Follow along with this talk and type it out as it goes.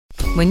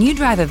When you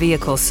drive a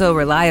vehicle so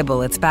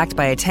reliable it's backed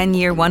by a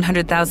 10-year,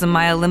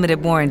 100,000-mile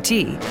limited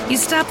warranty, you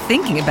stop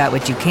thinking about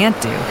what you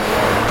can't do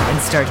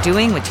and start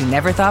doing what you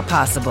never thought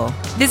possible.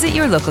 Visit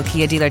your local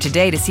Kia dealer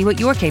today to see what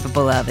you're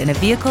capable of in a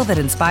vehicle that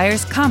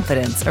inspires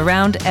confidence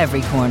around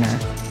every corner.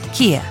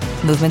 Kia,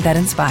 movement that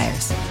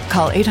inspires.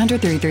 Call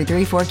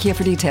 800-333-4KIA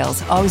for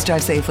details. Always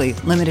drive safely.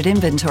 Limited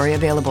inventory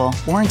available.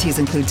 Warranties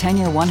include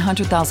 10-year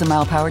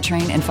 100,000-mile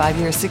powertrain and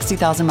 5-year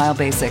 60,000-mile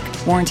basic.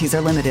 Warranties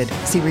are limited.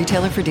 See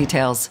retailer for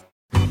details.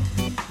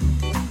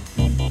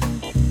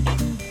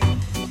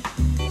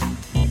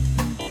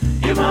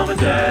 Your mom and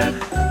dad.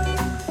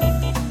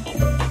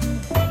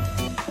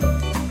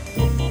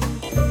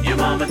 Your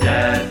mom and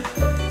dad.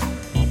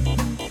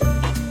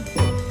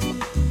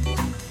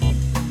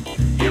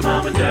 Your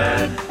mom and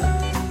dad.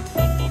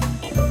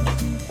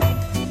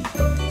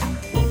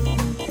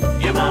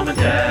 Your mom and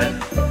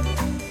dad.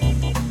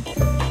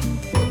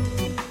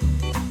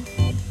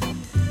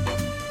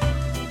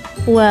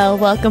 Well,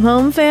 welcome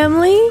home,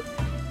 family.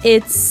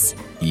 It's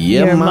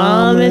your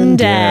mom and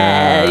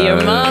dad.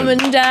 Your mom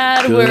and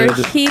dad, we're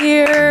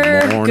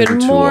here.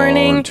 Good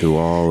morning. To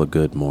all, a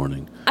good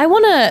morning. I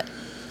want to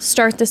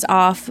start this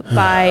off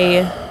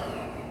by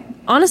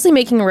honestly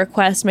making a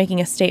request,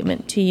 making a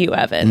statement to you,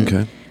 Evan.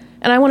 Okay.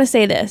 And I want to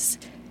say this.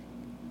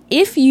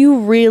 If you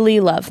really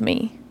love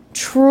me,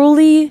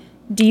 truly,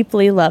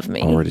 deeply love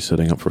me. Already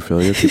setting up for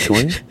failure. Keep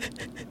going.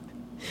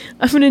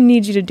 I'm going to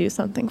need you to do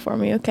something for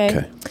me, okay?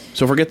 Okay.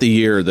 So forget the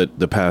year,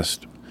 the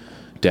past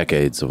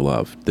decades of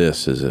love.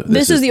 This is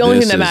the only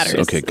thing that matters.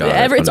 Okay, got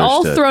it. It's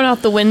all thrown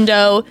out the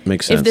window.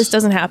 Makes sense. If this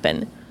doesn't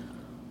happen.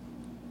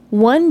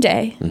 One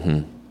day,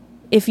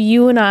 if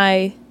you and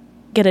I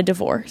get a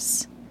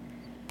divorce,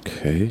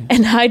 okay,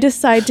 and I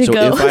decide to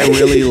go. So if I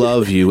really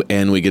love you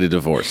and we get a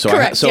divorce, so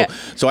correct, so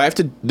I have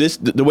to.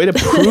 The way to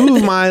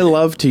prove my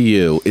love to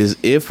you is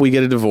if we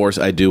get a divorce,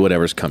 I do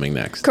whatever's coming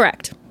next.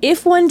 Correct.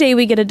 If one day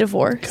we get a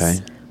divorce, okay,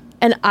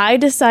 and I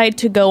decide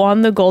to go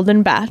on the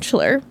Golden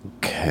Bachelor,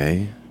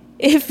 okay,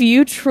 if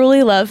you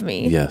truly love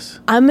me, yes,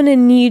 I'm gonna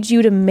need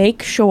you to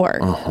make sure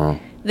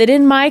that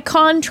in my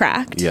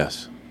contract,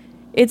 yes,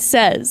 it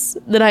says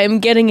that I am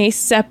getting a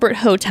separate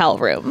hotel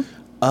room.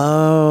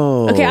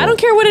 Oh. Okay, I don't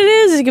care what it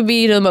is. It could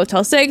be the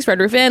Motel 6, Red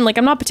Roof Inn. Like,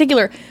 I'm not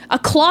particular. A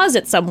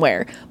closet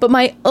somewhere, but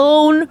my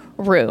own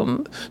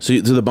room. So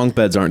the bunk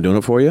beds aren't doing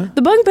it for you?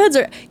 The bunk beds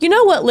are... You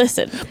know what?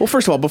 Listen. Well,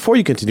 first of all, before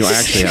you continue, I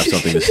actually have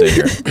something to say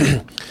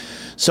here.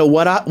 So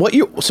what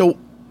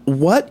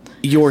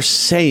you're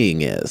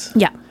saying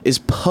is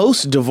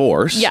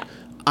post-divorce... Yeah.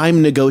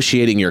 I'm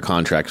negotiating your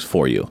contracts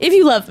for you. If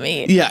you love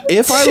me. Yeah,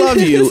 if I love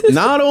you,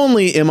 not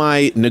only am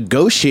I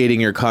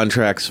negotiating your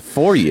contracts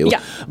for you,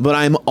 but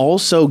I'm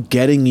also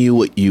getting you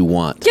what you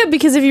want. Yeah,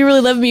 because if you really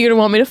love me, you're going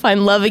to want me to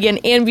find love again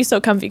and be so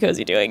comfy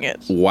cozy doing it.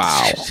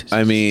 Wow.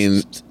 I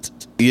mean,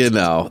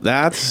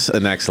 that's a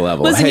next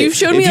level. Listen, hey, you've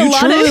shown me a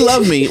lot of... If you truly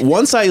love me,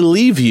 once I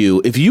leave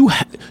you, if you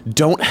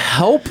don't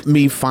help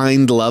me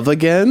find love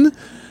again...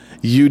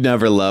 You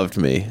never loved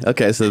me.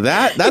 Okay, so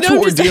that's what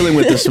we're dealing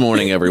with this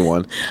morning,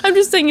 everyone. I'm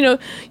just saying,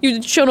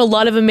 you've shown a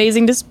lot of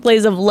amazing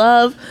displays of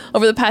love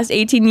over the past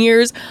 18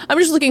 years. I'm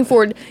just looking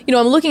forward,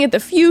 I'm looking at the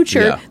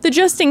future, the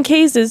just in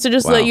cases to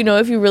just let you know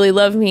if you really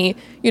love me,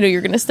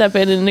 you're going to step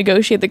in and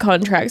negotiate the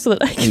contract so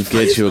that I can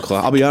get you a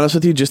closet. I'll be honest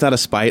with you, just out of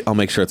spite, I'll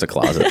make sure it's a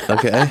closet,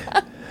 okay?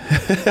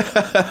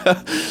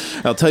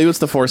 I'll tell you it's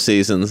the Four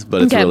Seasons,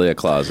 but it's really a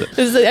closet.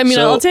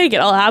 I'll take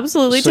it. I'll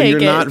absolutely take it. So you're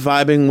not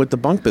vibing with the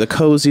bunk bed, the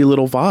cozy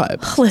little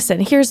vibe.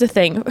 Listen, here's the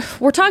thing.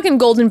 We're talking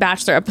Golden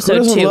Bachelor episode 2.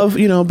 Who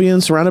doesn't love,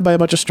 being surrounded by a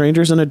bunch of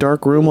strangers in a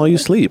dark room while you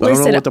sleep? I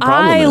don't know what the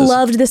problem is. I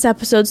loved this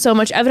episode so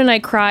much. Evan and I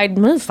cried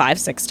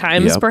 5-6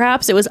 times,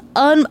 perhaps. It was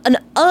an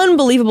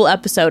unbelievable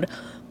episode.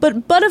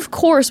 But of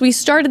course, we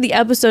started the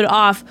episode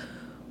off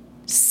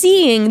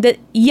seeing that,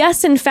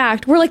 yes, in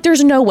fact, we're like,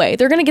 there's no way.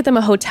 They're going to get them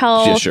a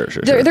hotel. Yeah, sure.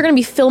 They're going to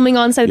be filming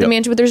on site at the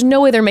mansion, but there's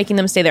no way they're making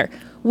them stay there.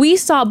 We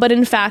saw, but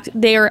in fact,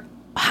 they're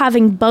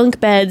having bunk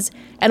beds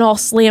and all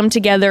slammed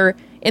together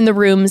in the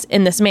rooms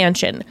in this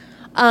mansion.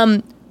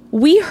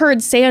 We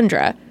heard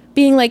Sandra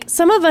being like,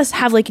 some of us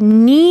have like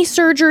knee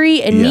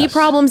surgery and knee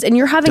problems, and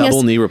you're having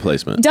double knee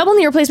replacement,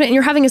 and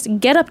you're having us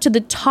get up to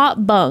the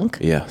top bunk.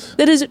 Yes.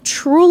 That is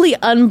truly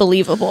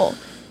unbelievable.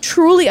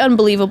 Truly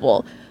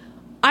unbelievable.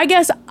 I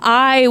guess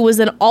I was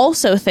then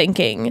also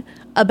thinking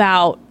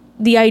about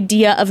the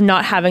idea of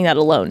not having that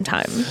alone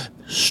time.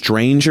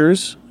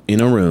 Strangers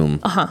in a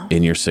room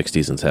in your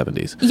 60s and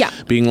 70s. Yeah.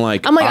 Being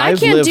like, I'm like, I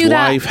can't lived do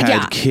that. life,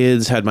 had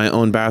kids, had my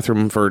own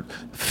bathroom for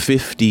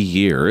 50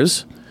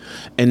 years.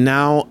 And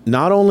now,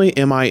 not only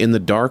am I in the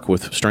dark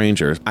with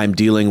strangers, I'm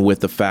dealing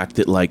with the fact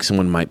that, like,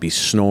 someone might be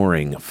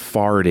snoring,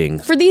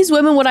 farting. For these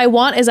women, what I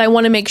want is I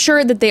want to make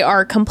sure that they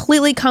are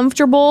completely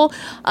comfortable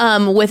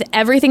with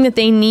everything that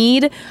they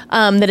need,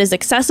 that is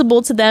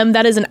accessible to them.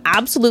 That is an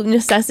absolute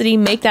necessity.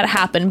 Make that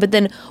happen. But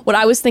then what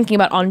I was thinking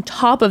about on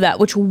top of that,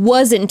 which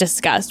wasn't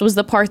discussed, was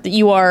the part that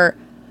you are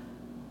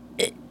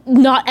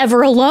not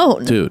ever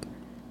alone. Dude,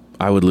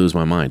 I would lose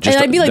my mind. And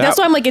I'd be like, that's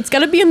why I'm like, it's got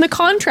to be in the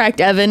contract,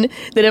 Evan,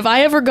 that if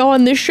I ever go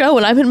on this show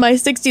and I'm in my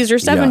 60s or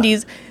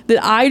 70s,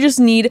 that I just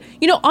need,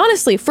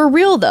 honestly, for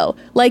real though,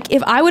 like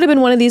if I would have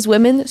been one of these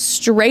women,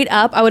 straight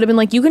up, I would have been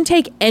like, you can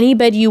take any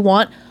bed you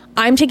want.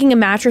 I'm taking a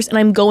mattress and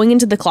I'm going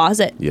into the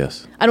closet.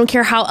 Yes. I don't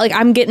care how, like,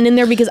 I'm getting in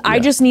there because I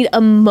just need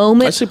a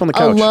moment I sleep on the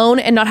couch alone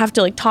and not have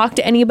to like talk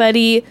to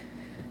anybody.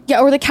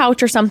 Yeah, or the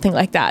couch or something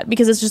like that,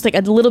 because it's just like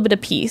a little bit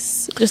of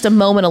peace, just a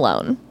moment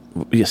alone.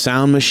 Yeah,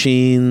 sound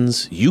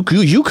machines. You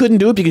couldn't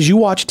do it because you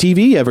watch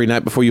TV every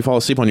night before you fall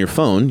asleep on your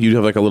phone. You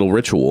have like a little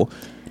ritual.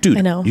 Dude,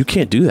 I know. You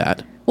can't do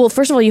that. Well,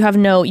 first of all, you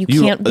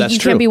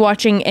can't be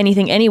watching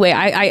anything anyway.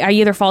 I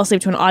either fall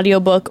asleep to an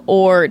audiobook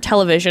or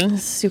television.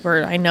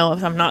 Super, I know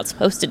I'm not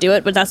supposed to do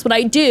it, but that's what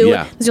I do.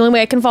 Yeah. It's the only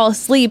way I can fall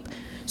asleep.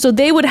 So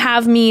they would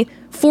have me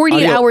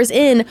 48 hours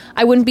in,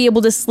 I wouldn't be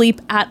able to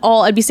sleep at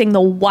all. I'd be saying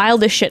the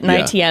wildest shit in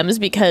ITMs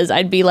because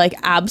I'd be like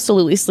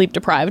absolutely sleep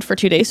deprived for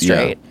 2 days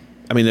straight. Yeah.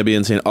 I mean, that'd be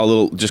insane.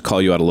 Just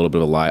call you out a little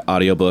bit of a lie.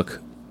 Audiobook.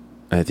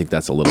 I think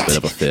that's a little bit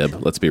of a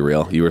fib. Let's be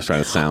real. You were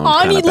trying to sound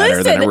kind of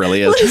better than it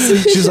really is.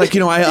 She's like,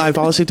 I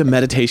fall asleep to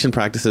meditation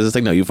practices. It's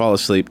like, no, you fall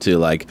asleep to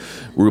like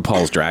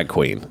RuPaul's Drag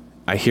Queen.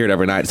 I hear it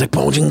every night. It's like,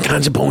 listen, the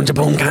fact of the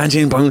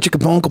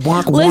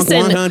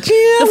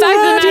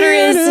matter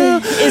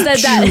is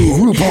that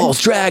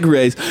RuPaul's Drag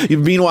Race.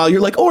 Meanwhile, you're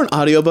like, or an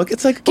audiobook.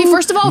 It's like, okay,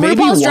 first of all,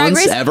 RuPaul's Drag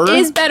Race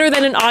is better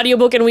than an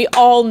audiobook, and we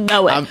all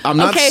know it. I'm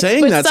not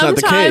saying that's not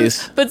the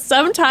case. But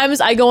sometimes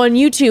I go on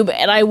YouTube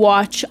and I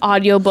watch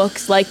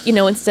audiobooks, like,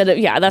 instead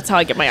of, that's how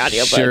I get my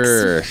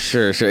audiobooks.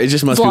 Sure. It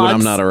just must be when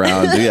I'm not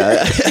around.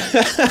 Yeah.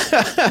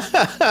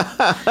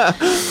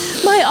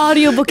 My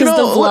audiobook is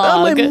the vlog.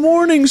 On my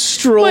morning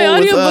stroll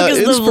with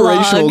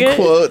inspirational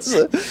quotes.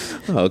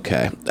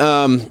 Okay.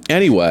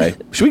 Anyway,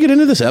 should we get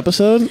into this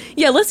episode?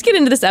 Yeah, let's get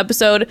into this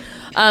episode.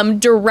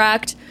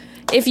 Direct.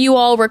 If you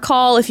all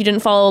recall, if you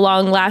didn't follow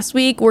along last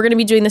week, we're going to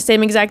be doing the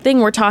same exact thing.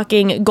 We're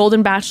talking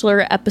Golden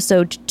Bachelor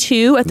episode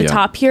 2 at the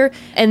top here.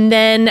 And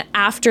then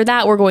after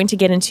that, we're going to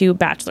get into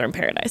Bachelor in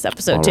Paradise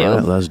episode 2. All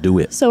right, let's do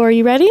it. So are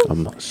you ready?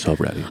 I'm so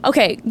ready.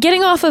 Okay,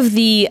 getting off of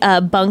the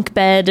bunk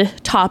bed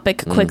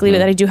topic quickly,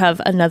 but I do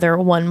have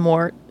one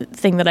more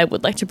thing that I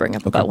would like to bring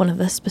up about one of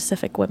the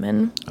specific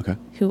women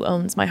who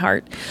owns my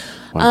heart.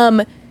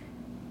 Wow.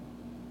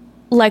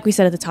 Like we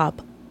said at the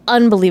top,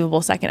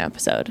 unbelievable second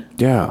episode.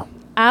 Yeah.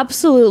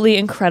 Absolutely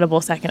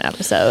incredible second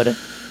episode.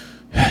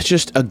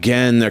 Just,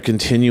 again, they're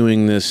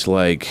continuing this,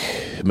 like,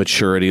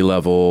 maturity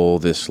level,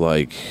 this,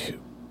 like,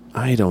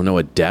 I don't know,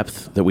 a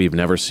depth that we've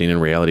never seen in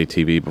reality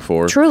TV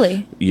before.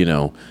 Truly.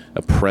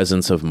 A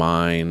presence of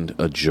mind,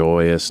 a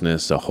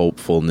joyousness, a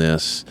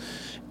hopefulness,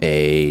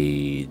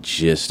 a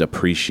just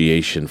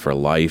appreciation for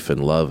life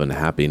and love and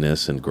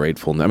happiness and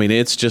gratefulness. I mean,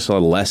 it's just a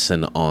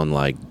lesson on,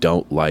 like,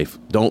 don't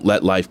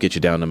let life get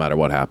you down no matter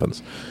what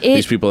happens.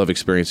 These people have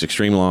experienced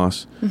extreme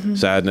loss,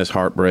 sadness,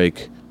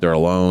 heartbreak. They're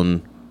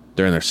alone.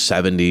 They're in their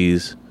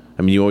 70s.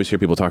 I mean, you always hear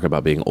people talk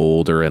about being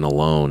older and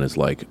alone is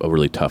like a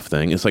really tough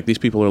thing. It's like these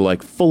people are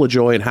like full of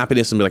joy and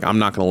happiness and be like, I'm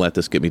not going to let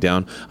this get me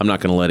down. I'm not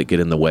going to let it get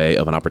in the way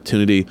of an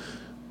opportunity.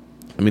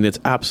 I mean, it's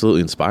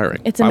absolutely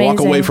inspiring. It's amazing. I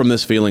walk away from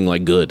this feeling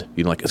like good.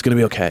 Like, it's going to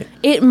be okay.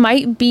 It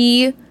might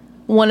be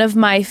one of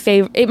my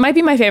favorite. It might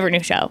be my favorite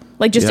new show,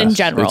 like just in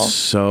general. It's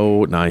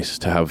so nice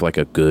to have like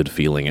a good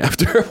feeling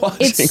after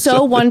watching. It's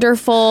so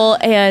wonderful,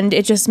 and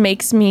it just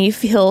makes me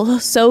feel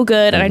so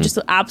good. And I just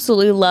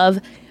absolutely love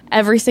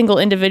every single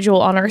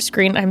individual on our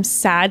screen. I'm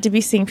sad to be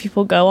seeing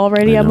people go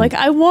already. I'm like,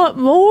 I want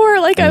more.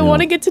 Like, I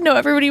want to get to know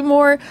everybody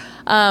more.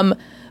 I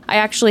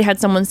actually had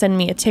someone send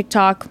me a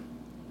TikTok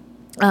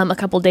a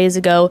couple days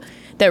ago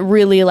that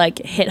really like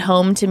hit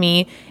home to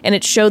me, and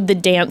it showed the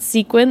dance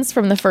sequence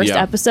from the first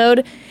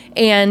episode,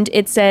 and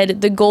it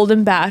said the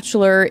Golden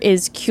Bachelor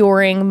is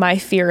curing my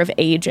fear of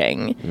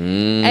aging.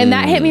 And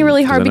that hit me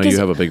really hard because you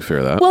have a big fear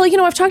of that. Well,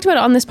 I've talked about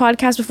it on this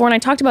podcast before, and I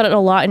talked about it a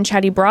lot in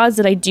Chatty Broads,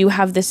 that I do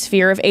have this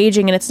fear of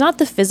aging, and it's not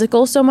the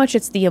physical so much,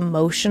 it's the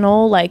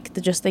emotional, like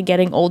the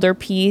getting older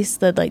piece,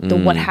 the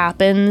what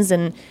happens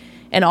and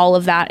all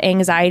of that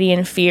anxiety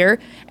and fear.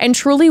 And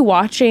truly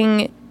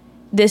watching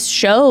this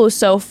show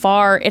so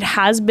far, it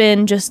has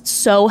been just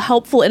so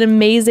helpful and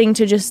amazing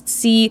to just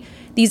see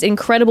these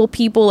incredible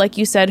people, like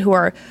you said, who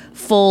are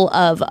full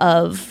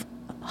of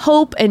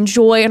hope and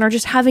joy and are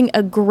just having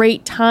a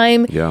great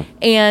time. Yeah.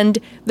 And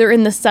they're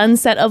in the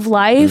sunset of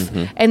life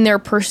and they're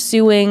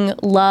pursuing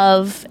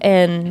love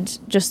and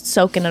just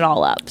soaking it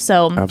all up.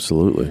 So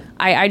absolutely.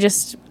 I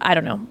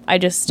don't know.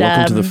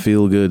 Welcome to the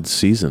feel good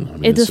season. I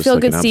mean, it's a feel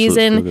good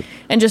season,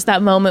 and just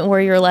that moment where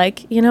you're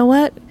like, you know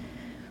what?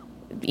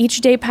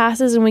 Each day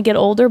passes and we get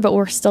older, but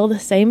we're still the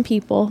same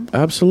people.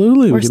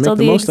 Absolutely. We're still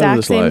the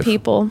exact same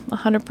people.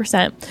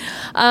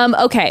 100%.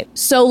 Okay.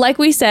 So like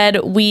we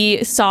said,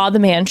 we saw the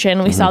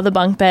mansion, we saw the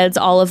bunk beds,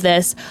 all of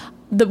this.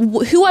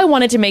 Who I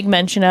wanted to make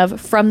mention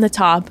of from the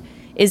top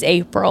is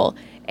April.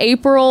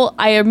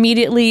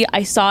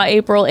 I saw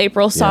April.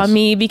 April saw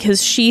me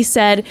because she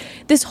said,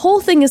 this whole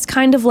thing is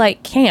kind of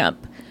like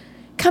camp.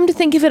 Come to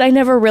think of it, I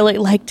never really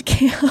liked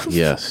camp.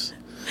 Yes.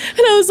 And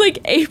I was like,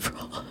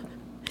 April,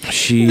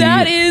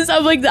 That is,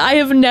 I'm like, I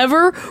have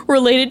never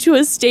related to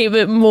a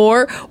statement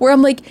more where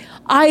I'm like,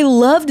 I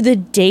loved the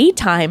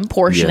daytime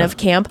portion of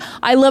camp.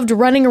 I loved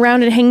running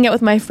around and hanging out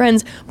with my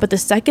friends. But the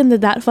second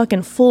that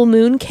fucking full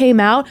moon came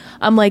out,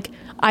 I'm like,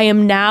 I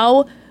am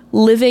now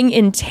living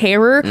in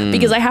terror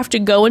because I have to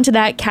go into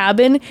that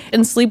cabin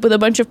and sleep with a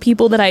bunch of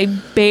people that I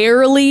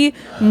barely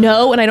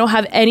know, and I don't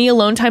have any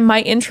alone time. My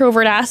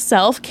introvert ass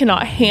self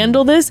cannot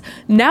handle this.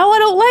 Now I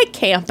don't like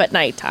camp at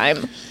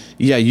nighttime.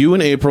 Yeah, you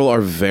and April are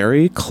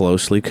very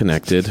closely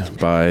connected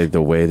by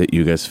the way that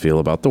you guys feel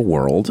about the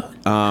world.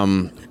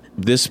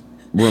 This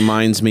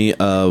reminds me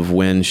of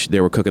when they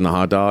were cooking the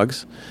hot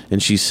dogs,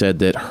 and she said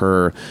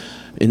that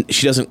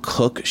she doesn't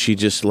cook. She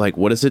just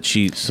what is it?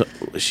 It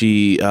was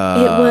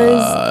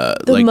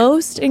the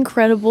most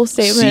incredible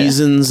statement.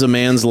 Seasons a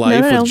man's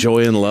life with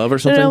joy and love or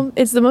something. No,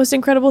 it's the most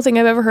incredible thing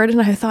I've ever heard.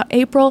 And I thought,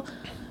 April,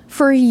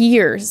 for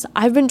years,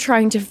 I've been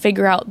trying to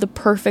figure out the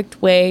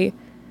perfect way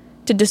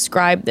to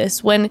describe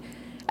this. When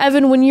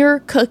you're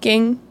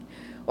cooking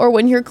or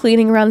when you're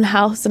cleaning around the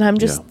house and I'm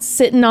just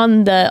sitting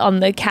on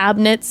the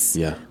cabinets.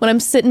 Yeah. When I'm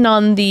sitting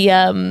on the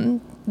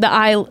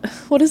island,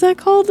 what is that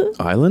called?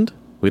 Island?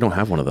 We don't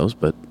have one of those,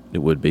 but it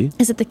would be.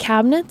 Is it the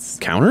cabinets?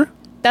 Counter?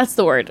 That's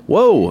the word.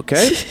 Whoa,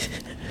 okay.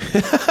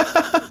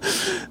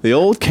 The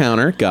old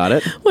counter, got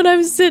it. When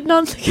I'm sitting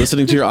on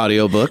listening to your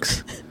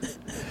audiobooks.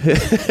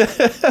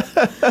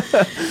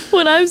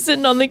 When I'm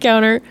sitting on the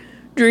counter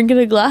drinking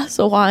a glass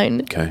of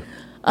wine. Okay.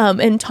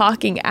 And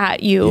talking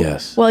at you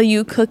while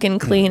you cook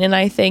and clean, and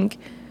I think,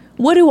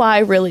 what do I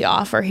really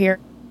offer here?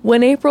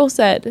 When April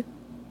said,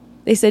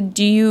 they said,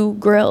 do you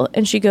grill?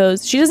 And she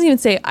goes, she doesn't even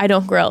say, I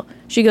don't grill.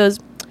 She goes,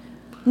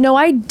 no,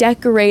 I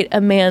decorate a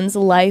man's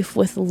life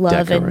with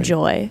love and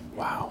joy.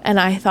 Wow.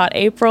 And I thought,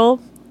 April,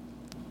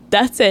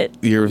 that's it.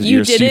 You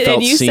did it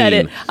and you said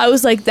it. I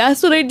was like,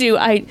 that's what I do.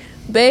 I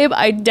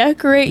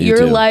decorate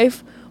your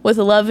life with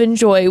love and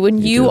joy. When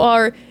you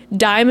are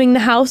diming the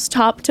house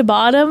top to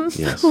bottom,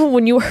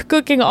 when you are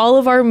cooking all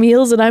of our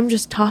meals and I'm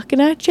just talking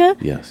at you,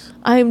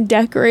 I'm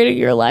decorating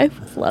your life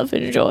with love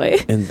and joy.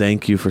 And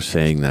thank you for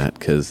saying that,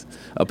 because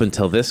up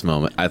until this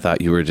moment, I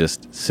thought you were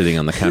just sitting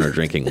on the counter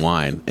drinking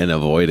wine and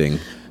avoiding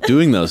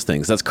doing those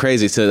things. That's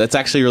crazy. So that's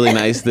actually really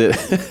nice that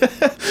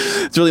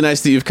it's really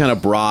nice that you've kind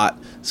of brought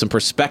some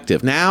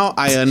perspective. Now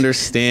I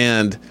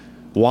understand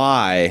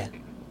why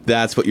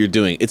that's what you're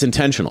doing. It's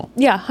intentional.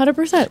 Yeah,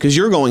 100%. Because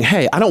you're going,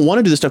 hey, I don't want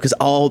to do this stuff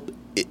because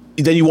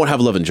then you won't have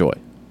love and joy.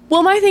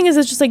 Well, my thing is,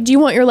 it's just like, do you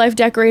want your life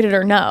decorated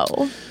or no?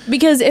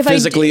 Because if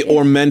physically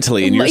or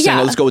mentally, and you're saying,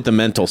 let's go with the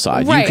mental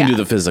side. Right. You can do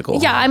the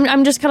physical. Yeah,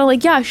 I'm just kind of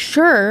like, yeah,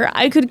 sure,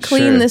 I could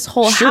clean this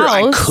whole house. Sure,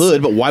 I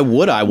could, but why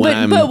would I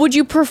But would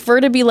you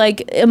prefer to be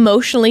like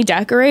emotionally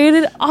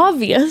decorated?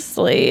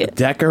 Obviously.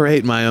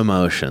 Decorate my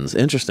emotions.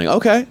 Interesting.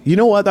 Okay. You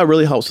know what? That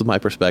really helps with my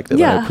perspective.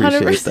 Yeah, I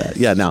appreciate 100%. that.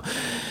 Yeah, now,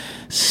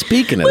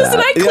 speaking of Listen,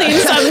 that. I clean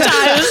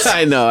sometimes.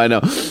 I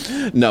know.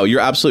 No, you're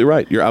absolutely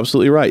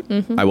right.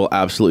 Mm-hmm. I will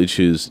absolutely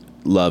choose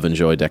love and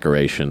joy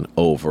decoration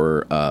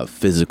over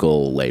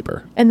physical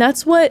labor. And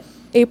that's what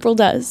April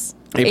does.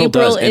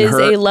 April is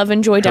a love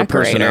and joy decorator.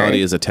 Her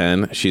personality is a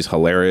 10. She's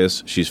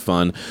hilarious. She's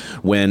fun.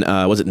 When,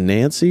 was it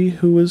Nancy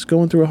who was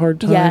going through a hard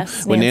time?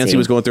 Yes, When Nancy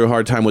was going through a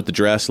hard time with the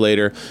dress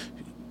later,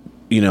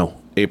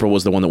 April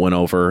was the one that went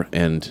over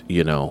and,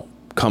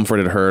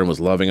 comforted her and was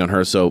loving on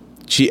her. So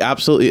she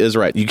absolutely is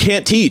right. You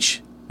can't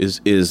teach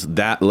is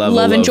that level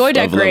love and joy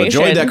decoration. Love and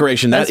joy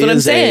decoration. That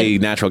is a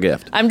natural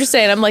gift. I'm just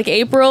saying. I'm like,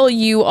 April,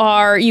 you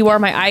are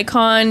my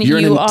icon. You're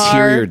an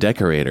interior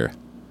decorator.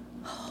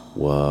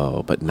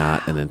 Whoa, but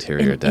not an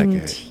interior decorator.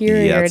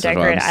 Interior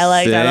decorator. I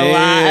like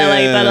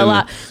that a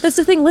lot. That's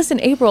the thing. Listen,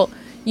 April,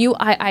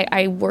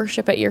 I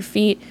worship at your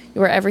feet.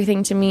 You are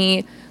everything to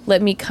me.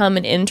 Let me come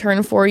and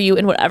intern for you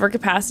in whatever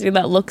capacity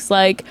that looks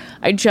like.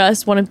 I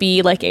just want to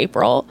be like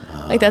April.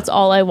 Like, that's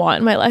all I want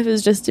in my life,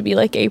 is just to be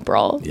like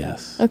April.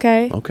 Yes.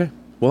 Okay? Okay.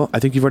 Well, I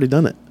think you've already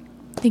done it.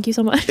 Thank you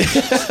so much.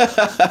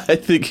 I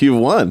think you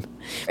won.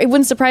 It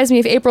wouldn't surprise me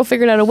if April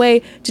figured out a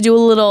way to do a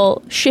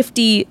little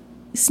shifty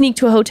sneak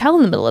to a hotel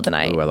in the middle of the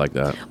night. Oh, I like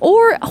that.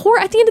 Or at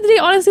the end of the day,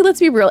 honestly, let's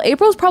be real.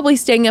 April's probably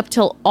staying up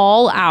till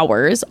all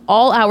hours,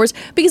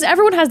 because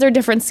everyone has their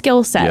different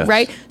skill set,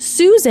 right?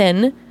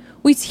 Susan,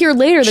 we hear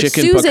later that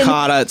Chicken Susan...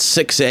 piccata at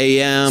 6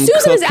 a.m.,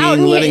 Susan is out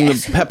letting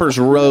the peppers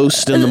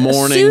roast in the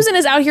morning. Susan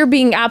is out here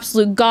being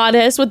absolute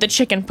goddess with the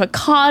chicken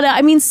piccata.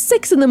 I mean,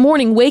 6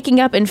 a.m, waking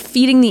up and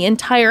feeding the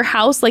entire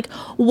house. Like,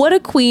 what a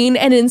queen.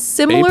 And in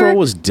similar... April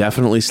was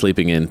definitely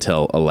sleeping in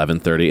till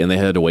 11:30, and they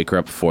had to wake her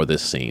up for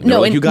this scene.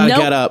 You gotta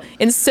get up.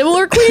 In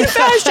similar queen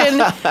fashion,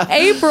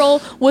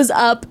 April was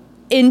up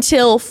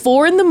until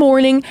 4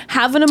 a.m,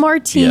 having a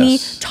martini,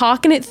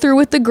 talking it through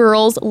with the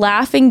girls,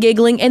 laughing,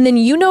 giggling, and then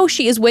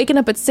she is waking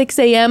up at 6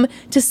 a.m.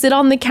 to sit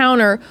on the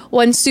counter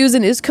when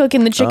Susan is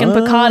cooking the chicken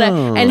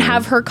piccata and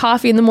have her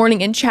coffee in the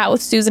morning and chat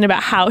with Susan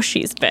about how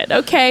she's been.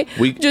 Okay,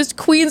 just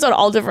queens on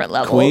all different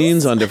levels.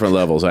 Queens on different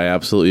levels. I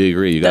absolutely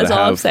agree. You gotta That's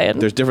all I'm saying.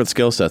 There's different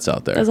skill sets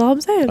out there. That's all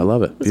I'm saying. I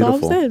love it. That's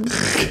Beautiful. all I'm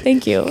saying.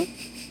 Thank you.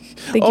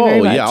 Thank you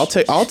very much. Yeah, I'll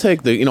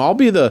take the. I'll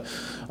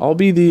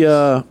be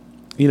the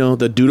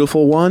the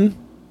dutiful one,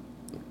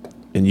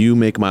 and you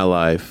make my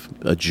life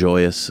a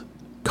joyous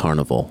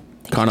carnival.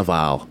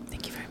 Carnival.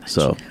 Thank you very much.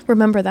 So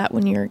remember that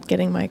when you're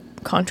getting my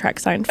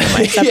contract signed for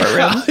my separate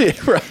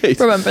room. Right.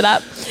 Remember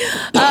that.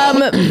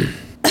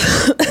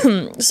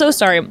 So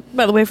sorry,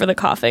 by the way, for the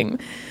coughing.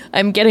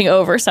 I'm getting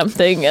over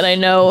something, and I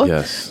know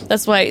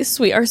that's why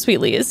our sweet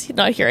Lee is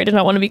not here. I did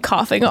not want to be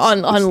coughing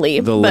on Lee.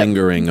 The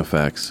lingering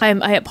effects.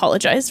 I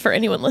apologize for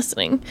anyone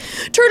listening.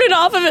 Turn it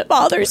off if it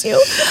bothers you.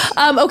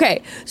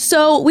 Okay,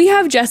 so we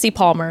have Jesse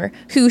Palmer,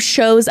 who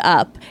shows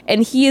up,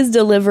 and he is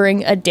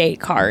delivering a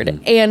date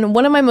card. And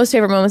one of my most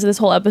favorite moments of this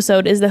whole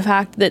episode is the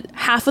fact that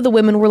half of the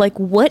women were like,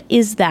 what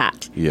is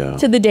that?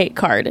 To the date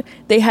card.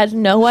 They had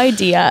no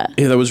idea.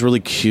 Yeah, that was really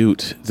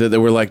cute. They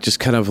were like, just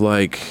kind of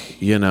like,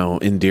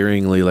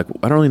 endearingly like,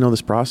 I don't really know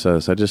this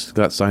process. I just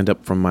got signed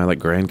up from my like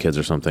grandkids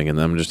or something, and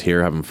I'm just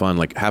here having fun.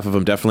 Like half of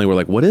them definitely were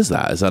like, what is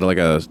that? Is that like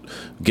a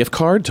gift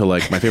card to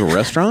like my favorute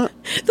restaurant?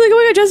 They're like, oh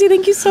my God, Jesse,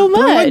 thank you so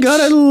much. Oh my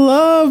God, I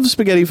love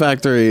Spaghetti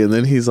Factory. And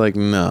then he's like,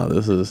 no,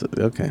 this is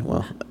okay.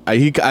 Well,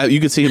 you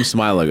could see him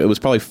smiling. It was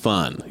probably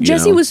fun.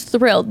 Jesse was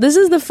thrilled. This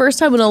is the first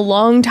time in a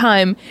long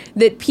time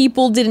that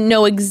people didn't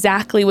know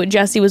exactly what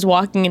Jesse was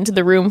walking into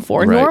the room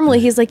for. Right. Normally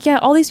he's like, yeah,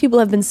 all these people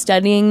have been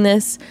studying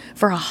this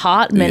for a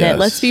hot minute. Yes.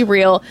 Let's be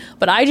real.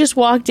 But I just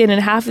walked in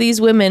and half of these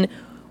women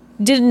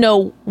didn't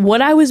know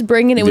what I was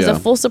bringing. It was a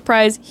full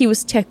surprise. He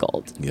was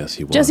tickled. Yes,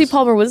 he was. Jesse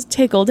Palmer was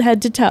tickled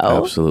head to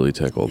toe. Absolutely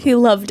tickled. He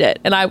loved it,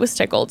 and I was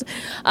tickled.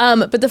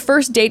 But the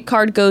first date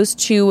card goes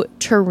to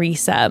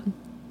Teresa.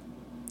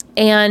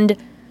 And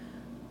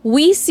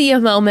we see a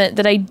moment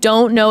that I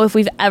don't know if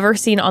we've ever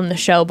seen on the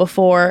show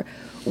before,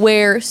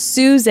 where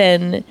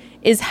Susan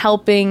is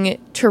helping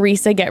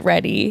Teresa get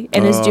ready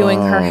and is doing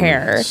her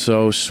hair.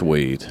 So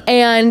sweet.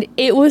 And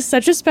it was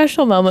such a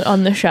special moment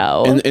on the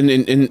show.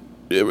 And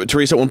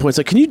Teresa at one point is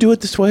like, can you do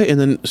it this way? And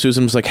then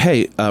Susan was like,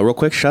 hey, real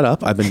quick, shut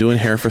up. I've been doing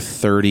hair for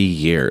 30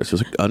 years. I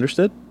was like,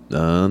 understood.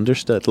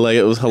 Like,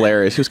 it was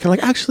hilarious. She was kind of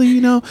like, actually,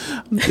 and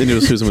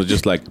Susan was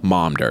just like,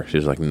 mommed her. She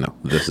was like, no,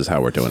 this is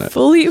how we're doing it.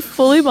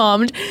 Fully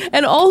mommed.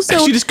 And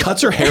also, she just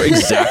cuts her hair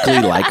exactly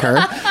like her.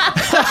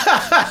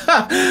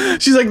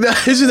 she's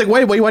like,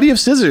 wait, why do you have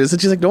scissors? And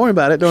she's like, don't worry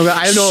about it.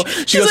 I know.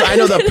 She goes, I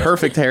know the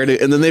perfect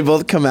hairdo. And then they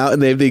both come out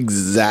and they have the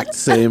exact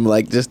same,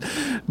 like, just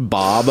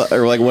bob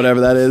or like whatever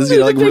that is,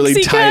 like really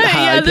tight,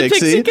 high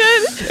pixie.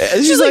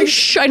 And she's like,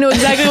 shh, I know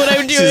exactly what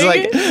I'm doing. She's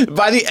like,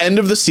 by the end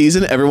of the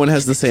season, everyone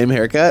has the same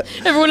haircut.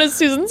 Everyone has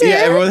Susan's hair.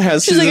 Yeah, everyone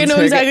has She's Susan's like, I know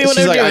haircut. exactly what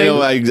She's I'm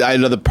like, doing. I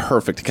know the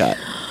perfect cut.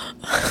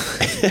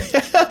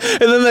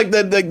 And then like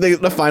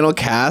the final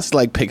cast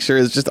like picture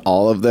is just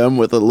all of them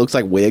with it looks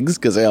like wigs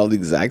because they all have the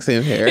exact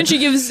same hair. And she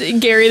gives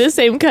Gary the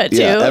same cut too.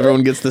 Yeah,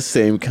 everyone gets the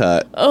same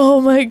cut. Oh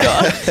my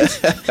God.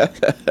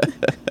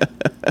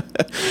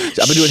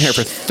 I've been doing hair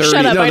for 30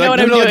 Shut up, I know what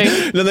I'm doing.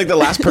 And then like the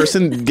last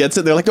person gets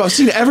it, they're like, no, I've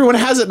seen it. Everyone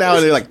has it now.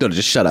 And they're like, no,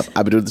 just shut up.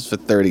 I've been doing this for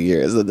 30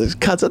 years. And then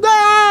cuts it.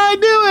 I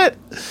knew it.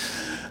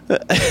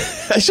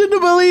 I shouldn't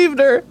have believed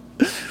her.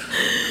 But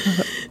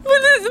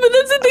that's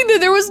the thing, that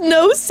there was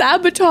no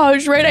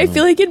sabotage, right? I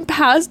feel like in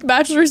past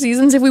Bachelor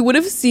seasons, if we would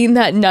have seen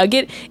that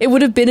nugget, it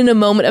would have been in a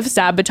moment of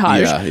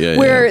sabotage.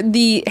 Where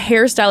the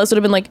hairstylist would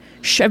have been like,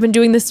 shh, I've been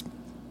doing this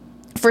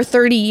for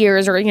 30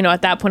 years. Or,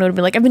 at that point it would have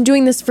been like, I've been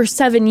doing this for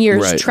 7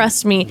 years. Right.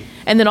 Trust me.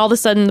 And then all of a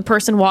sudden the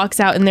person walks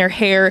out and their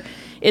hair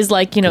is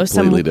like,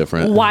 some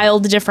different.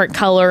 wild different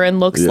color and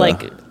looks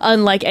like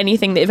unlike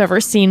anything they've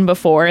ever seen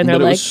before. And they're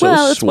like,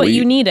 well, it's what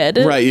you needed.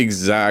 Right,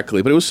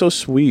 exactly. But it was so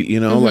sweet,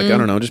 like, I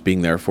don't know, just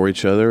being there for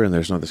each other. And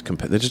there's not this,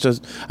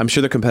 I'm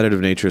sure the competitive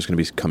nature is going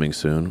to be coming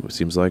soon, it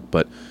seems like.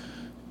 But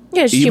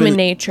yeah, it's human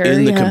nature.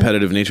 In the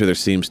competitive nature, there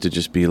seems to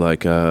just be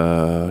like,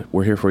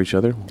 we're here for each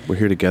other. We're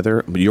here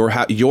together.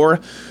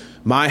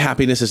 My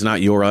happiness is not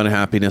your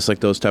unhappiness, like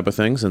those type of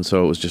things. And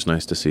so it was just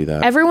nice to see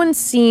that. Everyone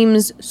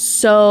seems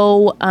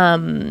so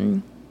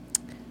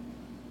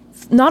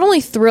not only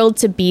thrilled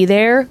to be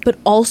there, but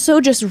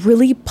also just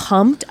really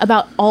pumped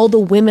about all the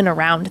women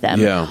around them.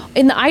 Yeah.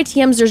 In the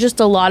ITMs, there's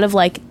just a lot of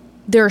like,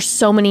 there are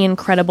so many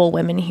incredible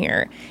women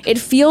here. It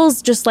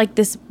feels just like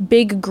this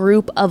big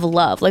group of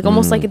love, like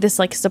almost like this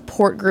like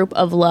support group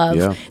of love.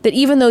 Yeah. That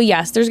even though,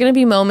 yes, there's going to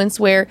be moments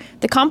where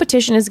the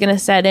competition is going to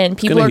set in,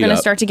 people are going to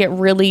start to get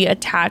really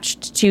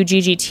attached to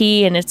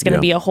GGT, and it's going to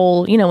be a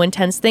whole,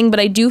 intense thing. But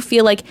I do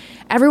feel like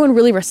everyone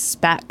really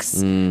respects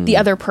the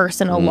other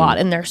person a lot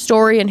in their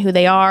story and who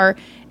they are.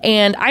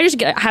 And I just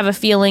have a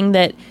feeling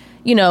that,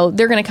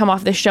 they're going to come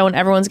off this show and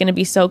everyone's going to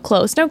be so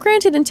close. Now,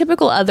 granted, in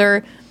typical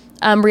other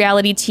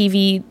reality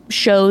TV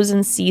shows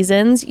and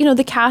seasons,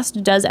 the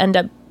cast does end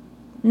up,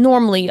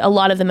 normally a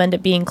lot of them end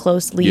up being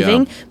close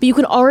leaving, but you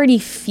can already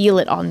feel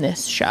it on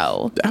this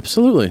show.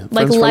 Absolutely.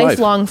 Like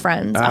lifelong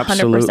friends,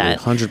 100%.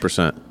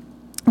 100%.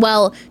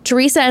 Well,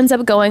 Teresa ends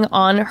up going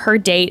on her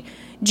date.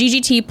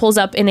 GGT pulls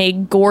up in a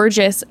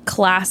gorgeous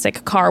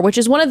classic car, which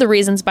is one of the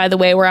reasons, by the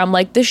way, where I'm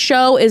like, the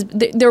show is,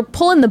 they're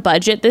pulling the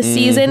budget this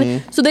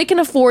season so they can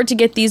afford to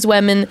get these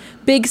women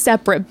big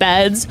separate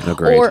beds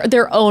or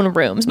their own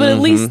rooms, but at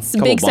least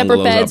big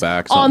separate beds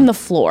on the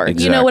floor.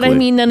 Exactly. You know what I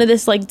mean? None of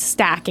this like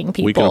stacking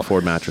people. We can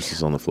afford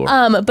mattresses on the floor.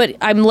 But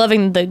I'm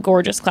loving the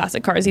gorgeous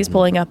classic cars he's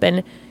pulling up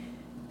in.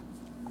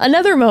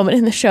 Another moment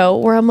in the show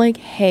where I'm like,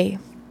 hey,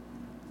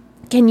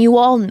 can you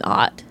all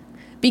not?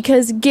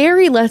 Because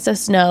Gary lets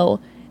us know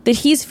that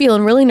he's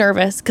feeling really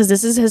nervous because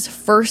this is his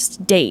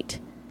first date.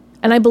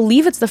 And I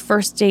believe it's the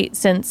first date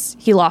since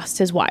he lost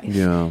his wife.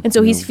 Yeah, and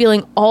so he's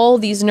feeling all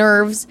these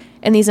nerves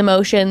and these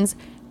emotions.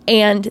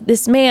 And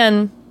this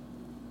man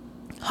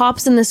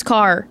hops in this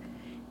car.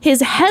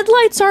 His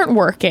headlights aren't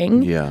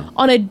working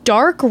on a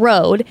dark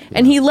road.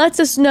 And he lets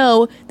us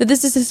know that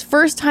this is his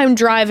first time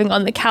driving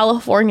on the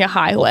California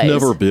highways.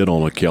 Never been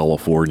on a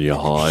California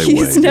highway.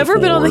 He's never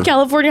been on the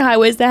California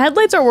highways. The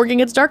headlights aren't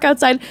working. It's dark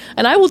outside.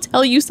 And I will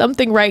tell you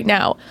something right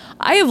now.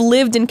 I have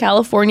lived in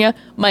California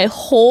my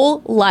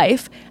whole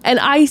life. And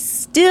I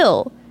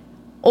still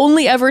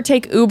only ever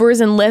take Ubers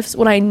and Lyfts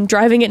when I'm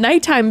driving at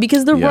nighttime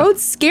because the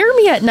roads scare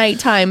me at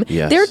nighttime.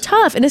 Yes. They're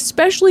tough. And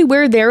especially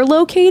where they're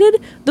located,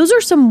 those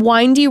are some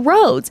windy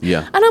roads.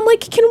 Yeah. And I'm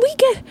like,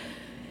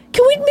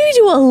 can we maybe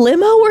do a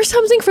limo or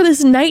something for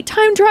this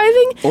nighttime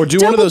driving? Or do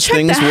one of those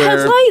things where,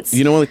 headlights?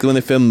 you know, like when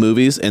they film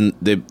movies and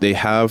they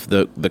have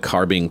the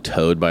car being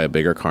towed by a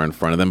bigger car in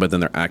front of them, but then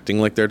they're acting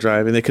like they're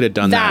driving. They could have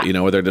done that, you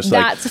know, where they're just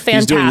like,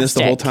 he's doing this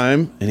the whole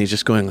time and he's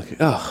just going like,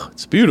 oh,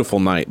 it's a beautiful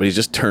night, but he's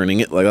just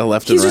turning it like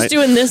left and right. He's just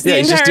doing this the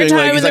entire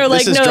time and they're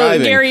like, no,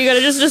 driving. Gary, you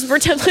gotta just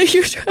pretend like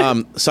you're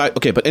driving.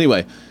 Okay, but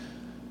anyway,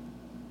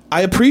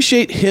 I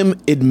appreciate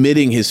him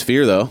admitting his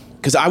fear though.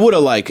 Because I would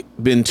have like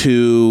been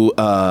too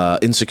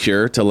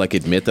insecure to like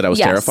admit that I was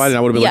terrified, and I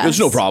would have been like, "There's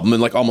no problem,"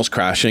 and like almost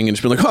crashing, and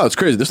just been like, "Oh, it's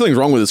crazy. There's something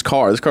wrong with this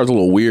car. This car's a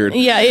little weird."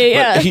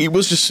 Yeah. But he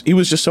was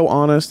just so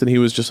honest, and he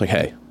was just like,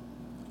 "Hey,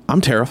 I'm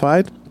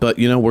terrified, but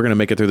you know we're gonna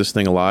make it through this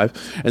thing alive."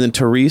 And then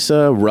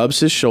Teresa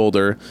rubs his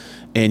shoulder,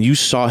 and you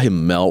saw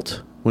him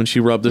melt when she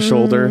rubbed the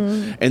shoulder,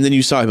 and then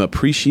you saw him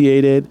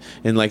appreciate it,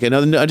 and like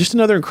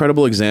another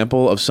incredible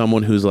example of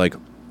someone who's like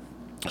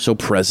so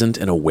present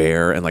and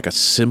aware, and like a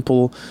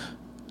simple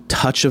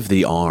touch of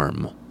the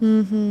arm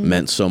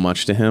meant so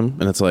much to him.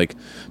 And it's like,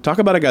 talk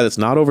about a guy that's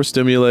not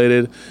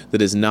overstimulated,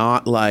 that is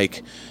not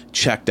like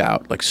checked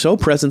out, like so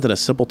present that a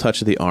simple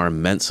touch of the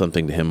arm meant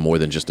something to him more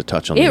than just a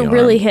touch on the arm. It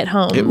really hit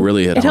home. It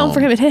really hit home for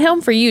him. It hit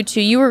home for you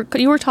too. You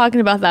were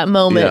talking about that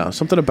moment. Yeah,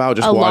 something about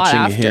just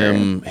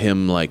watching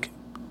him like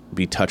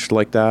be touched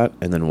like that,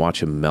 and then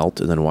watch him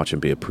melt, and then watch him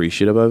be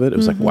appreciative of it. It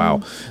was like,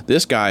 wow,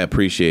 this guy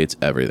appreciates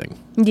everything.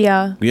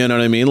 Yeah. You know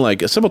what I mean?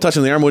 Like a simple touch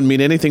on the arm wouldn't mean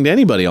anything to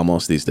anybody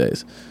almost these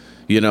days.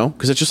 You know,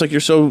 because it's just like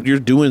you're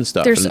doing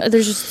stuff. There's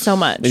just so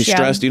much. And you're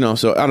stressed, you know.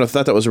 So I don't know, I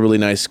thought that was a really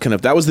nice kind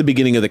of, that was the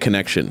beginning of the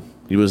connection.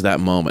 It was that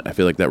moment. I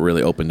feel like that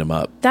really opened him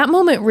up. That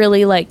moment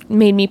really like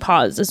made me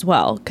pause as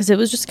well, because it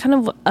was just kind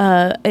of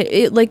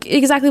it like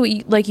exactly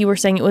what you were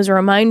saying. It was a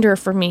reminder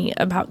for me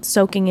about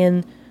soaking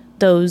in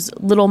those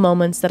little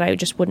moments that I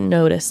just wouldn't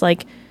notice,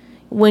 like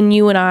when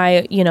you and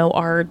I, you know,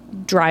 are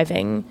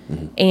driving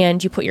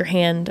and you put your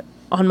hand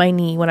on my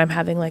knee when I'm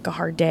having like a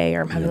hard day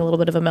or I'm having a little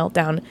bit of a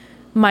meltdown.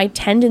 My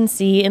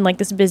tendency in like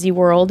this busy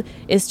world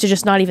is to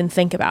just not even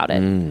think about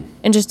it.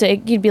 And just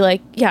you'd be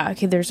like, yeah,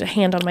 okay, there's a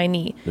hand on my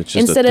knee.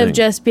 Instead of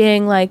just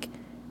being like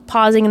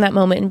pausing in that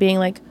moment and being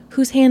like,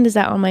 whose hand is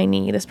that on my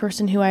knee? This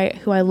person who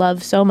I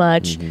love so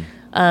much.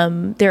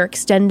 They're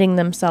extending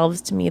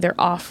themselves to me. They're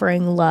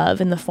offering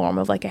love in the form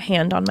of like a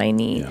hand on my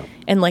knee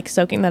and like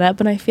soaking that up.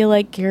 And I feel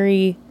like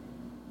Gary,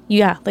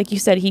 like you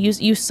said,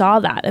 you saw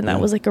that, and that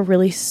was like a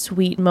really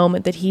sweet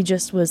moment that he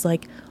just was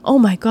like, oh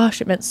my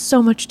gosh, it meant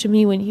so much to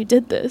me when you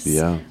did this.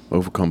 Yeah,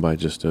 overcome by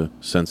just a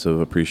sense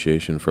of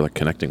appreciation for like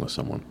connecting with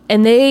someone.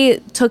 And they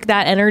took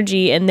that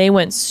energy and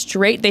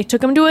they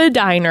took him to a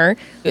diner,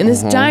 and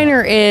this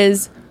diner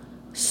is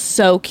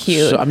so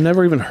cute. So I've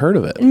never even heard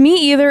of it.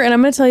 Me either. And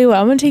I'm going to tell you what,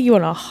 I'm going to take you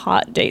on a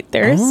hot date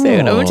there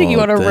soon. I'm going to take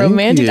you on a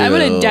romantic. I'm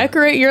going to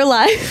decorate your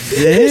life.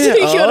 Take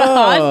you on a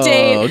hot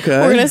date. Okay.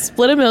 We're going to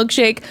split a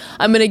milkshake.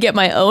 I'm going to get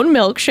my own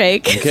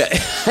milkshake. Okay.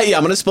 Yeah,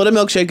 I'm going to split a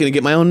milkshake and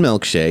get my own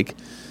milkshake.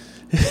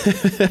 And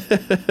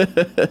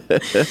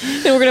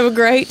we're going to have a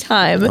great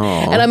time.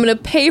 And I'm going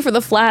to pay for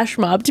the flash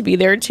mob to be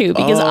there too,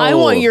 because I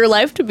want your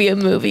life to be a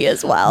movie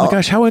as well. Oh my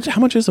gosh,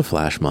 how much is a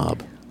flash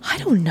mob? I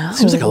don't know.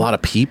 Seems like a lot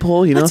of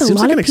people, you know. That's Seems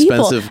like an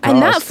expensive cost.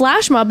 And that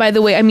flash mob, by the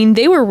way, I mean,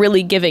 they were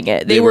really giving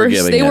it. They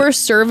were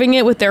serving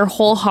it with their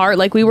whole heart.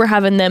 Like we were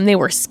having them. They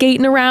were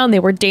skating around. They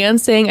were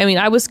dancing. I mean,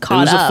 I was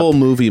caught up. It was a full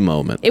movie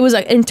moment. It was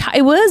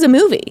a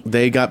movie.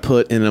 They got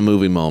put in a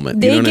movie moment.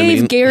 They you know gave what I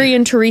mean? Gary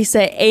and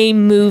Teresa a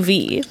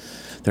movie.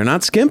 They're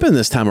not skimping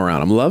this time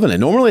around. I'm loving it.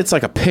 Normally, it's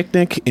like a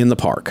picnic in the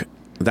park.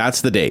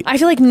 That's the date. I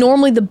feel like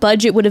normally the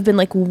budget would have been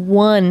like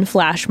one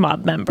flash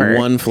mob member.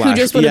 One flash. Who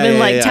just would have been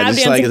like tap just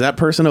dancing. like, is that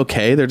person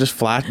okay? They're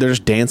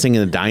just dancing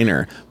in a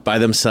diner by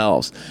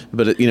themselves.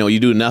 But you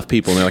do enough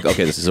people and they're like,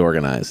 okay, this is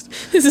organized.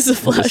 This is a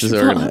flash This is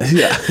mob. organized.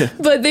 Yeah.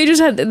 But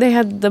they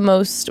had the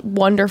most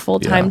wonderful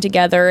time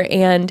together,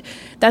 and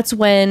that's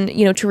when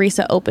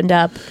Teresa opened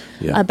up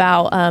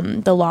about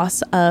the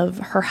loss of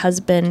her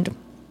husband.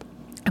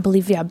 I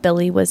believe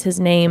Billy was his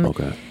name.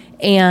 Okay.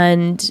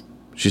 And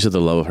she said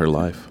the love of her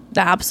life.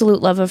 The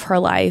absolute love of her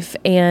life.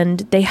 And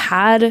they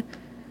had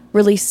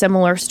really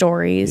similar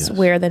stories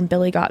where then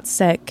Billy got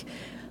sick.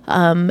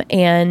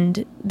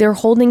 And they're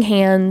holding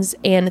hands,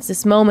 and it's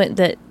this moment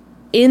that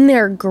in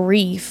their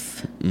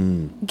grief,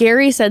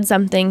 Gary said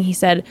something. He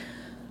said,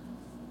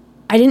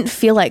 I didn't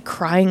feel like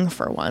crying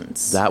for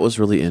once. That was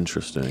really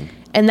interesting.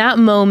 And that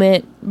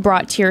moment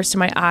brought tears to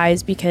my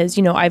eyes because,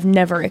 I've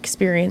never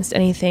experienced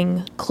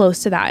anything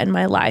close to that in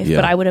my life. Yeah.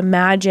 But I would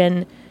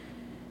imagine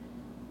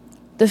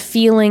the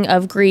feeling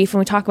of grief, and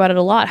we talk about it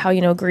a lot,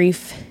 how,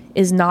 grief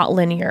is not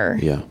linear.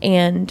 Yeah.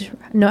 And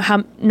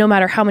no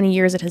matter how many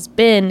years it has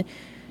been,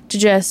 to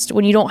just,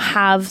 when you don't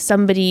have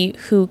somebody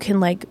who can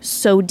like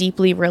so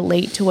deeply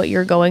relate to what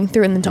you're going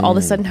through, and then to all of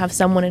a sudden have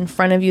someone in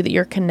front of you that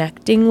you're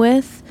connecting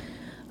with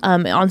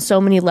on so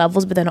many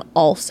levels, but then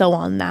also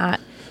on that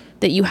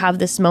you have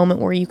this moment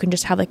where you can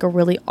just have like a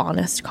really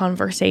honest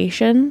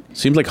conversation.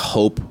 Seems like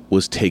hope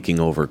was taking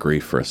over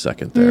grief for a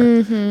second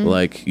there.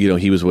 Like,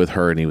 he was with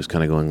her and he was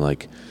kind of going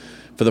like,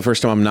 for the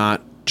first time, I'm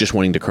not just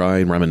wanting to cry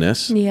and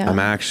reminisce. Yeah. I'm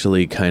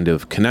actually kind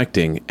of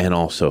connecting and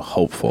also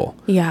hopeful.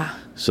 Yeah.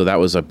 So that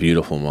was a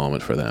beautiful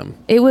moment for them.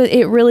 It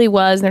really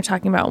was. And they're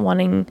talking about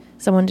wanting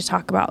someone to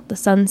talk about the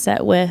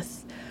sunset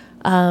with.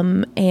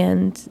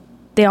 And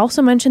they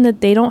also mentioned that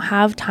they don't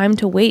have time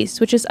to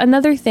waste, which is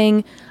another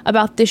thing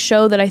about this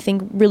show that I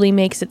think really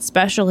makes it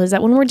special, is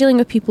that when we're dealing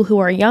with people who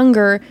are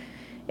younger,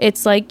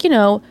 it's like,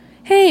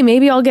 hey,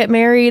 maybe I'll get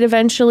married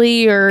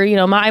eventually, or,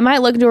 I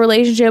might look into a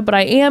relationship, but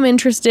I am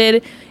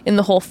interested in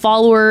the whole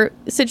follower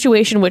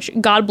situation, which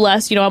God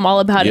bless, I'm all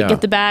about it.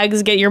 Get the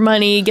bags, get your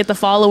money, get the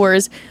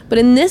followers. But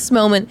in this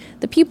moment,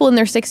 the people in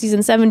their 60s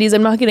and 70s,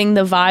 I'm not getting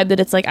the vibe that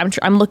it's like,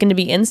 I'm looking to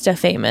be Insta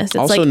famous. It's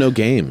also like, no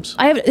games.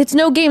 It's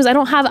no games. I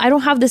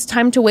don't have this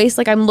time to waste.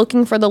 Like, I'm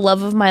looking for the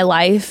love of my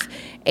life,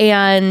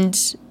 and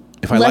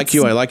if I like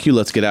you,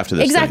 let's get after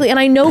this. Exactly. thing. And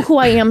I know who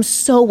I am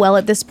so well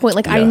at this point.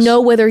 Like, I know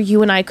whether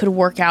you and I could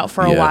work out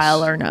for a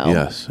while or no.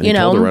 Yes. And he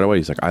told her right away,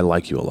 he's like, I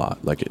like you a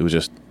lot. Like, it was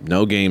just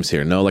no games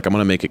here. No, like, I'm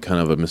going to make it kind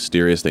of a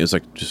mysterious thing. It's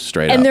like just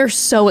straight up. And they're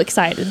so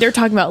excited. They're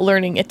talking about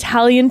learning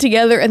Italian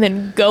together and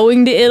then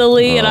going to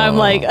Italy. And I'm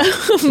like,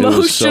 emotional. It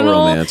was so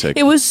romantic.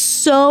 It was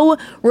so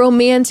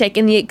romantic.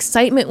 And the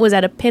excitement was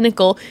at a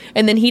pinnacle.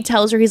 And then he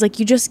tells her, he's like,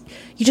 you just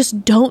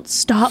don't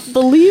stop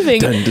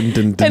believing.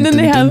 And then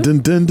they have...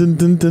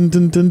 It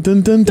was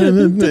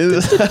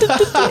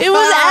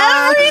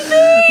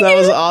everything. That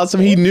was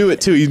awesome. He knew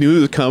it too. He knew it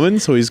was coming,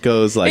 so he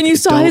goes like, and you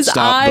saw "Don't his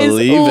stop eyes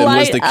believing" was the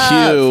light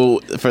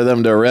cue for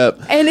them to rip.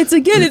 And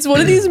it's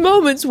one of these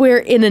moments where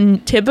in a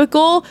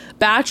typical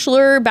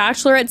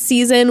bachelorette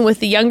season with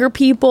the younger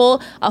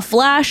people, a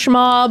flash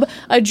mob,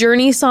 a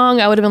Journey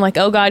song, I would have been like,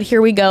 oh God,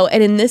 here we go.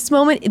 And in this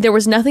moment, there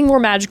was nothing more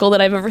magical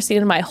that I've ever seen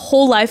in my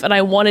whole life, and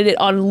I wanted it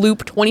on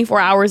loop 24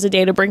 hours a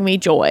day to bring me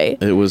joy.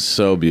 It was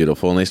so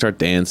beautiful, and they start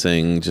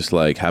dancing, just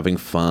like having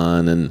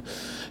fun, and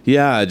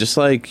just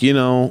like,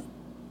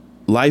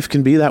 life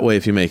can be that way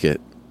if you make it.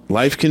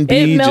 Life can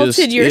be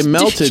it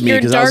melted me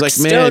because I was like,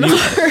 man,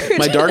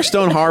 my dark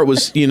stone heart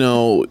was,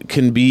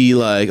 can be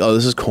like, oh,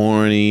 this is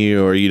corny,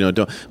 or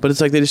don't. But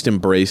it's like they just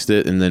embraced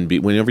it, and then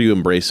whenever you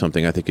embrace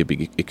something, I think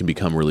it can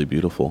become really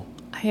beautiful.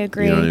 I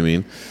agree. You know what I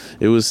mean?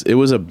 It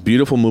was a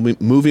beautiful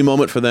movie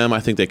moment for them. I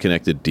think they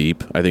connected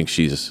deep. I think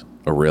she's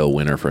a real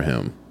winner for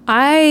him.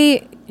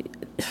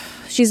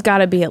 She's got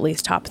to be at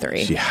least top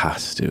 3. She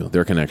has to.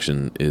 Their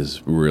connection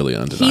is really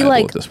undeniable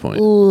at this point.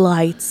 He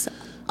lights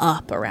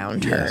up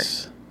around her.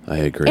 Yes, I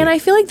agree. And I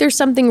feel like there's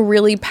something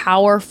really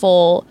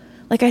powerful.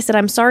 Like I said,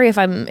 I'm sorry if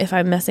I'm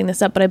messing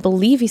this up, but I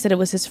believe he said it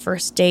was his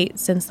first date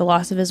since the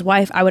loss of his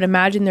wife. I would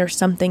imagine there's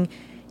something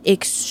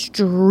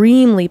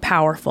extremely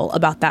powerful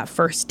about that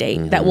first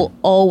date that will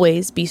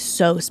always be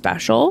so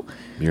special.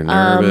 You're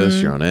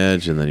nervous, you're on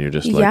edge, and then you're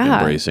just like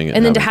embracing it.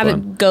 And then to have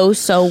it go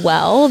so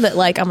well that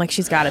like, I'm like,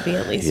 she's got to be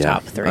at least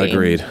top 3.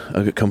 Agreed.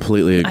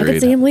 Completely agreed. I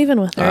could see him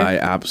leaving with her. I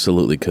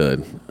absolutely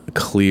could. A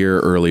clear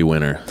early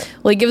winner.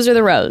 Well, he gives her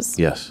the rose.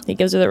 Yes. He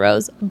gives her the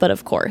rose, but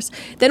of course.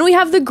 Then we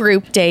have the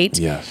group date.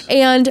 Yes.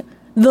 And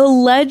the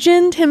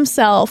legend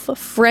himself,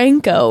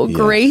 Franco,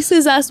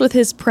 graces us with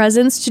his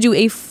presence to do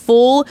a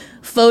full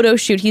photo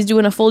shoot. He's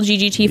doing a full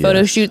GGT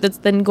photo shoot that's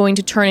then going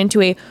to turn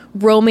into a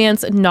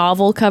romance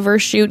novel cover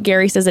shoot.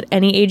 Gary says at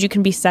any age you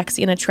can be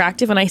sexy and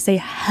attractive, and I say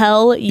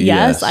hell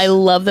yes. I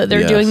love that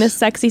they're doing this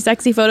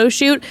sexy photo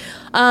shoot.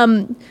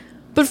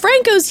 But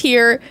Franco's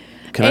here.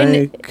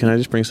 Can I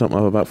just bring something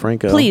up about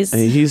Franco? Please. I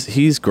mean,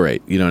 he's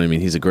great. You know what I mean?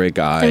 He's a great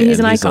guy. And he's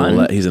an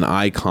icon. He's an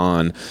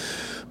icon.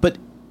 But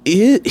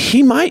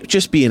he might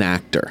just be an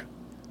actor.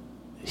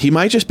 he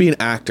might just be an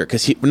actor,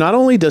 because he not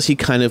only does he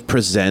kind of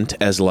present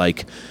as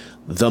like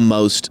the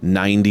most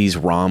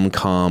 90s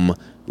rom-com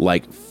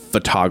like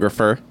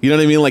photographer, you know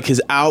what I mean, like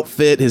his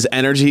outfit, his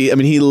energy, I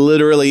mean, he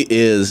literally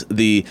is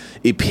the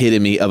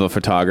epitome of a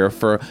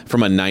photographer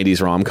from a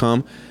 90s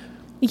rom-com.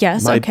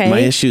 Yes, my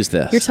issue is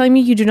this. You're telling me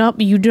you do not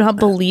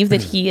believe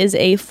that he is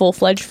a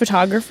full-fledged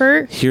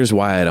photographer? Here's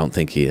why I don't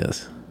think he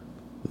is.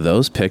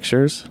 Those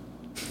pictures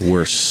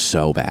were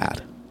so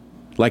bad.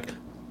 Like,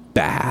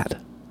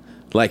 bad.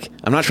 Like,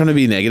 I'm not trying to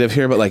be negative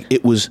here, but like,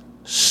 it was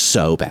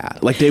so bad.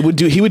 Like, he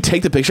would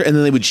take the picture and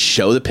then they would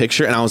show the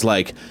picture, and I was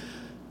like,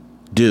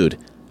 dude,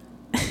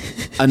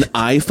 an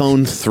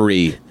iPhone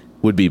 3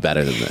 would be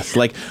better than this.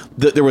 Like,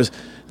 their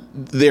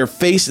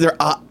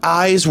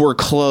eyes were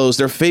closed,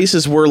 their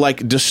faces were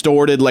like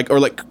distorted, like, or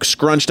like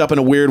scrunched up in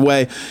a weird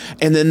way,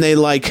 and then they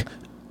like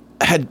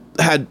had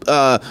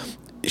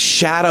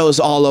shadows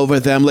all over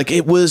them. Like,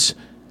 it was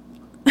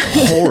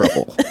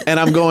horrible. And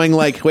I'm going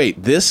like,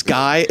 wait, this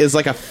guy is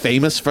like a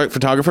famous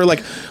photographer? Like,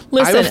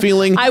 listen, I have a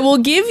feeling. I will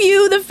give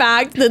you the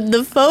fact that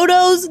the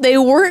photos, they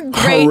weren't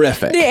great.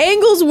 Horrific. The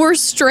angles were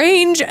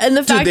strange, and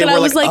the fact that I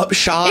was like, up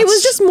shots. it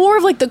was just more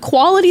of like the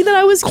quality that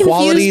I was confused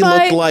Quality by.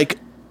 looked like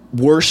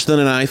worse than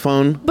an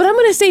iPhone. But I'm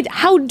going to say,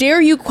 how dare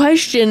you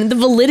question the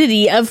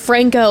validity of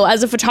Franco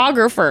as a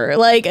photographer?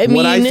 Like, I mean,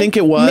 what I think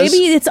it was,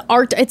 maybe it's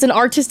art. It's an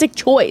artistic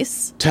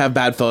choice to have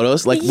bad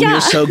photos. Like, Yeah. when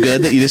you're so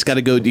good that you just got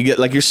to go. You get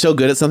like, you're so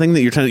good at something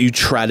that you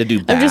try to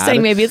do bad. I'm just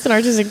saying, maybe it's an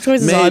artistic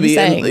choice. Is all I'm Maybe.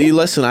 saying. And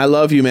listen, I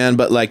love you, man,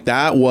 but like,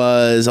 that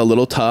was a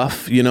little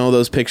tough. You know,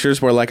 those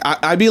pictures where like,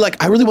 I'd be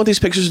like, I really want these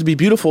pictures to be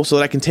beautiful so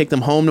that I can take them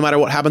home no matter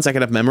what happens. I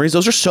can have memories.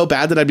 Those are so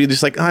bad that I'd be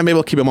just like, maybe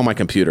I'll keep them on my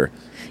computer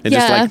and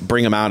just like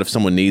bring them out if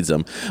someone needs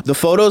them. The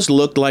photos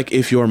looked like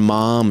if your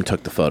mom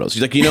took the photos.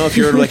 Like, you know, if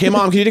you're like, hey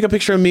mom, can you take a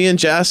picture of me and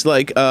Jess,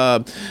 like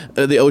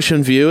the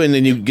ocean view, and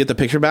then you get the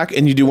picture back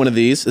and you do one of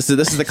these. This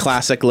is the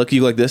classic look.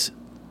 You go like this.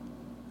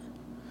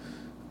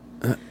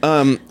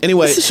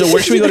 Anyway, so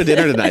where should we go to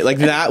dinner tonight? Like,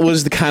 that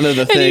was the kind of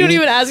the thing. And you don't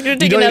even ask her to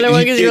take another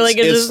one because you're like,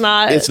 it's just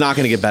not. It's not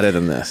going to get better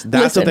than this.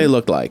 That's what they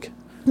looked like.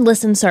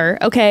 Listen, sir,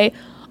 okay?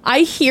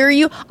 I hear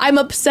you. I'm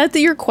upset that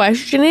you're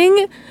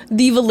questioning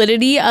the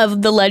validity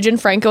of the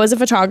legend Franco as a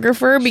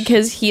photographer,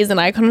 because he is an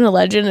icon and a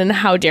legend, and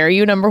how dare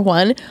you, number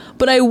one.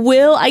 But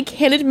I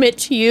can admit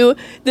to you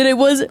that it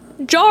was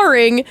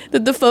jarring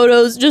that the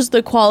photos, just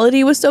the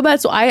quality was so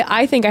bad. So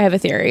I think I have a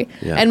theory.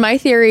 Yeah. And my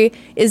theory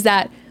is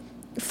that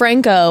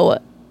Franco,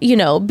 you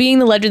know, being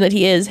the legend that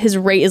he is, his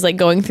rate is like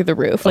going through the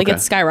roof. Like,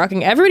 it's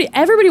skyrocketing.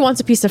 Everybody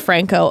wants a piece of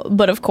Franco,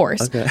 but of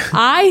course,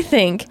 I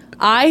think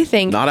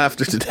not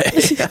after today.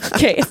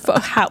 okay,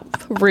 how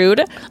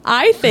rude.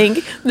 I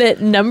think that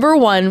number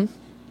one,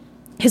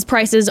 his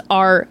prices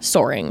are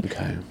soaring.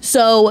 Okay.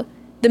 So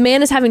the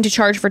man is having to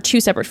charge for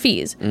two separate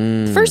fees.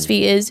 The first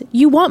fee is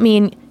you want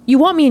me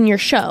in your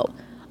show.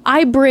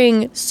 I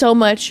bring so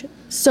much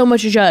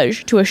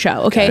judge to a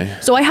show. Okay.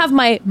 So I have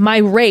my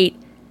rate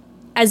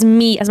as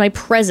my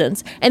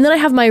presence, and then I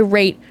have my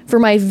rate for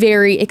my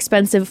very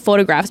expensive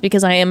photographs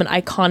because I am an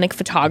iconic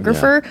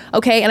photographer.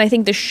 Okay. And I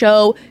think the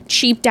show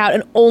cheaped out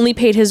and only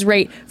paid his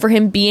rate for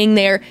him being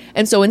there.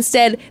 And so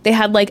instead they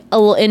had like a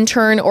little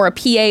intern or a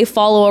PA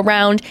follow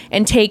around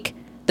and take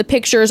the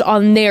pictures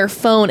on their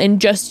phone and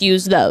just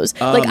use those.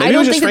 Like, maybe I don't it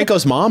was just think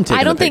Franco's mom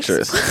taking the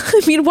pictures.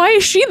 I mean, why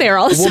is she there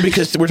all of a Well, sudden?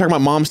 because we're talking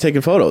about moms taking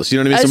photos. You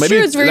know what I mean? That's so maybe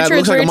true, it's very that true,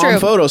 looks it's like a very mom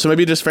true. photo. So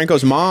maybe just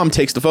Franco's mom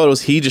takes the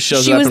photos. He just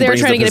shows She up was and there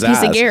brings trying to the get a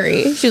piece of pizzazz.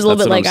 Gary. She was a little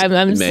That's bit like, what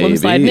I'm maybe,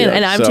 sliding in,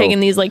 and I'm so- taking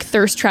these like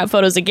thirst trap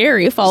photos of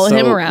Gary, following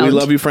him around. We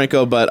love you,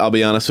 Franco, but I'll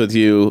be honest with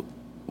you.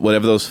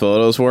 Whatever those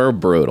photos were,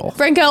 brutal.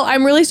 Franco,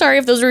 I'm really sorry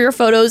if those were your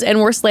photos and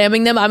we're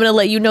slamming them. I'm going to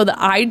let you know that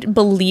I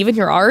believe in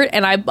your art,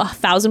 and I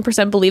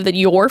 1,000% believe that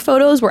your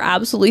photos were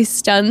absolutely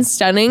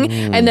stunning,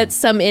 and that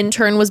some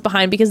intern was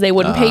behind because they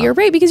wouldn't pay your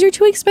rate because you're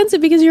too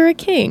expensive because you're a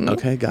king.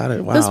 Okay, got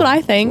it. Wow. That's what I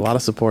think. A lot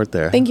of support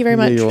there. Thank you very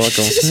much. Yeah, you're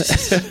welcome.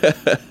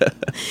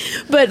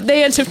 But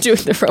they ended up doing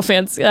the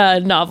romance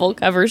novel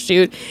cover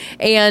shoot,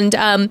 and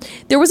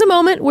there was a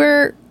moment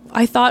where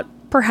I thought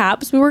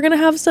perhaps we were going to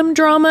have some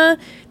drama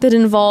that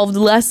involved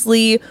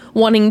Leslie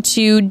wanting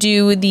to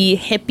do the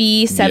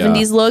hippie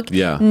 70s look,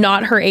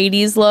 not her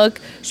 80s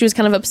look. She was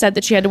kind of upset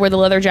that she had to wear the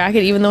leather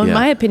jacket, even though in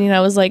my opinion,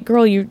 I was like,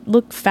 girl, you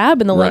look fab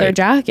in the leather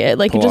jacket.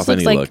 Like, Pull it just off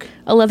looks any like look.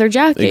 a leather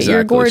jacket. Exactly.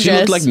 You're gorgeous. She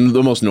looked like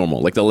the most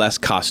normal, like the less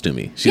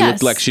costumey. She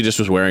looked like she just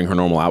was wearing her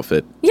normal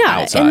outfit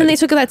outside. And then they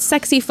took that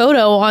sexy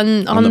photo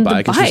on the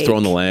bike. And she was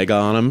throwing the leg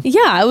on him.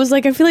 Yeah, I was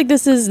like, I feel like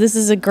this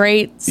is a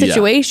great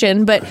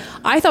situation, but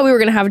I thought we were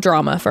gonna have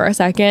drama for a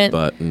second.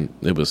 But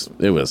it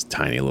was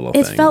tiny little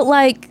it thing. felt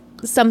like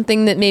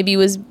something that maybe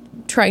was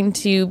trying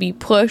to be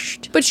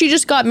pushed, but she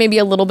just got maybe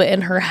a little bit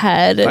in her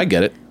head. I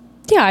get it.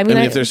 Yeah, I mean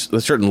if there's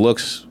certain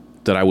looks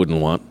that I wouldn't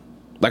want,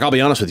 like, I'll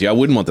be honest with you, I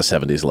wouldn't want the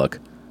 70s look.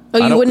 Oh,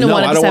 you wouldn't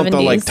want the 70s? I don't want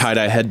the like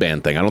tie-dye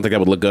headband thing. I don't think that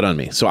would look good on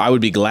me. So I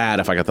would be glad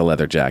if I got the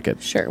leather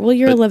jacket. Sure. Well,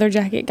 you're a leather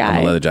jacket guy.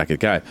 I'm a leather jacket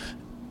guy.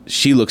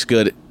 She looks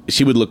good.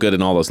 She would look good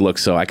in all those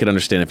looks. So I could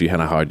understand if you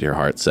had your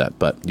heart set,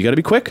 but you got to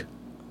be quick.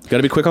 Got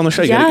to be quick on the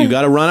show. You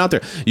got to run out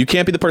there. You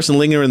can't be the person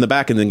lingering in the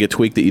back and then get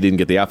tweaked that you didn't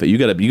get the outfit. You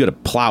got to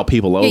plow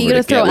people over. You got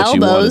to throw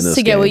elbows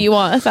to get what you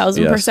want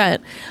 1,000%.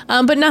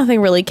 But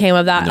nothing really came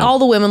of that. No. All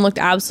the women looked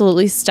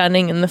absolutely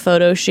stunning in the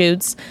photo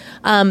shoots.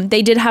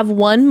 They did have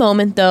one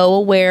moment though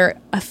where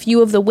a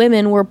few of the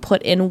women were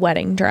put in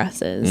wedding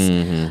dresses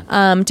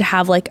to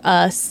have like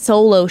a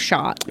solo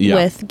shot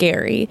with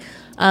Gary.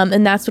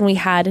 And that's when we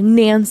had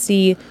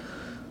Nancy,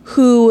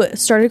 who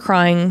started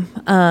crying,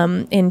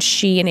 and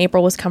she and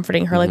April was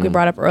comforting her like we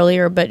brought up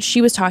earlier, but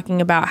she was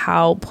talking about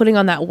how putting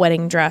on that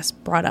wedding dress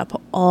brought up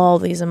all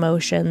these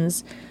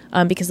emotions,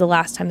 because the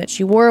last time that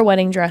she wore a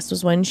wedding dress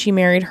was when she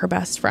married her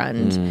best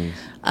friend.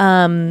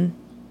 And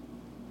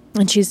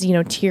she's,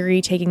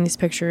 teary taking these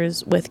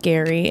pictures with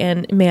Gary,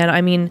 and man,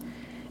 I mean,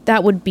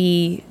 that would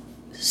be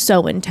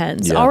so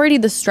intense. Yeah. Already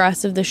the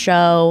stress of the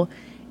show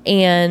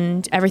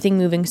and everything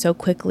moving so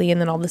quickly, and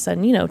then all of a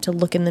sudden, to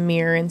look in the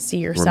mirror and see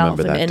yourself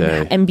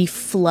and be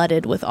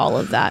flooded with all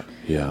of that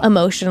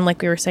emotion. And like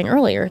we were saying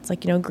earlier, it's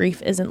like,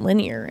 grief isn't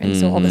linear. And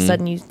so all of a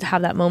sudden you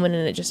have that moment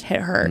and it just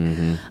hit her.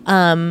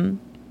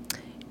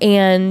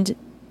 And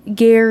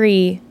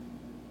Gary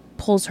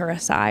pulls her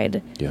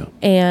aside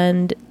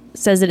and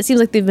says that it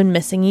seems like they've been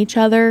missing each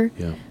other.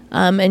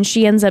 And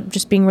she ends up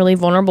just being really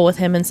vulnerable with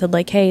him and said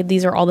like, hey,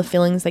 these are all the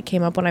feelings that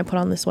came up when I put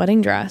on this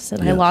wedding dress,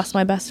 and I lost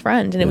my best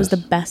friend, and it was the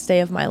best day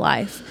of my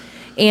life.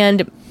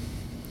 And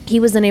he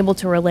was then able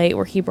to relate,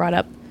 where he brought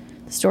up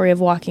the story of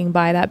walking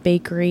by that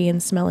bakery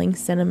and smelling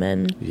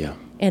cinnamon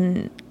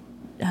and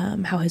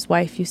how his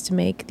wife used to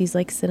make these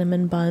like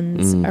cinnamon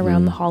buns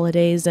around the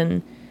holidays,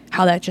 and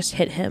how that just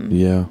hit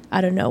him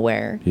out of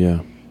nowhere.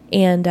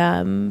 And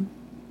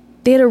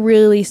they had a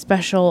really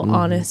special,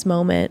 honest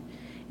moment.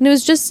 And it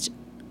was just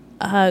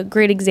a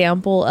great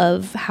example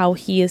of how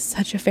he is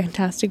such a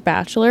fantastic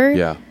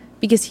bachelor,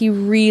 because he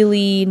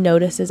really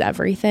notices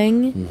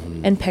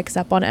everything and picks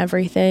up on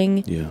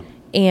everything.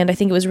 And I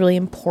think it was really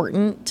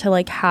important to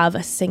like have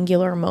a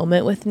singular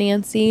moment with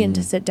Nancy and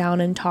to sit down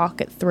and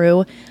talk it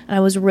through. And I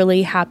was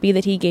really happy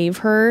that he gave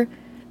her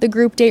the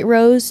group date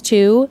rose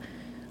too,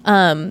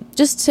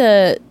 just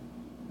to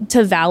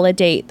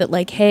validate that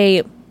like,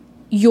 hey,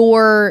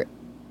 your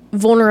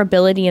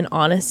vulnerability and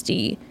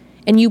honesty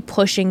and you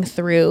pushing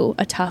through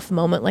a tough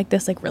moment like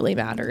this, like, really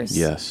matters.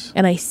 Yes.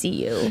 And I see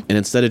you. And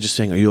instead of just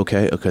saying, are you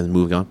okay? Okay, then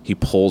moving on. He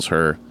pulls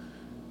her,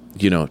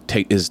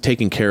 is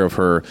taking care of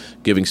her,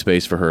 giving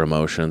space for her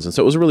emotions. And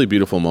so it was a really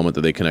beautiful moment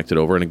that they connected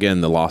over. And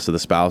again, the loss of the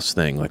spouse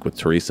thing, like with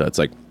Teresa, it's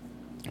like,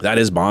 that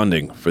is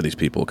bonding for these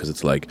people. Because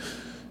it's like,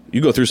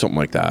 you go through something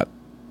like that,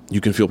 you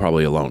can feel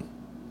probably alone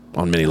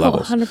on many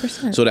levels.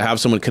 100%. So to have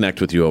someone connect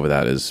with you over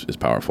that is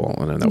powerful.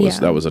 And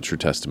that was a true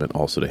testament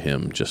also to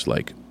him, just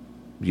like,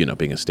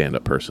 being a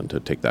stand-up person, to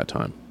take that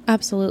time.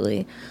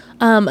 Absolutely.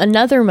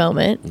 Another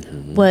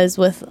moment was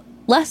with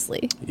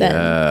Leslie then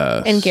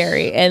and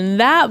Gary. And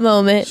that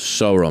moment...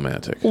 so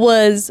romantic.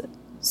 Was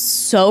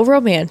so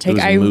romantic.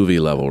 It was movie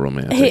level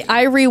romantic. Hey,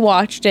 I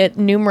rewatched it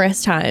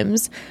numerous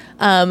times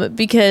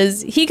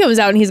because he comes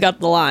out and he's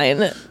got the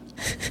line...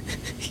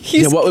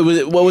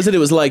 what was it? It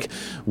was like,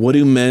 what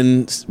do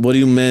men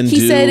do?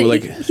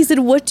 He said,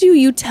 what do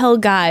you tell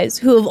guys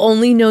who have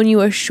only known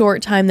you a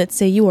short time that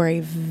say you are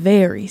a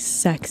very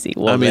sexy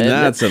woman? I mean,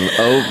 that's an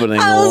opening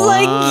I was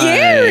line. like,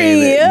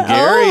 Gary,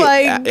 oh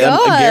my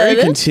God.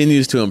 Gary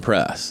continues to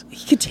impress.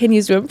 He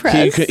continues to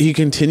impress. He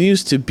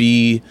continues to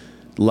be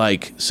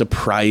like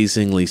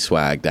surprisingly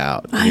swagged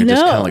out. And you're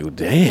just kind of like,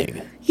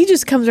 dang. He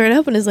just comes right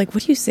up and is like,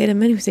 what do you say to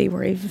men who say you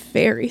are a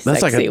very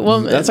sexy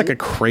woman? That's like a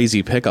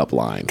crazy pickup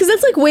line. Because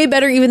that's like way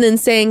better even than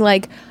saying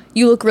like,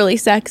 you look really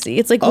sexy.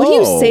 It's like, what do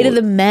you say to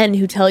the men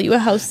who tell you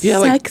how sexy you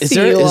are? Is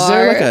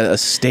there like a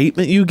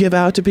statement you give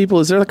out to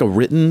people? Is there like a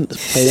written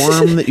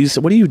form that you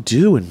say? What do you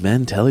do when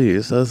men tell you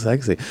you're so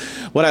sexy?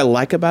 What I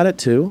like about it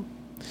too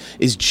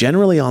is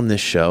generally on this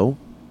show,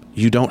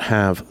 you don't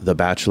have the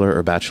bachelor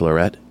or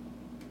bachelorette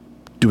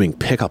doing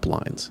pickup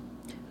lines.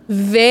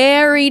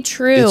 Very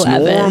true, It's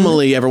Evan.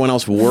 normally everyone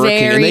else working,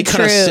 and they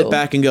kind of sit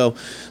back and go,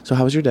 so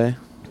how was your day?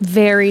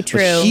 Very true.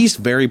 But he's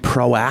very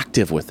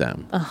proactive with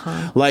them.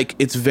 Like,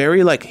 it's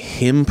very like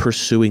him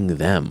pursuing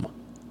them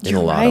in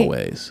a lot of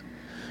ways.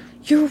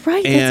 You're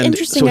right. And that's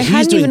interesting. so I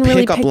hadn't even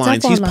really picked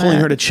lines. up on He's pulling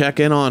that. her to check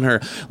in on her.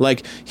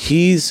 Like,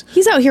 he's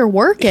out here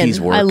working. He's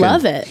working. I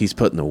love it. He's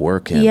putting the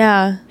work in.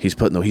 Yeah. He's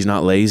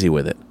not lazy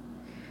with it.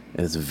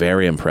 And it's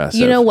very impressive.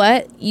 You know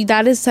what?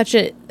 That is such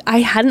a...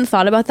 I hadn't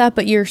thought about that,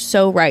 but you're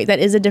so right. That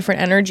is a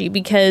different energy,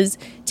 because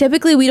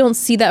typically we don't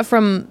see that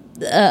from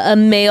a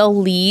male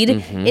lead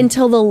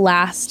until the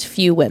last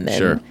few women.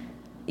 Sure.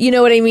 You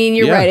know what I mean?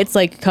 You're right. It's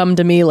like, come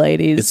to me,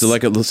 ladies. It's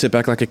like sit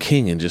back like a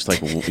king and just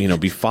like,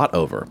 be fought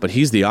over. But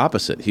he's the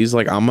opposite. He's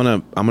like, I'm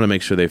gonna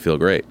make sure they feel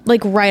great.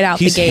 Like right out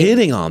the gate. He's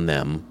hitting on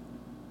them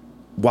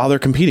while they're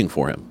competing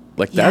for him.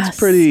 Like, that's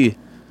pretty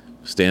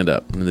stand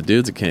up. And the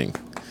dude's a king.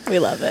 We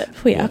love it.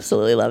 We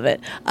absolutely love it.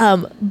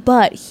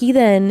 But he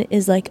then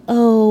is like,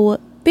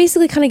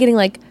 basically kind of getting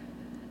like,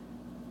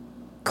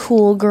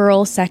 cool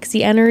girl,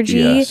 sexy energy.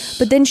 Yes.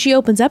 But then she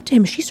opens up to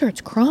him. She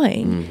starts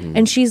crying.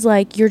 And she's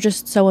like, you're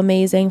just so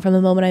amazing. From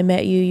the moment I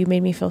met you, you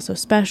made me feel so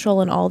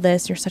special and all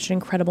this. You're such an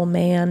incredible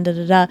man, da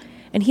da da.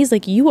 And he's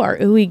like, you are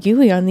ooey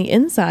gooey on the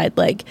inside.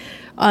 Like,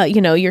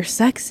 you're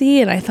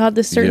sexy. And I thought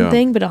this certain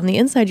thing, but on the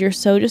inside, you're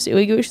so just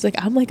ooey gooey. She's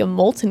like, I'm like a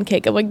molten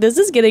cake. I'm like, this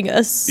is getting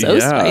us so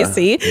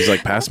spicy. He's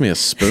like, pass me a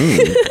spoon.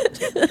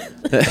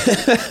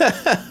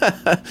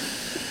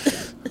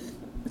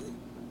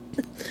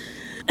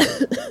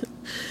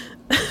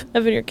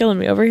 Evan, you're killing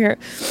me over here.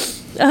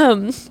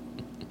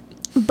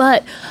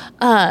 But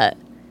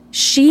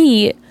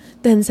she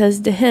then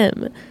says to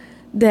him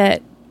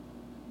that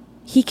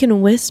he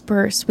can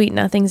whisper sweet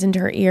nothings into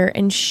her ear,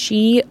 and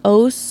she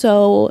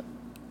so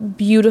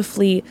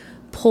beautifully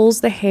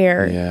pulls the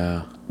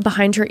hair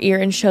behind her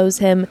ear and shows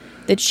him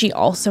that she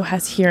also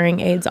has hearing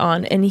aids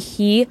on, and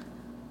he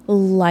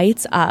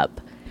lights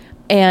up.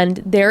 And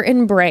their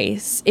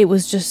embrace, it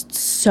was just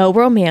so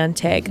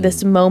romantic.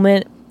 This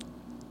moment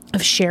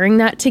of sharing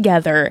that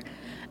together.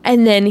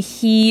 And then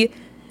he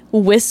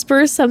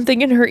whispers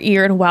something in her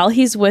ear, and while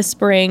he's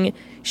whispering,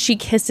 she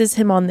kisses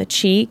him on the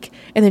cheek,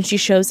 and then she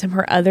shows him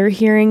her other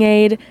hearing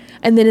aid.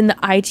 And then in the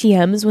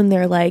ITMs, when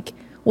they're like,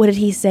 what did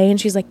he say? And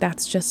she's like,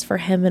 that's just for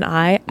him and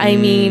I. I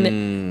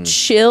mean,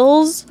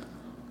 chills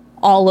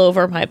all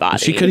over my body.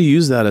 She could have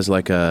used that as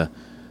like a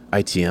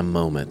ITM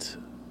moment,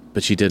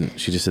 but she didn't.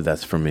 She just said,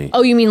 that's for me.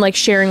 Oh, you mean like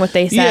sharing what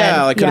they said?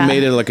 Yeah, like could have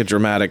made it like a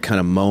dramatic kind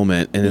of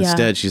moment. And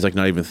instead, she's like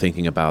not even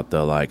thinking about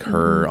the like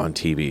her on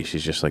TV.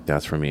 She's just like,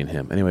 that's for me and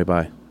him. Anyway,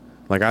 bye.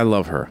 Like, I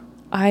love her.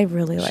 I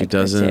really like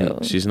her, too.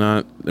 She's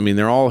not, I mean,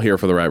 they're all here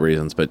for the right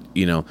reasons, but,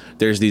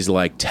 there's these,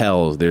 like,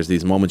 tells, there's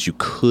these moments you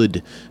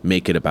could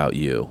make it about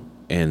you,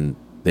 and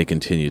they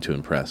continue to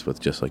impress with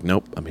just like,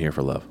 nope, I'm here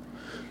for love.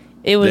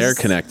 They're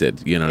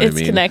connected, you know what I mean?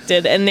 It's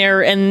connected, and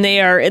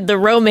the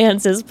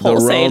romance is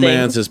pulsating. The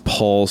romance is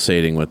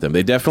pulsating with them.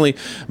 They definitely,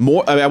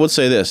 I would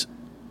say this,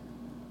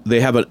 they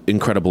have an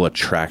incredible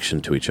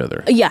attraction to each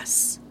other.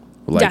 Yes.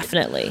 Like,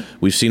 definitely.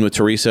 We've seen with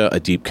Teresa a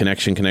deep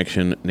connection.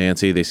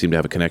 Nancy, they seem to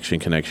have a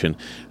connection.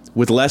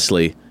 With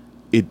Leslie,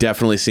 it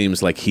definitely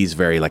seems like he's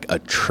very like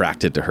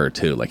attracted to her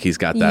too. Like he's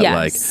got that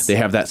like they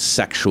have that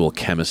sexual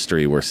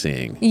chemistry we're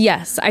seeing.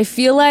 Yes, I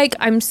feel like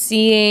I'm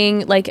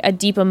seeing like a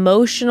deep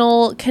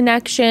emotional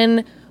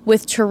connection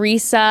with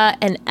Teresa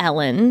and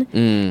Ellen,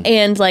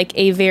 and like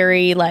a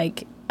very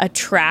like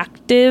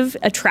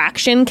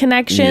attraction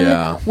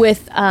connection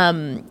with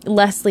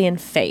Leslie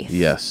and Faith.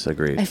 Yes,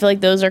 agreed. I feel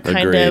like those are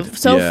kind of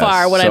so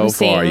far what I'm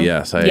seeing. So far,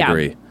 yes, I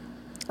agree.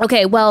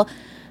 Okay, well,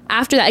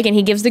 after that, again,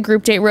 he gives the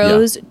group date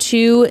rose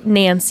to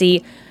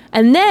Nancy,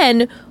 and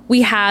then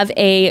we have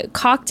a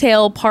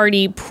cocktail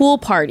party, pool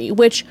party,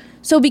 which.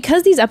 So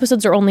because these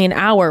episodes are only an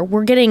hour,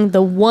 we're getting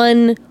the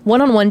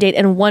one-on-one date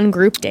and one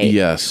group date.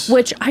 Yes.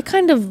 Which I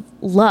kind of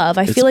love.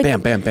 I feel like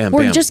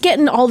we're just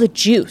getting all the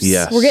juice.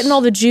 Yes. We're getting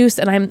all the juice,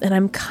 and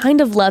I'm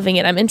kind of loving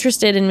it. I'm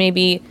interested in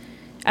maybe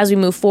as we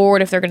move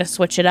forward if they're going to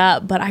switch it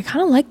up, but I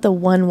kind of like the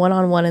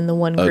one-on-one and the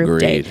one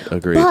group date.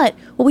 Agreed. But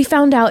what we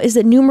found out is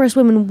that numerous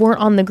women weren't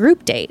on the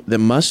group date. That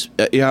must,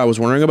 I was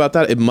wondering about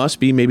that. It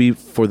must be maybe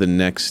for the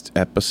next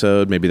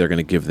episode. Maybe they're going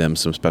to give them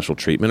some special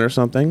treatment or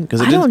something.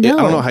 Because I don't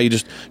know how you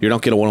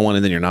don't get a one-on-one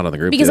and then you're not on the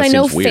group. Because date. I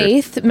know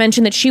Faith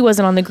mentioned that she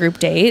wasn't on the group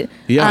date,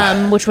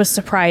 which was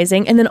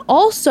surprising. And then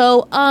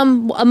also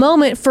a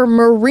moment for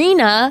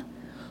Marina,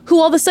 who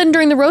all of a sudden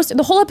during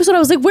the whole episode I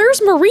was like,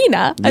 where's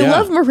Marina? I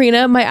love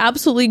Marina, my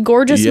absolutely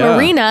gorgeous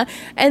Marina.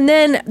 And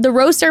then the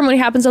rose ceremony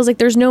happens. I was like,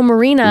 there's no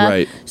Marina.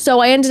 Right. So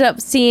I ended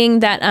up seeing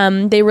that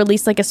they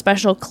released like a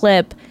special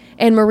clip,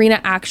 and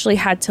Marina actually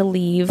had to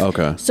leave.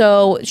 Okay.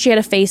 So she had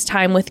a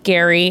FaceTime with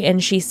Gary,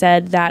 and she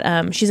said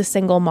that she's a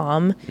single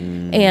mom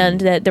and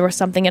that there was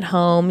something at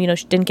home.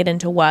 She didn't get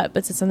into what,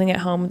 but said something at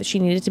home that she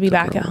needed to be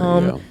back at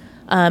home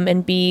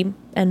and be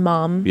and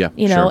mom. Yeah,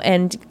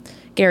 and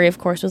Gary, of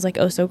course, was like,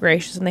 oh, so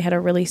gracious, and they had a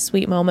really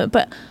sweet moment.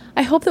 But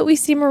I hope that we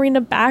see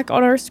Marina back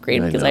on our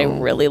screen because I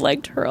really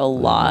liked her a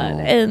lot.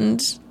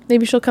 And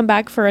maybe she'll come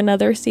back for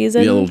another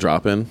season. Be a little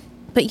drop in.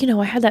 But,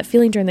 I had that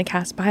feeling during the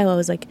cast bio. I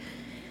was like,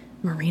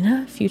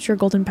 Marina, future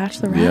Golden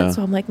Bachelorette? Yeah.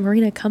 So I'm like,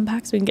 Marina, come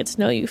back so we can get to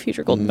know you,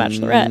 future Golden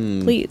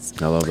Bachelorette, please.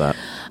 I love that.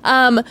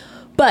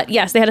 But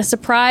yes, they had a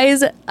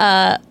surprise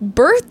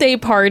birthday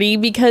party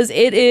because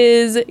it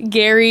is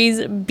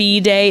Gary's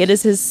B-Day. It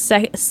is his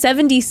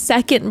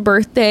 72nd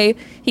birthday.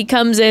 He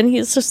comes in.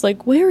 He's just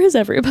like, where is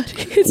everybody?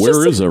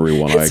 Where is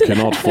everyone? I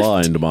cannot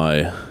find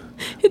my...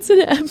 It's an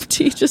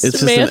empty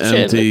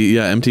mansion.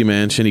 Empty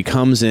mansion. He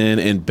comes in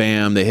and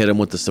bam, they hit him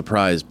with the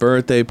surprise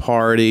birthday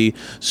party.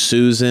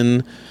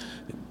 Susan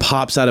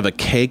pops out of a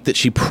cake that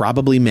she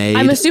probably made.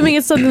 I'm assuming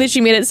it's something that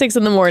she made at 6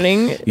 a.m.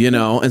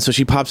 And so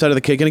she pops out of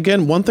the cake. And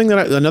again, one thing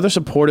another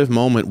supportive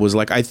moment was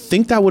like, I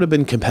think that would have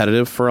been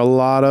competitive for a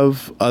lot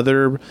of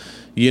other,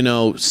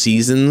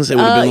 seasons. It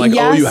would have been like,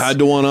 oh, you had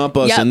to one up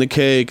us in the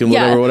cake and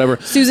whatever.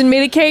 Susan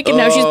made a cake and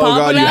now she's popping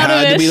out of it. You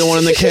had to be the one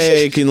in the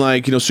cake.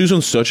 And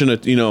Susan's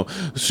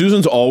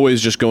Susan's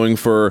always just going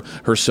for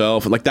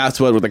herself. Like that's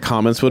what the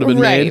comments would have been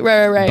made.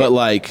 Right. But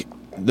like,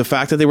 the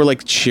fact that they were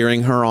like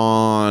cheering her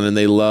on and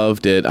they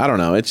loved it. I don't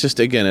know. It's just,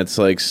 again, it's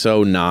like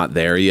so not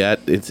there yet.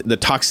 It's the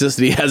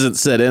toxicity hasn't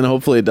set in.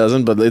 Hopefully it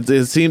doesn't, but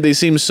they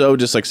seem so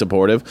just like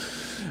supportive.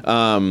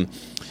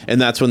 And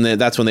that's when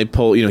they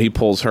pull, he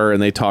pulls her and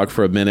they talk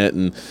for a minute,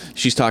 and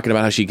she's talking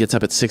about how she gets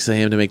up at 6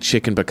 a.m. to make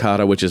chicken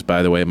piccata, which is,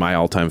 by the way, my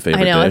all-time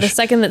favorite dish. I know. The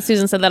second that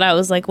Susan said that, I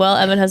was like, well,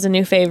 Evan has a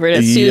new favorite.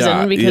 It's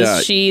Susan,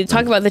 because she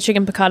talked about the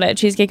chicken piccata at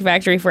Cheesecake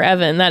Factory for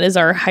Evan. That is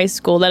our high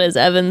school. That is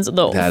Evan's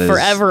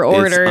forever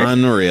order. It's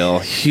unreal.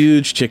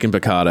 Huge chicken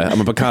piccata. I'm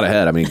a piccata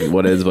head. I mean,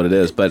 what it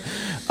is. But,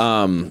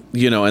 and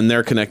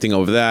they're connecting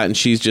over that, and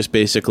she's just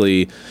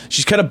basically,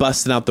 she's kind of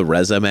busting out the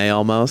resume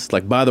almost.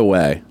 Like, by the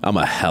way, I'm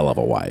a hell of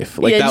a wife.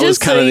 Like, that was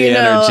kind of the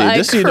energy.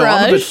 Just so you know,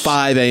 I'm up at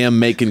 5 a.m.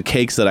 making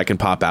cakes that I can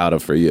pop out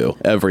of for you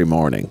every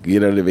morning. You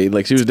know what I mean?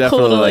 Like, she was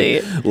definitely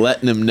like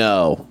letting him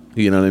know.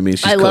 You know what I mean?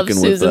 She's love cooking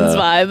Susan's with,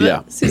 vibe.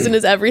 Yeah. Susan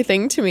is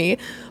everything to me.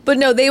 But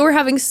no, they were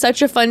having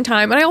such a fun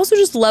time. And I also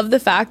just love the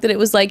fact that it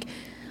was like,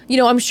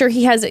 I'm sure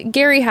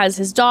Gary has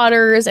his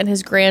daughters and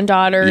his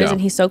granddaughters,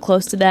 and he's so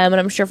close to them. And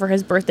I'm sure for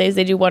his birthdays,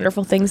 they do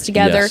wonderful things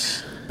together.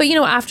 Yes. But,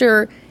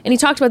 after, and he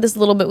talked about this a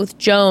little bit with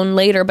Joan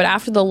later, but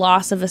after the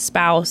loss of a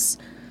spouse,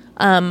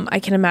 I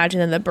can imagine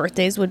that the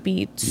birthdays would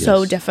be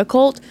so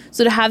difficult.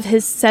 So to have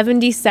his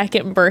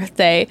 72nd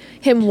birthday,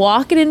 him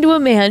walking into a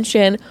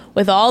mansion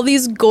with all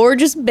these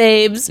gorgeous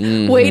babes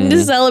waiting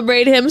to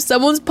celebrate him.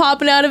 Someone's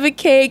popping out of a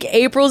cake.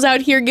 April's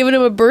out here giving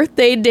him a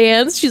birthday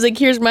dance. She's like,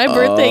 here's my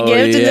birthday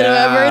gift. And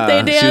then my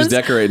birthday dance. She was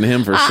decorating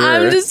him for sure.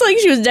 I'm just like,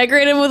 she was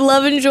decorating him with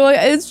love and joy.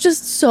 It's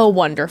just so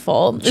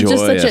wonderful.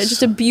 Joyous. It's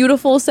just a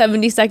beautiful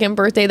 72nd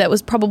birthday that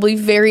was probably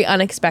very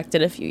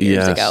unexpected a few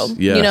years ago.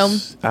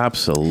 Yes,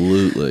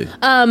 absolutely.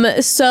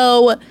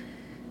 So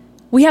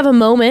we have a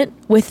moment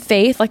with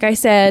Faith, like I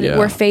said,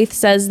 where Faith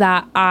says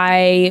that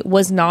I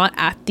was not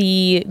at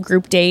the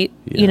group date,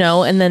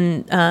 and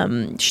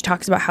then she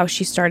talks about how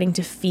she's starting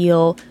to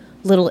feel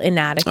a little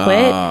inadequate.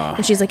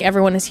 And she's like,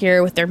 everyone is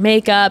here with their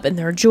makeup and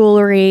their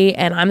jewelry,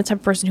 and I'm the type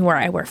of person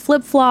I wear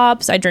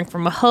flip-flops, I drink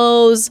from a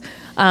hose,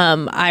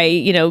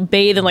 I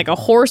bathe in like a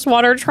horse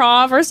water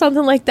trough or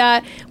something like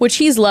that, which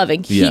he's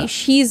loving.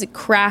 She's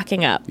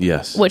cracking up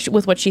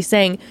with what she's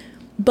saying.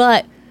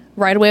 But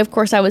right away, of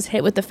course, I was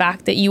hit with the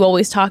fact that you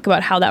always talk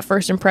about how that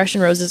first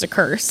impression rose is a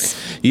curse.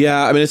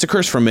 Yeah, I mean, it's a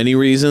curse for many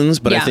reasons,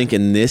 but I think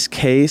in this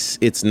case,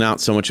 it's not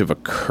so much of a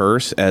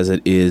curse as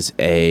it is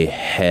a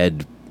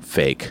head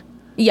fake.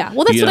 Yeah,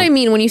 well, that's what I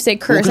mean when you say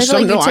curse.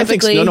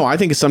 I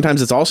think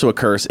sometimes it's also a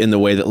curse in the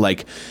way that,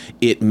 like,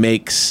 it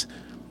makes,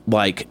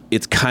 like,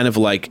 it's kind of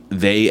like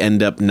they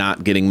end up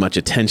not getting much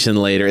attention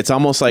later. It's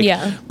almost like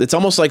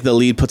the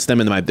lead puts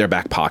them in their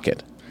back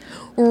pocket.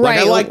 Right. Like,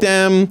 I like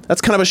them.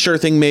 That's kind of a sure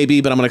thing,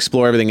 maybe, but I'm going to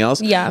explore everything else.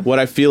 Yeah. What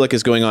I feel like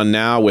is going on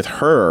now with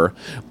her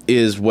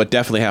is what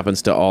definitely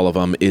happens to all of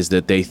them is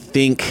that they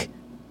think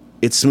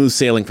it's smooth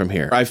sailing from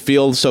here. I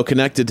feel so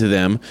connected to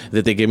them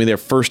that they gave me their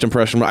first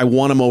impression. I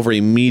want them over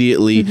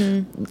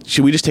immediately.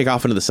 Should we just take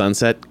off into the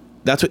sunset?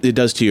 That's what it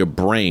does to your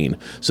brain.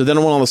 So then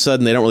when all of a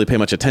sudden they don't really pay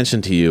much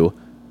attention to you,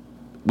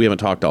 we haven't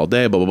talked all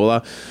day, blah, blah,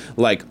 blah.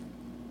 Like,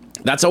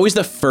 that's always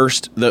the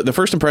first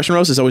impression,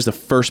 Rose, is always the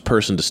first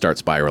person to start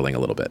spiraling a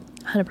little bit.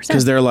 100%.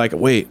 Because they're like,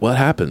 wait, what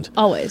happened?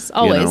 Always.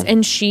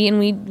 And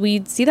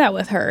we see that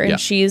with her. And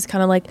she's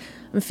kind of like,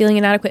 I'm feeling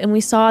inadequate. And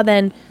we saw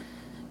then,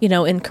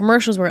 in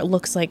commercials where it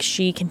looks like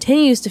she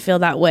continues to feel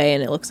that way.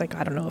 And it looks like,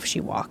 I don't know if she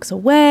walks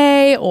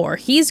away or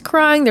he's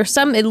crying.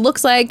 It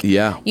looks like,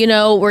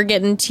 we're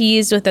getting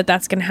teased with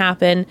that's going to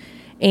happen.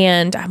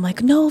 And I'm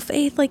like, no,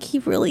 Faith, like he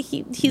was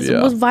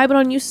vibing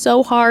on you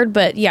so hard.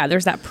 But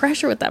there's that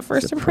pressure with that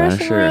first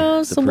impression,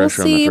 Rose. So we'll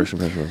see.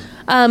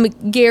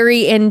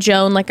 Gary and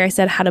Joan, like I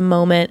said, had a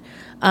moment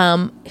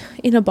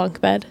in a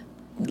bunk bed,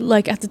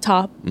 like at the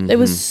top. It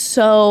was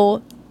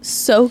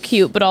so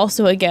cute, but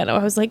also, again,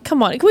 I was like,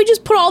 come on, can we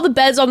just put all the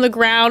beds on the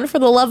ground for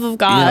the love of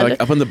God?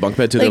 Like up on the bunk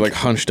bed too, they're like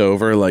hunched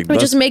over, like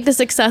just make this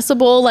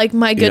accessible, like,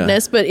 my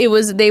goodness. But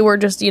they were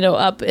just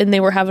up, and they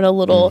were having a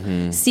little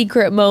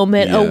secret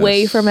moment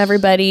away from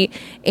everybody.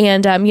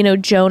 And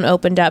Joan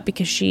opened up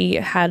because she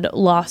had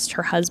lost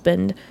her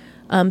husband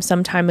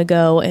some time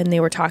ago, and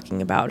they were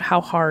talking about how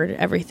hard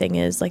everything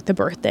is, like the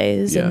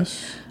birthdays.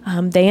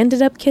 And they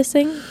ended up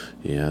kissing.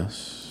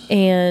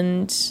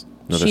 And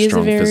another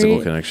strong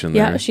physical connection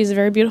there. Yeah, she's a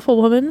very beautiful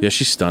woman. Yeah,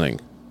 she's stunning.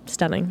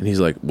 And he's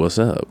like, what's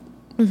up?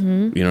 You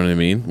know what I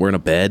mean? We're in a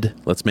bed.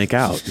 Let's make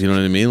out. You know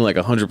what I mean? Like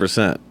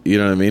 100%. You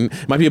know what I mean?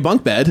 It might be a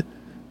bunk bed,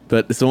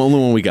 but it's the only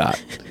one we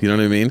got. You know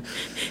what I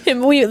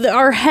mean?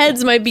 Our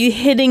heads might be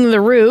hitting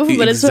the roof,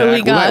 but it's what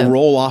we got. We might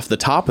roll off the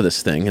top of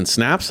this thing and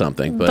snap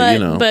something, but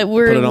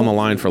we're put it on the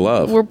line for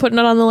love. We're putting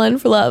it on the line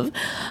for love.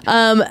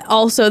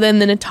 Also, then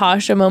the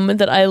Natasha moment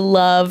that I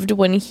loved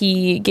when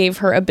he gave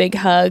her a big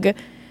hug.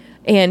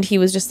 And he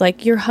was just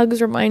like, your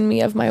hugs remind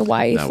me of my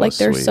wife. Like,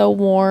 they're sweet. So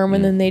warm.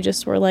 And then they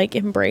just were like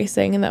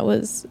embracing. And that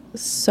was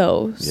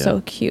so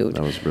cute.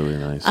 That was really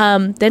nice.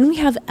 Then we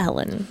have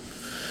Ellen.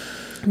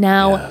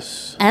 Now,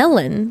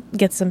 Ellen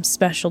gets some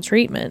special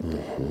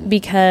treatment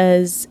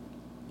because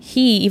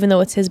he, even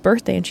though it's his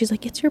birthday, and she's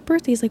like, it's your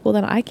birthday. He's like, well,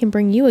 then I can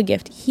bring you a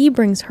gift. He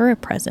brings her a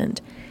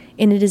present.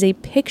 And it is a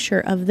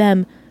picture of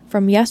them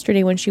from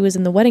yesterday when she was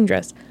in the wedding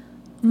dress.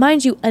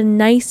 Mind you, a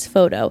nice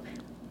photo.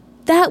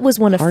 That was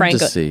one of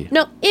Franco's.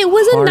 No, it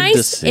was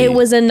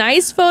a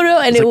nice photo,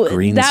 and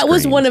that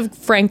was one of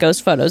Franco's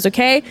photos.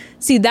 Okay,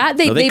 see that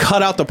they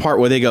cut out the part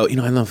where they go, I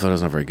know the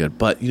photo's not very good,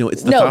 but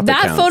it's the thought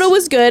that counts. Photo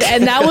was good,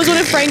 and that was one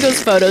of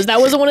Franco's photos.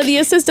 That wasn't one of the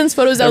assistants'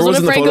 photos. That was one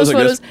of Franco's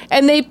photos,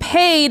 and they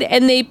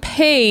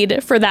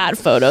paid for that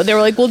photo. They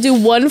were like, we'll do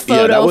one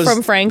photo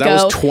from Franco.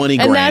 That was $20,000,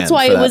 and that's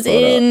why it was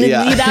in.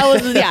 Yeah. That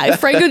was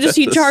Franco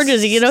he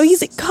charges.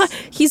 He's like, God,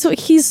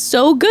 he's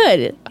so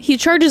good. He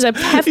charges a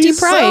hefty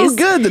price. So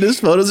good that his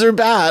photos are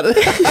bad.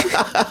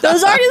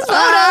 Those aren't his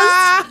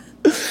photos.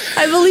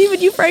 I believe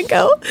in you,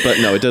 Franco. But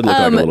no, it did look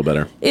like a little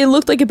better. It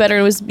looked like it better.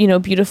 It was,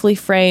 beautifully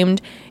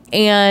framed.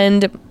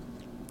 And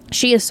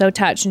she is so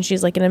touched. And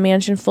she's like, in a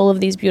mansion full of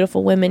these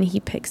beautiful women, he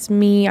picks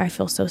me. I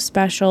feel so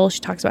special. She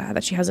talks about how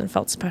that she hasn't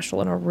felt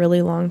special in a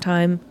really long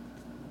time.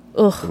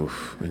 Ugh.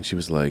 Oof. And she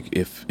was like,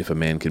 if a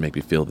man can make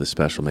me feel this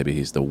special, maybe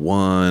he's the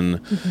one.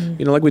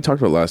 Mm-hmm. Like we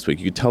talked about last week,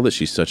 you could tell that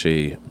she's such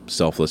a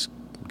selfless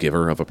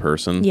giver of a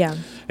person. Yeah.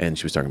 And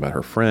she was talking about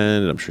her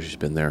friend, and I'm sure she's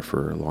been there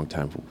for a long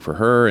time for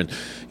her. And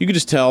you could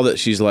just tell that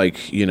she's like,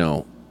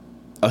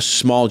 a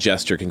small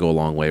gesture can go a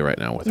long way right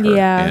now with her.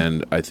 Yeah.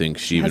 And I think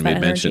she even made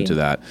mention to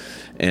that.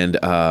 And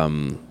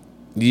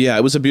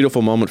it was a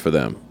beautiful moment for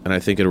them. And I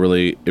think it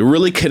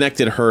really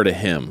connected her to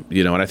him,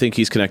 and I think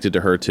he's connected to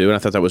her too. And I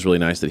thought that was really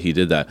nice that he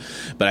did that.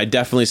 But I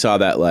definitely saw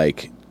that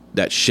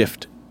that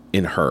shift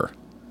in her.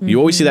 You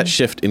always see that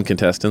shift in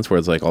contestants where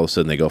it's like all of a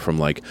sudden they go from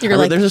like,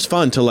 there's this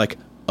fun to like,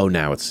 oh,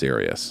 now it's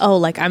serious. Oh,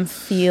 like I'm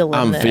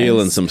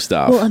feeling some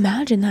stuff. Well,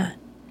 imagine that.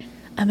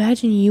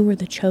 Imagine you were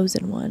the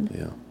chosen one.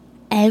 Yeah.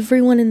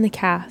 Everyone in the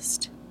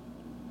cast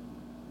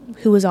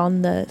who was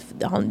on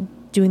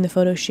doing the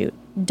photo shoot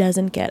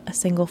doesn't get a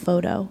single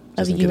photo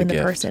of you and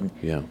the person.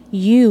 Yeah.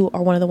 You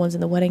are one of the ones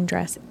in the wedding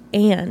dress,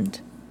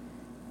 and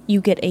you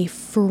get a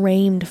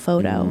framed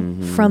photo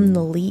from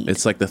the lead.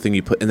 It's like the thing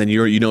you put, and then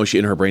she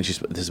in her brain,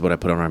 this is what I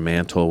put on our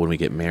mantle when we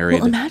get married.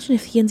 Well, imagine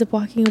if he ends up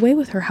walking away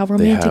with her, how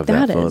romantic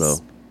that is. Photo.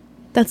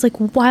 That's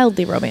like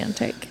wildly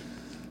romantic.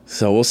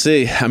 So we'll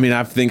see. I mean,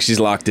 I think she's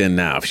locked in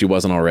now, if she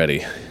wasn't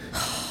already.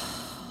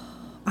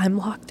 I'm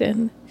locked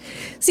in.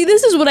 See,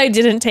 this is what I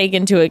didn't take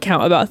into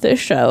account about this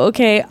show,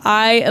 okay?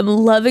 I am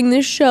loving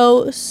this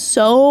show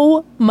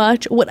so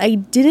much. What I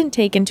didn't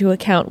take into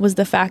account was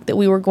the fact that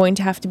we were going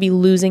to have to be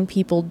losing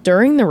people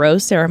during the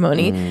rose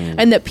ceremony,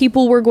 and that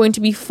people were going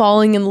to be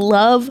falling in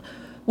love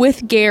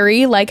with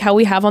Gary, like how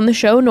we have on the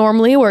show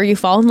normally, where you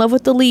fall in love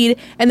with the lead,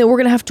 and then we're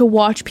going to have to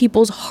watch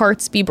people's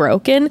hearts be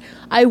broken.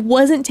 I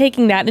wasn't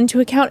taking that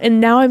into account,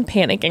 and now I'm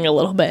panicking a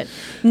little bit.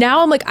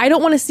 Now I'm like, I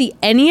don't want to see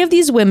any of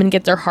these women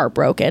get their heart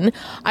broken.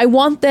 I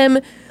want them,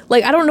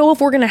 like, I don't know if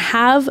we're going to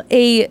have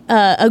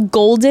a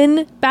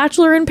golden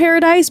Bachelor in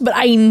Paradise, but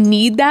I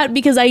need that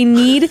because I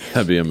need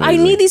That'd be amazing. I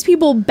need these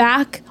people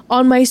back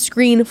on my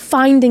screen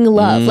finding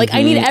love. Like,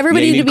 I need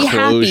everybody to be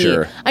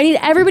closure. happy. I need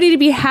everybody to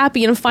be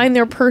happy and find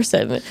their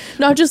person,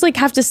 not just like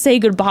have to say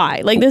goodbye.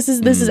 Like, this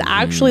is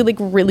actually like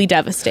really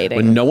devastating.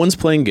 When no one's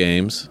playing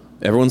games,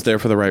 everyone's there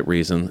for the right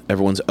reason.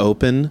 Everyone's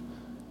open,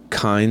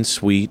 kind,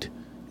 sweet,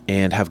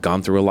 and have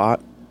gone through a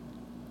lot.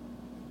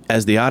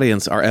 As the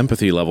audience, our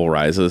empathy level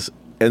rises,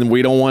 and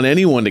we don't want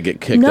anyone to get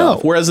kicked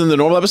off. Whereas in the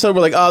normal episode,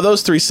 we're like, oh,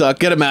 those three suck.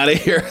 Get them out of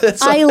here.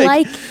 I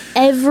like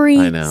every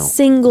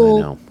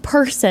single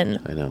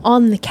person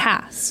on the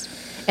cast.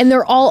 And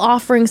they're all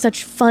offering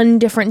such fun,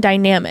 different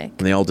dynamic.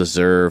 And they all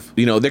deserve,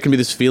 there can be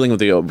this feeling with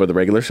the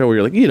regular show where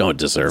you're like, you don't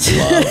deserve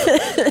love.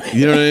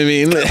 You know what I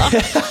mean?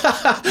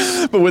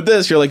 But with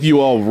this, you're like, you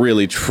all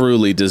really,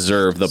 truly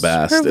deserve the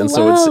best. And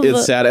so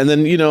it's sad. And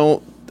then,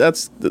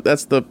 that's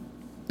the...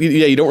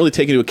 Yeah, you don't really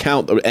take into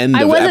account the end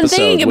of episodes. I wasn't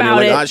thinking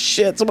about it. Oh,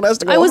 shit, someone has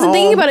to go home. I wasn't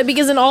thinking about it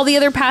because in all the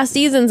other past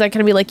seasons, I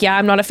kind of be like, yeah,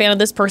 I'm not a fan of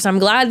this person. I'm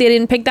glad they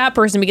didn't pick that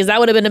person because that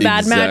would have been a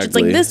bad match. It's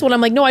like this one,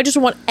 I'm like, no, I just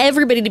want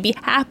everybody to be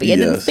happy. I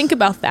didn't think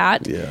about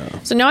that.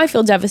 Yeah. So now I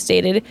feel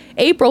devastated.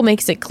 April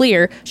makes it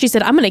clear. She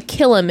said, I'm going to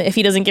kill him if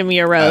he doesn't give me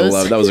a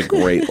rose. That was a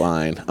great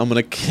line. I'm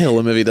going to kill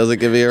him if he doesn't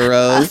give me a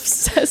rose.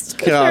 Obsessed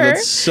with God, her.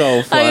 that's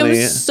so funny. I am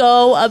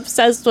so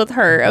obsessed with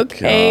her,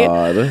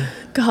 okay?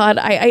 God,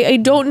 I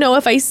don't know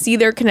if I see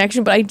their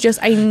connection, but I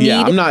need...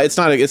 Yeah, it's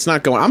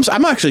not going...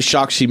 I'm actually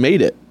shocked she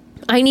made it.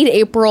 I need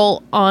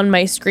April on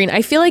my screen.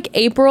 I feel like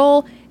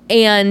April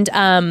and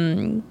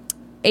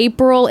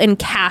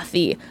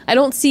Kathy. I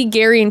don't see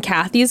Gary and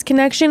Kathy's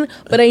connection,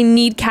 but I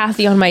need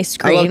Kathy on my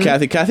screen. I love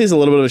Kathy. Kathy's a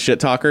little bit of a shit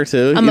talker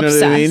too. I'm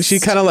obsessed. What I mean? She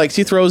kind of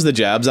she throws the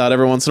jabs out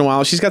every once in a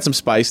while. She's got some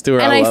spice to her.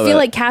 And I feel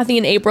like Kathy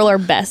and April are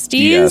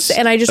besties. Yes.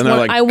 And I just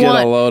want, get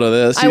a load of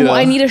this.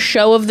 I need a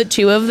show of the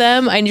two of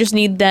them. I just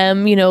need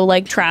them,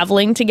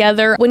 traveling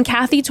together. When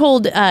Kathy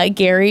told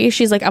Gary,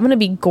 she's like, I'm going to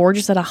be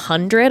gorgeous at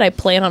 100. I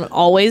plan on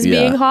always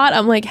being hot.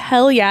 I'm like,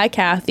 hell yeah,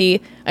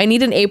 Kathy. I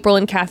need an April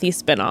and Kathy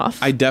spinoff.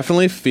 I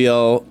definitely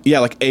feel,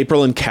 like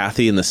April and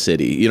Kathy in the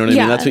city. You know what I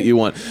mean? That's what you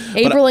want.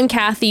 April and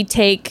Kathy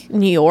take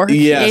New York.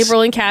 Yes.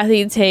 April and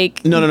Kathy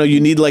take... No. You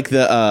need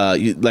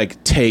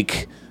like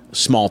take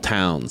small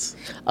towns.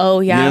 Oh,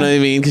 yeah. You know what I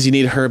mean? Because you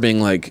need her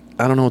being like,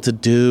 I don't know what to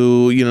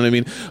do. You know what I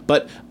mean?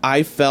 But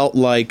I felt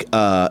like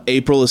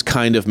April is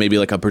kind of maybe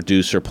like a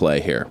producer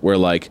play here, where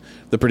like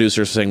the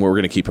producers are saying, well, we're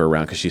going to keep her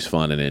around because she's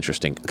fun and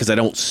interesting. Because I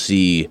don't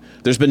see,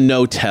 there's been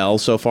no tell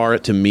so far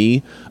to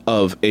me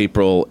of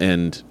April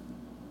and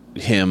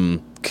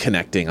him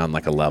connecting on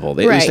like a level.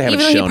 They, at least they haven't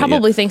Even though shown he it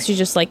probably yet. thinks she's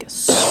just like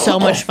so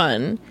much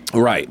fun.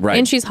 Right.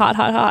 And she's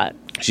hot.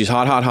 She's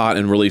hot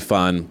and really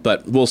fun,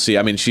 but we'll see.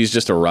 I mean, she's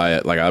just a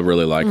riot. Like, I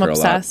really like her a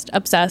lot.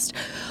 Obsessed.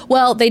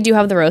 Well, they do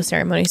have the rose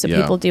ceremony, so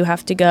people do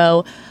have to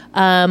go.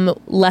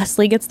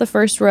 Leslie gets the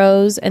first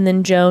rose, and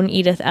then Joan,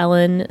 Edith,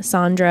 Ellen,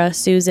 Sandra,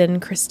 Susan,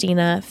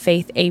 Christina,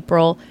 Faith,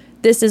 April.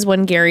 This is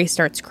when Gary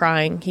starts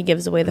crying. He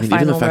gives away the final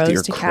even the fact rose that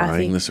you're to crying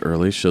Kathy. this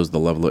early shows the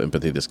level of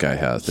empathy this guy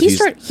has.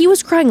 He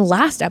was crying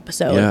last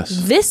episode. Yes.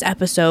 This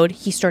episode,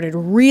 he started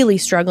really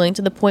struggling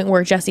to the point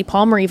where Jesse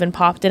Palmer even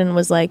popped in and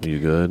was like, "You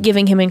good?"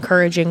 Giving him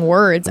encouraging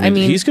words. I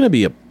mean, he's going to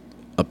be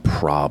a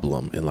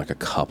problem in like a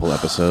couple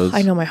episodes.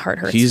 I know my heart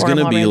hurts. He's going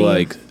to be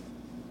like,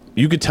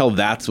 you could tell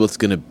that's what's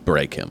going to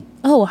break him.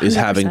 Oh, 100%. Is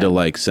having to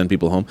like send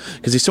people home,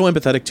 because he's so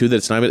empathetic too that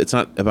it's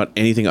not about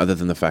anything other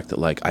than the fact that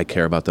like I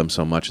care about them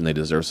so much and they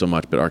deserve so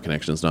much, but our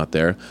connection's not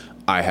there.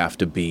 I have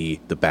to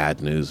be the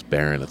bad news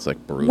bearer. It's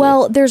like brutal.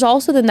 Well, there's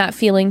also then that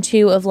feeling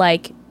too of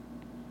like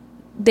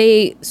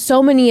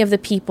so many of the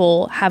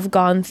people have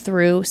gone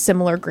through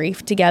similar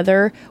grief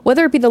together,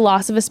 whether it be the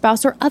loss of a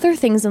spouse or other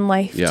things in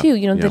life too,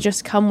 that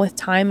just come with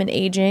time and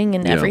aging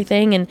and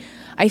everything. And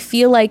I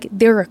feel like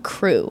they're a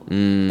crew.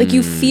 Like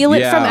you feel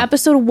it from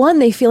episode 1.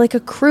 They feel like a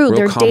crew. Real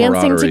they're dancing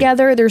camaraderie.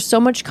 together. There's so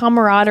much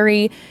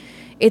camaraderie.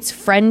 It's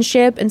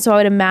friendship. And so I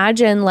would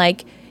imagine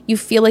like you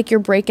feel like you're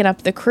breaking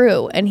up the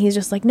crew, and he's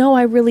just like, no,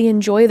 I really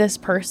enjoy this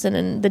person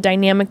and the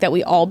dynamic that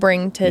we all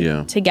bring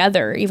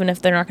together, even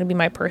if they're not going to be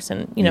my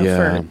person,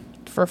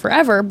 for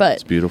forever. But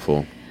it's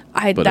beautiful.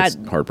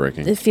 It's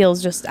heartbreaking. It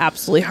feels just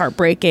absolutely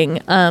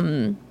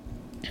heartbreaking.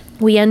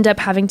 We end up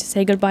having to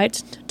say goodbye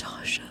to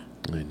Natasha.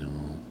 I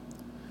know.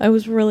 I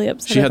was really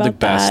upset. She had about the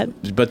best,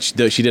 that. but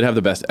she did have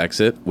the best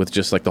exit with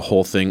just like the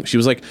whole thing. She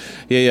was like,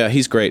 yeah,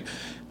 he's great.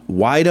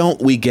 Why don't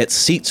we get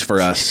seats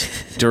for us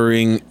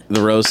during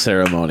the rose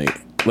ceremony?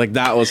 Like,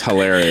 that was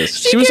hilarious.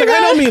 She was like, I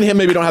know me and him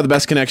maybe don't have the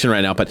best connection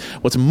right now, but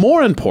what's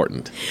more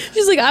important?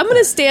 She's like, I'm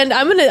gonna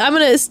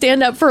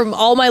stand up for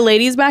all my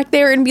ladies back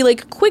there and be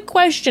like, quick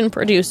question,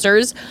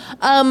 producers.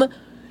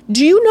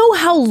 Do you know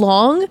how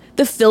long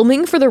the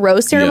filming for the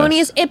rose ceremony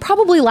is? It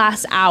probably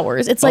lasts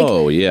hours. It's like,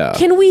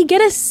 can we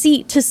get a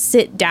seat to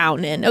sit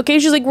down in? Okay,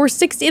 she's like, we're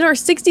in our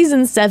 60s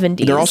and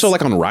 70s. They're also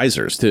like on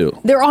risers too.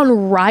 They're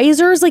on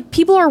risers. Like,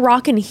 people are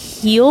rocking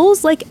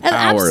heels. Like,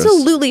 hours.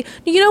 Absolutely.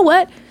 You know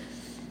what?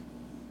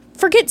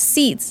 Forget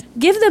seats.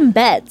 Give them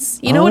beds.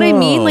 You know what I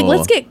mean? Like,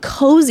 let's get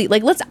cozy.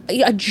 Like,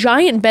 a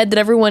giant bed that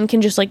everyone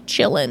can just like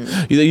chill in.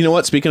 You know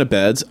what? Speaking of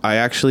beds, I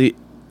actually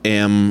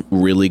am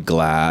really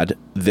glad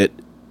that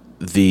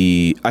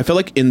I feel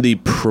like in the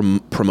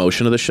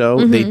promotion of the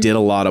show, they did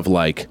a lot of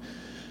like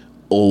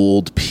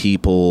old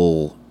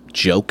people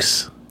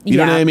jokes. You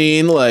know what I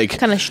mean? Like,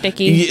 kind of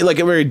shticky.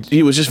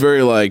 He was just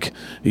very like,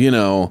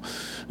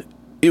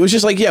 it was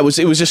just like, it was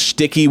just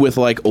sticky with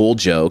like old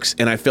jokes.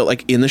 And I felt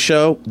like in the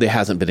show, there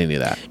hasn't been any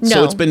of that. No.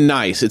 So it's been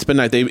nice. It's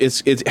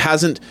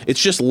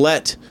just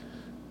let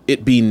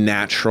it be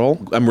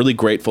natural. I'm really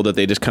grateful that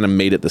they just kind of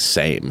made it the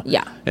same.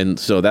 Yeah. And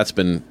so that's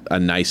been a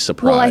nice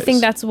surprise. Well, I think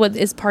that's what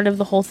is part of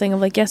the whole thing of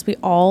like, yes, we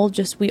all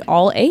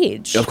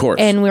age. Of course.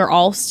 And we're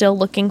all still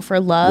looking for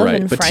love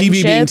and but friendship.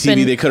 TV being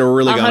TV, they could have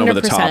really gone over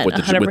the 100%, top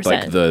with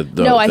like the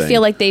No, I thing.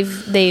 feel like they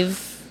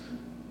it's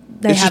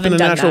just haven't been a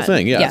done natural that.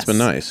 thing. Yeah, Yes. it's been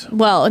nice.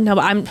 Well, no,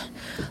 but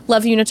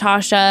love you,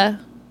 Natasha.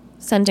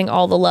 Sending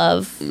all the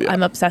love. Yeah.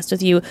 I'm obsessed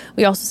with you.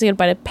 We also said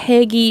goodbye to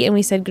Peggy, and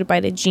we said goodbye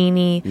to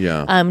Jeannie.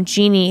 Yeah.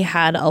 Jeannie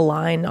had a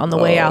line on the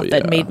way out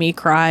that made me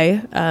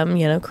cry.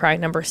 Cry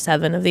number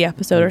 7 of the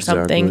episode or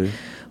something,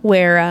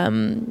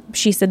 where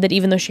she said that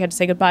even though she had to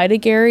say goodbye to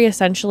Gary,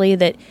 essentially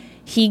that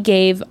he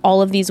gave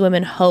all of these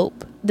women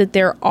hope that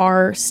there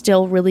are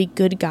still really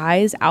good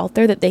guys out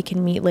there that they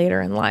can meet later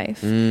in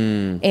life.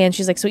 And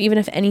she's like, so even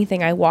if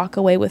anything, I walk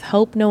away with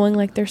hope knowing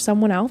like there's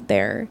someone out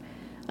there.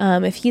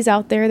 If he's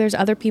out there, there's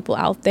other people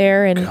out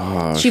there.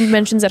 And she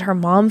mentions that her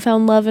mom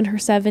found love in her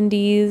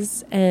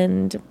 70s.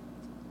 And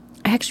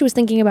I actually was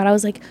thinking about, I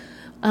was like,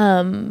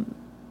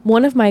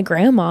 one of my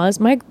grandmas,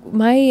 my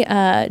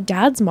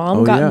dad's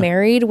mom got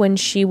married when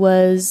she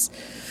was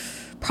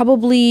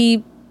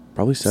probably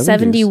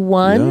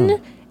 71. Yeah.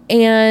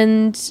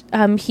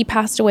 And he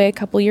passed away a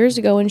couple years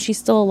ago, and she's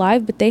still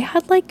alive, but they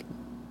had like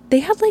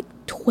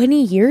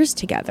 20 years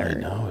together.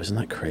 I know, isn't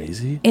that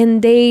crazy?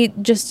 And they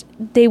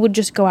would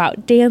just go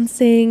out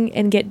dancing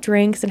and get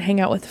drinks and hang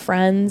out with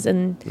friends,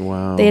 and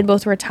they had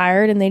both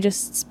retired, and they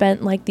just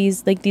spent like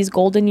these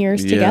golden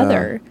years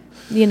together,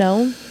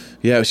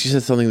 Yeah, she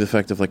said something to the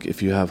effect of like,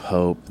 if you have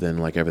hope, then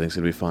like everything's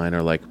gonna be fine,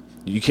 or like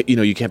you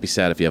can't be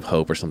sad if you have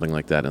hope or something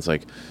like that. And it's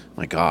like,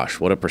 my gosh,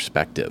 what a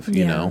perspective,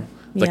 you know?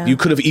 Like you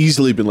could have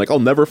easily been like, I'll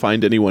never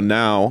find anyone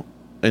now.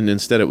 And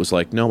instead it was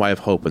like, no, I have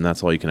hope, and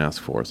that's all you can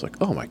ask for. It's like,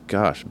 oh my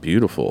gosh,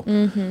 beautiful.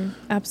 Mm-hmm.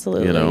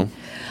 Absolutely. You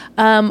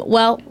know?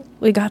 Well,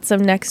 we got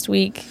some next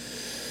week.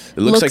 It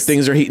looks like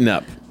things are heating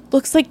up.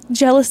 Looks like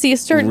jealousy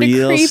is starting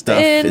Real to creep stuff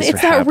in. is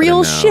It's that happening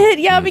real now. shit.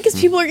 Yeah, because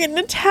people are getting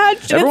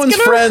attached. And Everyone's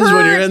it's gonna friends hurt.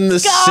 when you're in the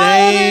God.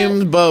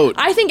 same boat.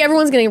 I think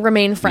everyone's going to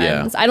remain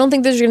friends. Yeah. I don't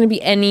think there's going to be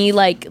any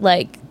like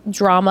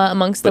drama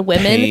amongst the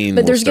women, pain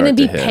but there's will going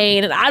to be start to hit.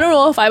 pain. And I don't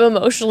know if I'm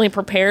emotionally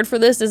prepared for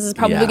this. This is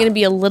probably Yeah. going to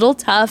be a little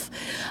tough.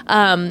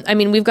 I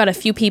mean, we've got a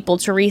few people,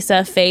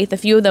 Teresa, Faith, a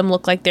few of them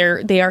look like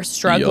they are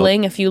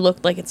struggling. Yup. A few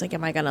look like it's like,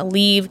 am I going to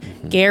leave?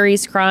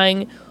 Gary's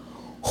crying.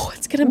 Oh,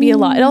 it's going to be a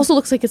lot. It also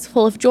looks like it's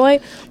full of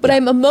joy, but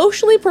I'm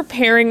emotionally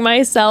preparing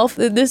myself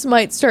that this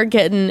might start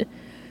getting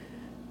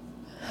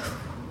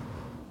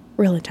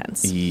real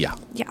intense. Yeah.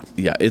 Yeah.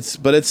 Yeah. It's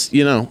because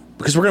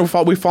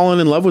we've fallen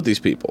in love with these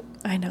people,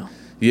 I know.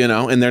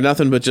 and they're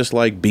nothing but just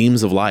like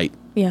beams of light.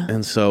 Yeah.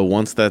 And so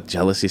once that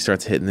jealousy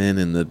starts hitting in,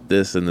 and the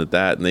this and the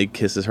that, and they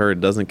kisses her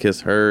and doesn't kiss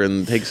her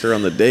and takes her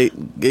on the date,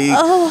 and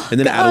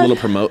then add a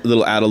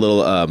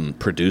little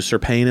producer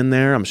pain in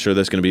there. I'm sure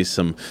there's going to be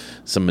some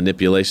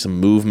manipulation, some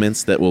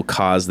movements that will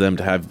cause them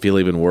to feel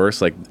even worse.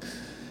 Like,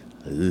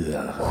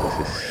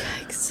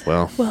 Yikes.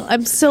 well,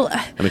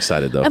 I'm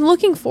excited though. I'm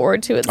looking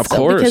forward to it Of still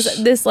course.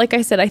 because this, like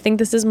I said, I think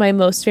this is my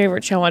most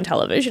favorite show on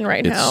television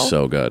right now. It's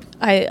so good.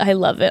 I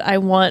love it. I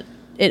want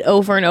it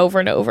over and over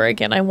and over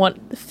again. I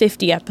want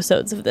 50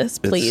 episodes of this,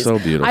 please. It's so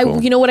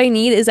beautiful. You know what I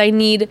need is I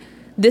need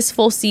this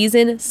full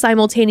season,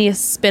 simultaneous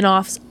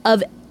spin-offs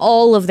of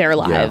all of their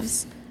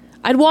lives.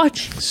 I'd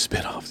watch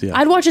Spin-offs, yeah.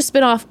 I'd watch a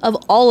spin-off of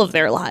all of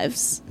their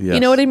lives. You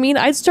Yes. know what I mean?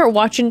 I'd start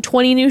watching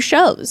 20 new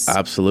shows.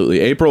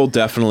 Absolutely. April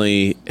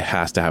definitely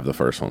has to have the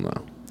first one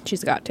though.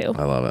 She's got to.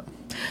 I love it.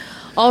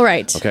 All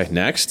right. Okay,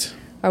 next.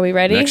 Are we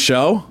ready? Next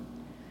show,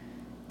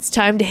 It's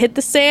time to hit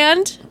the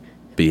sand.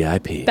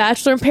 BIP.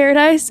 Bachelor in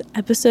Paradise,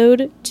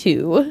 episode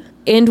 2.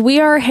 And we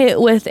are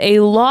hit with a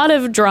lot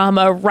of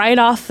drama right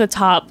off the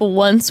top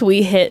once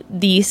we hit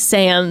the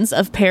sands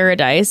of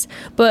paradise.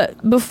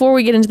 But before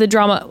we get into the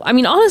drama, I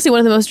mean, honestly, one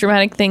of the most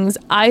dramatic things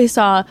I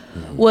saw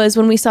was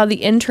when we saw the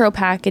intro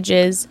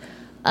packages,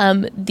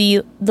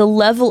 the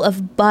level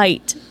of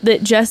bite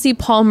that Jesse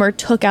Palmer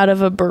took out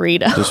of a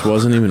burrito. This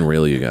wasn't even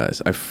real, you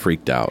guys. I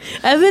freaked out.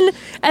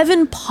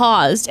 Evan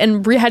paused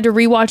and had to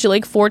rewatch it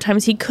like 4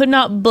 times. He could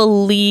not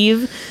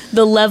believe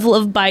the level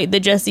of bite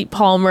that Jesse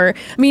Palmer.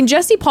 I mean,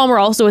 Jesse Palmer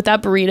also with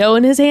that burrito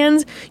in his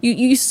hands.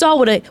 You saw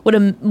what a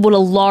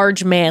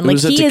large man. It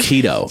was a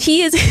taquito.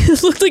 He is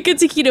it looked like a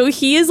taquito.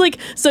 He is like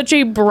such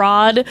a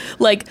broad,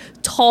 like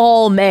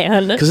tall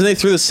man. Because then they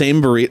threw the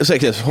same burrito. It's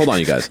like this. Hold on,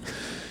 you guys.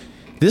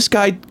 This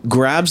guy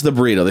grabs the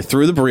burrito. They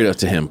threw the burrito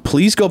to him.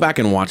 Please go back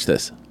and watch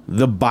this.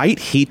 The bite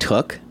he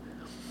took,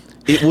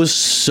 it was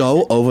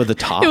so over the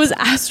top. It was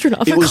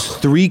astronomical. It was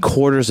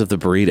 3/4 of the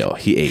burrito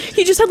he ate.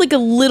 He just had like a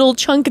little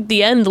chunk at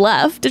the end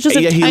left. It's just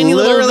a Yeah, he tiny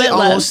little literally bit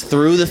almost left.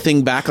 threw the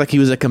thing back like he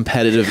was a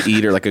competitive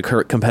eater, like a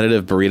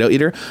competitive burrito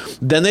eater.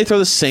 Then they throw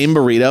the same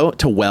burrito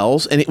to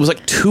Wells, and it was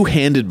like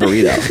 2-handed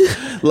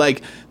burrito.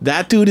 Like,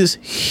 that dude is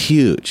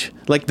huge.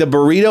 Like, the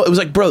burrito, it was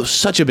like, bro,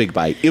 such a big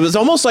bite. It was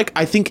almost like,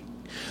 I think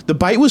the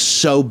bite was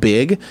so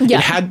big, Yeah.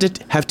 it had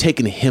to have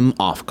taken him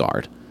off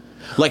guard.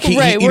 Like he,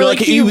 Right, he, you where, know, like,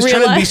 like he he was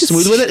trying to be realized-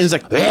 smooth with it, and it's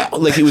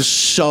like it was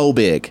so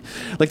big,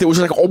 like there was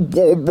like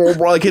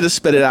like he had to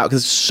spit it out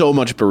because it's so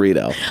much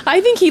burrito.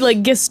 I think he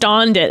like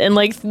Gastoned it and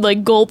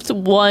like gulped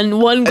one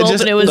gulp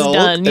and it was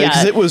done. Yeah,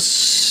 because it was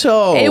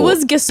so. it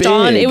was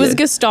Gaston. big. It was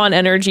Gaston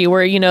energy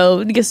where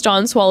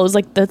Gaston swallows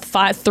like the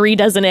 3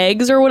 dozen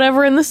eggs or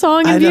whatever in the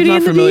song. In I'm Beauty not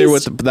and the familiar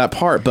Beast. with that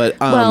part, but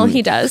Well,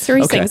 he does, or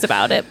he okay. sings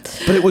about it.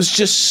 But it was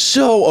just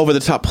so over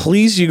the top.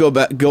 Please, you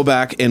go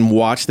back and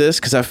watch this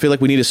because I feel like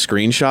we need a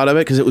screenshot of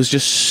it because it was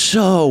just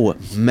so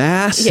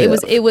massive. Yeah,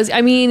 it was.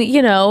 I mean,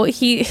 I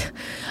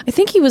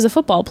think he was a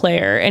football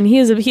player, and he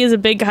is a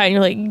big guy, and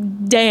you're like,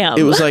 damn.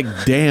 It was like,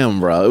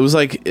 damn, bro. It was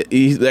like,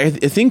 I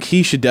think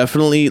he should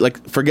definitely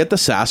like forget the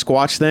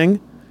Sasquatch thing.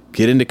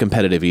 Get into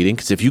competitive eating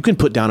because if you can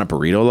put down a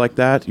burrito like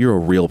that, you're a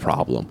real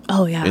problem.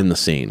 Oh, yeah. In the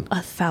scene.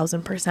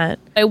 1,000%.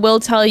 I will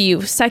tell you,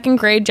 2nd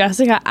grade,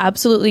 Jessica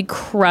absolutely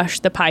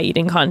crushed the pie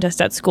eating contest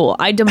at school.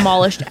 I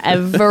demolished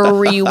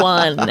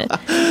everyone.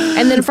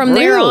 And then from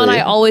there on, Really?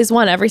 I always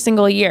won every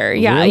single year.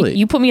 Yeah, Really?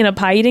 you put me in a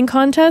pie eating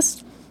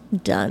contest,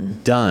 done.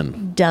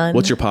 Done. Done.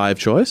 What's your pie of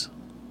choice?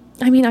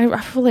 I mean,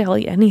 I'll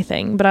eat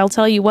anything, but I'll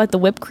tell you what, the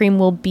whipped cream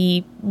will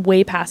be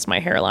way past my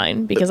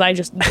hairline because I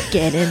just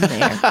get in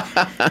there.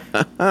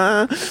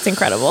 It's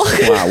incredible.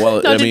 Wow.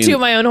 Well, Not to toot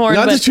my own horn,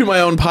 Not but- to toot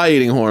my own pie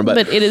eating horn, but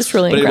it is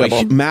truly anyway,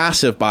 incredible.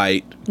 massive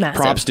bite.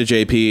 Massive. Props to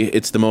JP.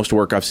 It's the most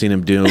work I've seen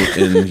him do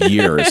in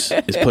years.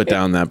 Is put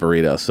down that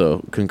burrito.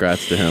 So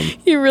congrats to him.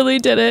 You really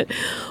did it.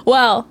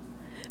 Well,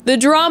 The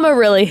drama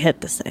really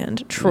hit the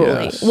sand,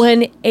 truly. Yes.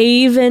 When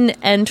Avon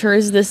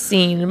enters the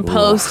scene,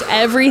 post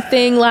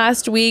everything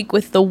last week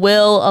with the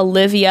Will,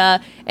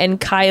 Olivia,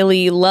 and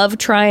Kylie love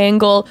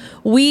triangle,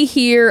 we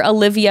hear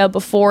Olivia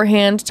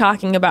beforehand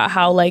talking about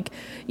how, like,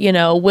 you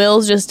know,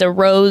 Will's just a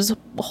rose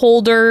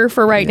holder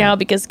for right now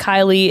because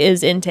Kylie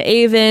is into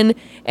Avon.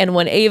 And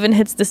when Avon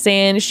hits the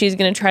sand, she's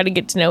going to try to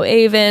get to know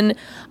Avon.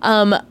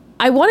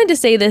 I wanted to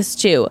say this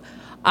too.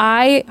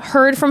 I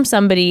heard from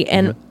somebody,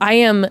 and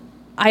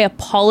I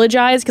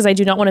apologize because I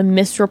do not want to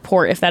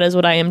misreport if that is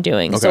what I am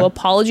doing. So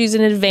apologies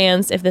in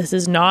advance if this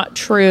is not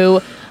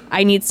true.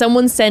 I need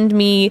someone send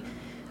me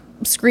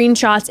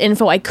screenshots,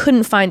 info. I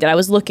couldn't find it. I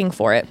was looking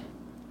for it.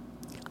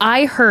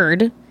 I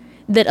heard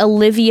that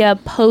Olivia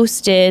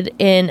posted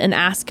in an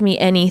Ask Me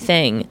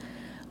Anything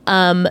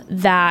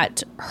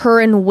that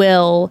her and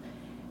Will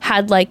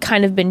had like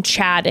kind of been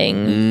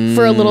chatting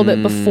for a little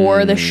bit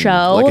before the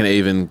show. Like an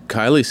Avon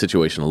Kylie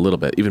situation a little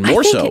bit. Even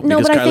more so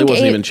because Kylie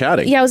wasn't even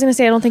chatting. Yeah, I was going to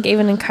say I don't think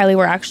Avon and Kylie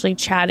were actually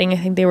chatting. I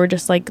think they were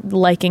just like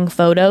liking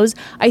photos.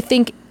 I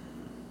think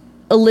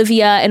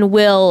Olivia and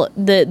Will,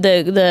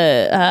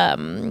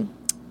 the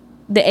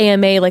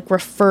AMA like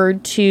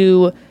referred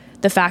to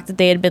the fact that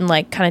they had been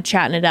like kind of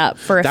chatting it up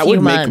for a few months. That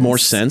would make more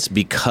sense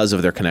because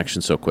of their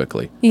connection so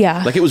quickly.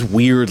 Yeah. Like it was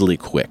weirdly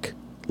quick.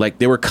 Like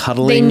they were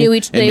cuddling they knew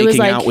and making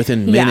out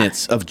within yeah.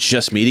 minutes of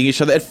just meeting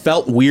each other. It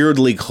felt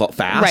weirdly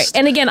fast. Right.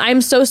 And again,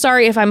 I'm so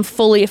sorry if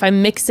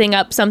I'm mixing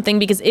up something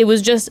because it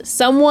was just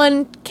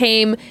someone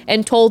came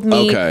and told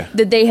me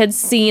that they had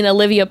seen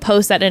Olivia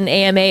post that in an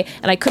AMA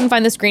and I couldn't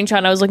find the screenshot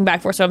and I was looking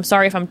back for it. So I'm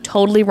sorry if I'm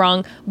totally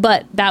wrong,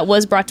 but that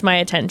was brought to my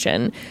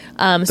attention.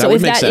 So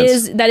if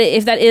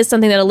that is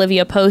something that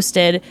Olivia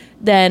posted,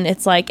 then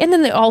it's like, and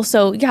then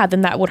also,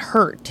 then that would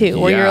hurt too,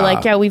 where you're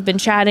like, we've been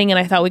chatting and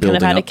I thought we kind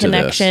of had a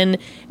connection.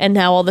 And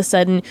now all of a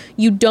sudden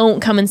you don't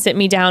come and sit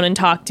me down and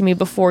talk to me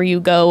before you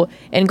go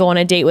on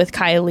a date with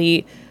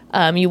Kylie.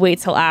 You wait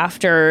till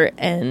after,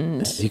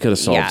 and he could have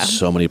solved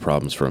so many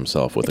problems for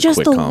himself with just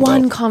a quick convo.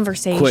 One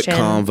conversation. Quick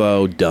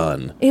convo,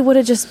 done. It would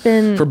have just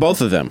been for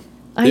both of them.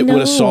 It would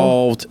have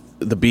solved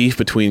the beef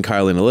between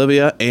Kylie and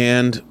Olivia,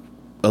 and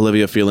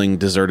Olivia feeling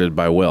deserted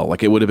by Will.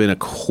 Like it would have been a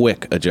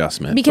quick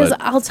adjustment. Because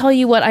I'll tell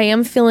you what, I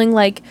am feeling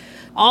like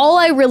all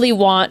I really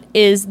want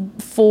is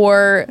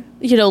for,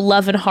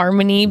 love and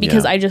harmony,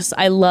 because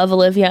I love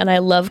Olivia and I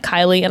love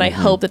Kylie, and I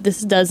hope that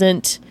this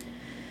doesn't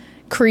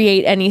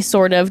create any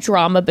sort of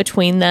drama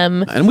between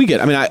them. And we get,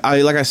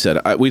 I like I said,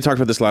 we talked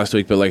about this last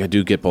week, but like I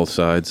do get both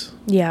sides.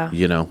 Yeah.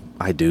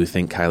 I do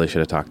think Kylie should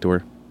have talked to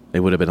her.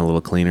 It would have been a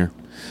little cleaner.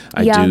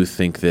 I do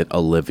think that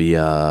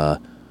Olivia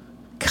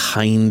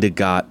kind of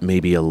got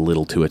maybe a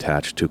little too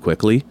attached too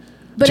quickly.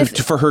 But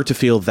for her to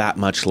feel that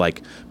much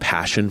like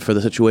passion for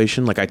the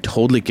situation, like I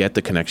totally get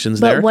the connections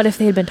there. But what if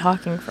they had been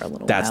talking for a little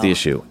while? That's the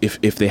issue. If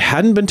they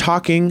hadn't been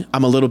talking,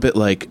 I'm a little bit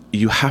like,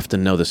 you have to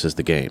know this is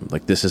the game.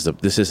 Like this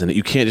isn't it.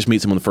 You can't just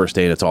meet someone the first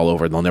day and it's all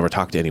over and they'll never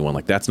talk to anyone.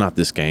 Like that's not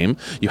this game.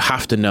 You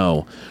have to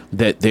know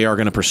that they are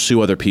going to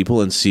pursue other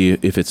people and see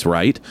if it's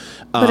right.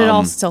 But it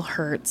all still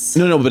hurts.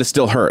 No, but it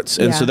still hurts.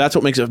 And so that's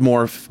what makes it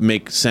more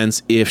make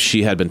sense if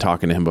she had been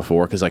talking to him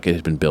before, because like it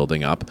had been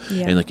building up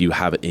and like you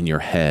have it in your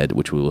head,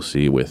 which we will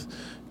see with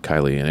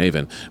Kylie and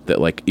Avon,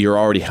 that like you're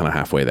already kind of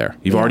halfway there.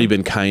 You've already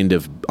been kind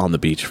of on the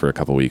beach for a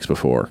couple weeks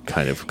before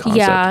kind of concept.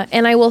 Yeah,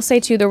 and I will say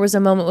too, there was a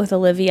moment with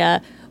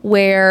Olivia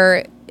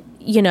where,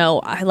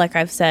 like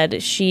I've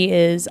said,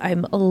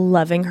 I'm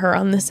loving her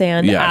on the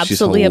sand. Yeah,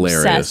 absolutely she's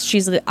hilarious. Obsessed.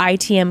 She's the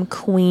ITM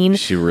queen.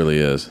 She really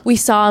is. We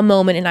saw a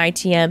moment in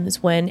ITMs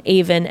when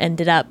Avon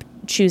ended up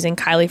choosing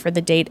Kylie for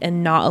the date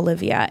and not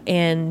Olivia,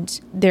 and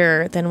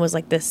there then was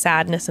like this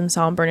sadness and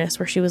somberness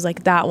where she was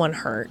like, that one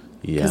hurt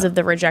because of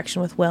the rejection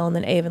with Will, and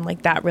then Avon,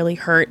 like that really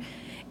hurt.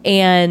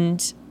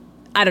 And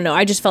I don't know,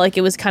 I just felt like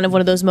it was kind of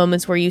one of those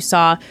moments where you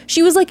saw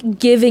she was like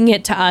giving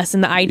it to us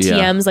in the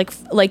ITMs,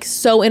 like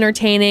so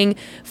entertaining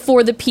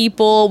for the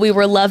people. We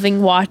were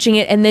loving watching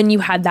it, and then you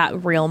had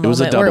that real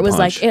moment where it was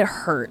like it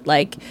hurt.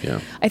 Like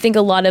I think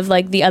a lot of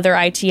like the other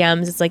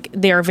ITMs, it's like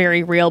they're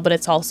very real, but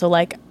it's also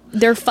like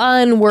they're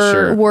fun.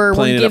 We're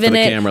giving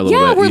it.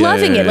 We're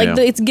loving it. Like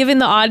it's giving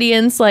the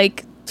audience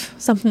like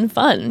something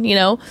fun,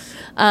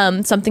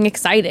 something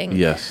exciting.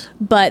 Yes.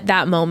 But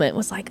that moment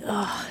was like,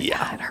 oh,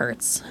 yeah, it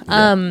hurts.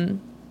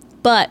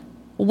 But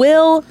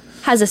Will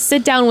has a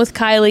sit down with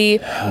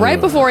Kylie right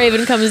before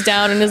Avon comes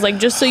down and is like,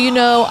 just so you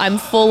know, I'm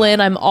full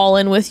in. I'm all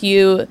in with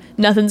you.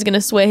 Nothing's going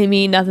to sway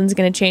me. Nothing's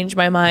going to change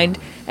my mind.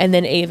 And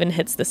then Avon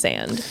hits the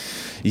sand.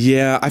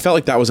 Yeah, I felt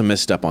like that was a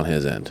misstep on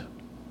his end.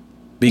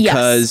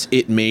 Because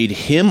it made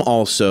him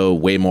also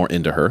way more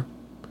into her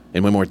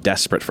and way more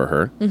desperate for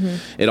her.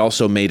 Mm-hmm. It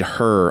also made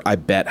her, I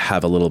bet,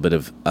 have a little bit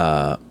of,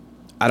 I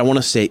don't want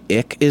to say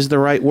ick is the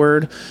right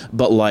word,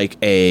 but like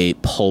a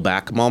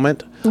pullback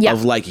moment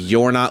of like,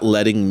 you're not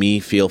letting me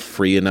feel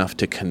free enough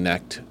to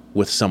connect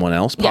with someone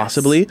else,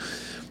 possibly.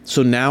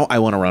 So now I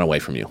want to run away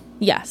from you.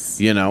 Yes.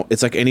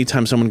 It's like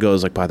anytime someone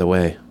goes like, by the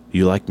way,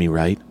 you like me,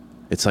 right?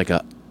 It's like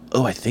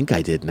oh, I think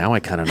I did. Now I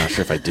kind of not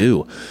sure if I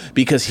do.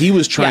 Because he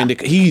was trying to,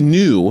 he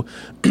knew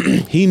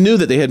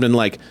that they had been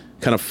like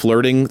kind of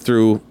flirting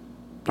through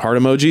heart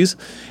emojis.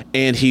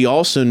 And he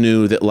also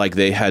knew that like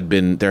there had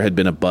been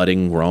a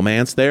budding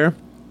romance there,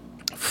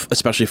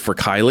 especially for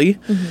Kylie.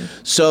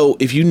 So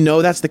if you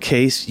know that's the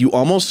case, you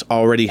almost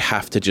already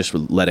have to just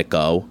let it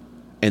go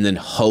and then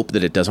hope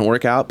that it doesn't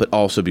work out, but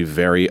also be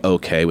very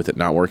okay with it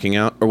not working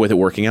out or with it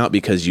working out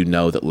because you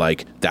know that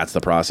like that's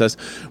the process.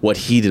 What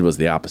he did was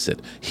the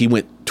opposite. He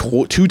went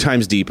 2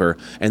 times deeper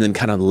and then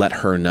kind of let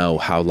her know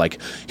how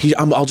like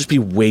I'll just be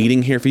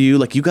waiting here for you.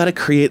 Like you got to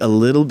create a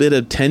little bit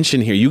of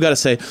tension here. You got to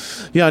say,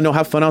 yeah, no,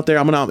 have fun out there.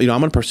 I'm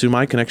gonna pursue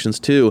my connections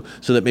too,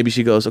 so that maybe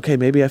she goes, okay,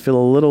 maybe I feel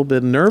a little bit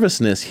of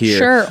nervousness here.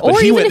 Sure, but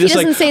or even if he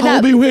doesn't say that,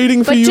 I'll be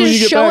waiting for but you. to when you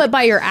get show back. it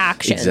by your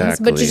actions.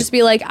 Exactly. But to just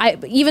be like,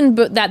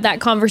 that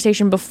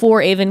conversation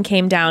before Avon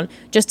came down,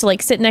 just to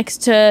like sit next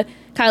to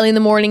Kylie in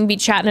the morning, be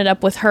chatting it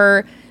up with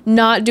her.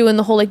 Not doing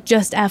the whole like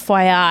just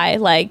FYI,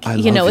 like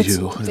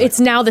it's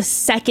now the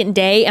second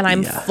day and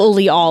I'm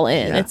fully all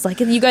in. Yeah. It's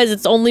like you guys,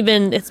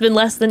 it's been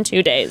less than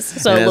 2 days,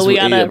 so we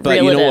gotta. But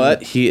reel you know it in.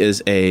 what? He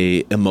is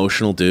a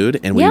emotional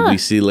dude, and we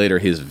see later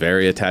he's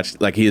very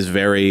attached. Like he is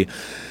very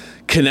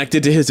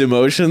connected to his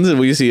emotions, and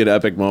we see an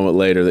epic moment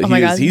later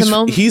that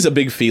he's a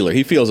big feeler.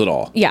 He feels it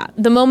all. Yeah,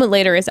 the moment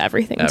later is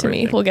everything to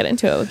me. We'll get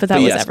into it, but that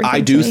was everything.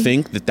 I do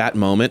think that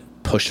moment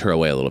pushed her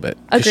away a little bit.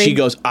 Agreed. She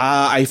goes,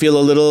 I feel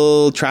a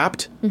little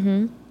trapped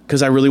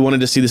because I really wanted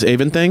to see this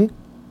Avon thing,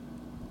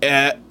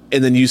 and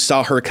then you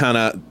saw her kind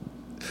of.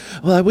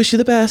 Well, I wish you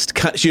the best.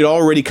 She had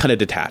already kind of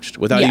detached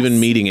without even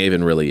meeting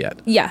Avon really yet.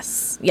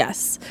 Yes.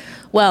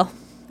 Well,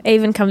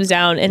 Avon comes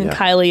down and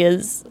Kylie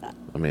is.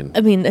 I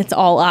mean, it's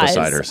all eyes.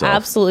 Beside herself.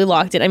 Absolutely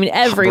locked in. I mean,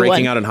 everyone.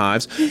 Breaking out in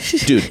hives.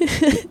 Dude,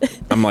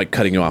 I'm like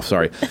cutting you off.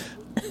 Sorry.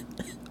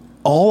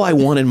 All I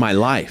want in my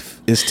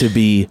life is to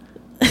be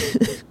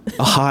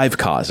a hive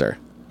causer.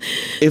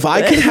 If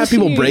I could have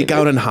people break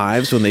out in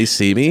hives when they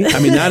see me, I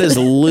mean, that is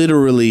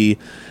literally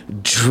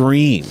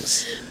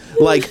dreams.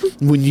 Like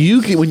when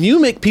you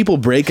make people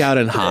break out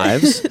in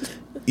hives,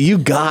 you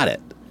got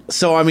it.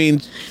 So, I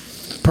mean,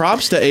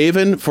 props to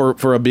Avon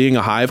for being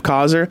a hive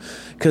causer.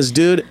 Because,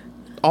 dude,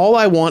 all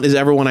I want is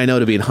everyone I know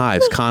to be in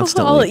hives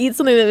constantly. I'll eat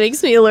something that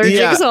makes me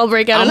allergic, so I'll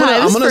break out in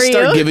hives. I'm gonna for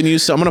start you. giving you.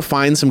 I'm gonna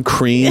find some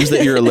creams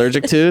that you're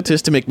allergic to,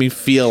 just to make me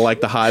feel like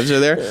the hives are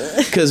there.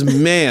 Because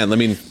man, I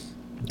mean,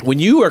 when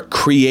you are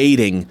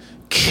creating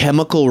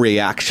chemical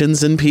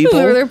reactions in people,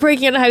 they're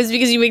breaking out in hives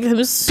because you make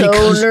them so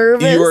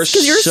nervous.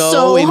 You're so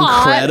so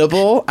hot.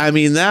 incredible. I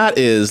mean, that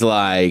is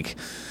like.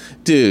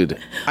 Dude,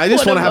 I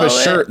just want to have a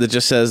shirt that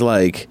just says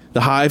like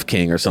the Hive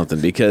King or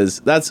something, because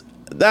that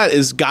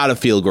is gotta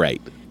feel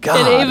great. God.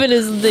 And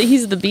Avon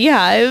he's the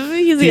beehive.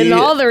 He's getting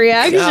all the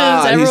reactions.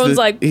 Everyone's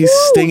he's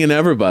stinging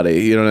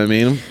everybody. You know what I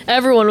mean?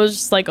 Everyone was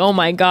just like, "Oh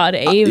my God,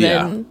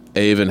 Avon!"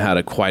 Avon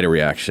had quite a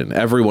reaction.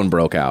 Everyone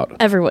broke out.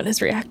 Everyone is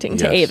reacting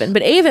to Avon,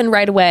 but Avon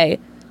right away,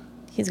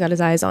 he's got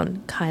his eyes on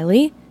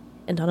Kylie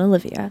and on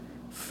Olivia.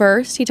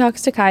 First, he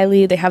talks to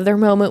Kylie. They have their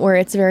moment where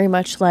it's very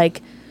much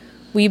like,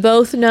 we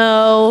both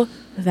know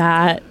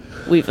that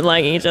we've been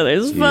liking each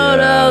other's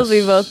photos.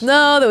 Yes. We both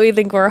know that we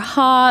think we're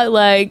hot.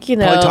 Like, you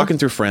know. Probably talking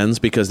through friends,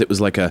 because it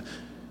was like a,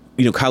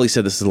 Kylie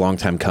said this is a long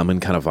time coming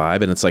kind of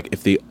vibe. And it's like,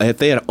 if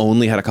they had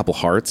only had a couple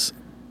hearts,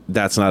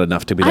 that's not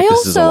enough to be like,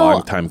 this is a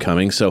long time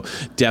coming. So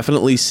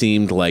definitely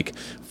seemed like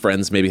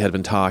friends maybe had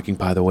been talking,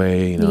 by the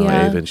way,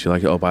 Avon, she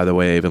like, oh, by the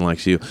way, Avon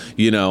likes you,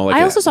 like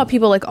I also saw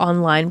people like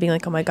online being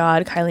like, oh my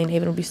God, Kylie and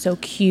Avon would be so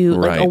cute,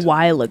 like a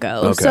while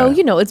ago. Okay. So,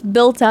 it's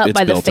built up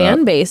by the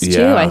fan base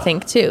too, I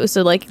think too.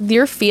 So like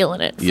you're feeling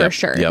it for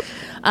sure. Yep.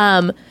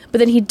 But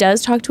then he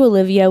does talk to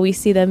Olivia. We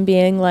see them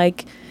being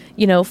like,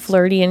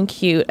 flirty and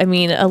cute. I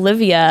mean,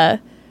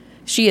 Olivia,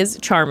 she is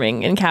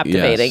charming and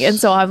captivating. Yes. And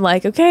so I'm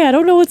like, okay, I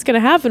don't know what's going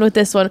to happen with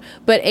this one.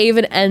 But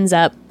Avon ends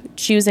up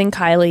choosing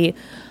Kylie.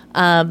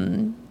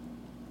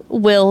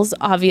 Will's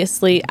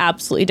obviously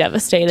absolutely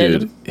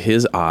devastated. Dude,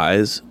 his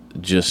eyes,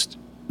 just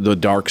the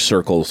dark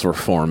circles were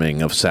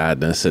forming of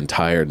sadness and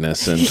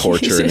tiredness and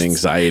torture and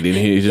anxiety.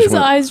 And his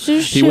eyes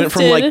just shifted. He went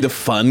from like the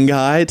fun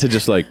guy to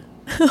just like,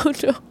 oh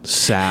no,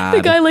 sad.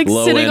 The guy like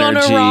sitting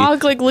energy, on a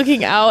rock, like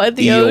looking out at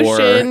the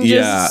ocean,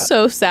 just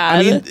so sad.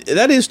 I mean,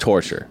 that is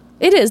torture.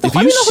 It is. If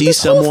you see this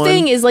someone, whole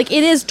thing is like,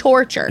 it is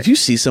torture. If you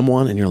see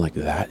someone and you're like,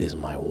 that is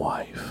my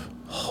wife,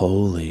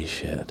 holy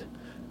shit.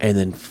 And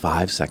then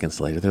 5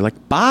 seconds later, they're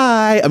like,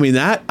 bye. I mean,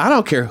 I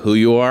don't care who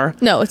you are.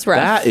 No, it's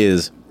rough. That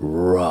is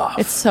rough.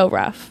 It's so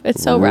rough.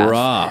 It's so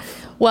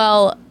rough.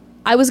 Well,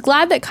 I was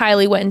glad that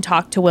Kylie went and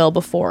talked to Will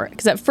before.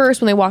 Because at first,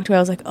 when they walked away,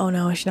 I was like, oh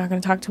no, she's not going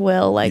to talk to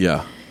Will. Like,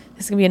 this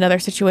is going to be another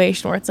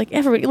situation where it's like,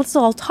 everybody, let's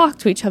all talk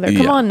to each other.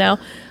 Come on now.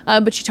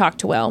 But she talked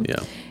to Will.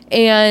 Yeah.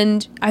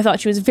 And I thought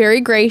she was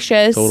very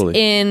gracious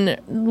in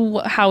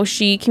how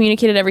she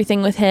communicated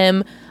everything with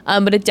him.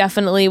 But it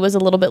definitely was a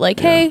little bit like,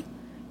 hey,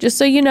 just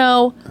so you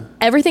know,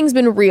 everything's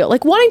been real.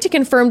 Like wanting to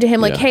confirm to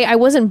him, like, Yeah. hey, I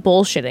wasn't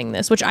bullshitting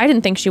this, which I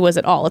didn't think she was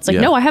at all. It's like,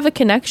 Yeah. no, I have a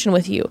connection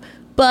with you,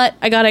 but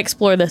I got to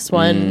explore this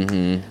one.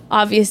 Mm-hmm.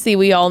 Obviously,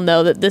 we all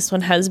know that this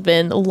one has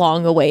been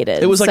long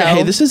awaited. It was like, so-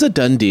 hey, this is a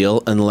done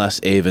deal unless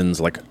Avon's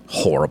like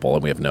horrible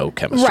and we have no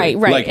chemistry.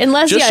 Right. Like,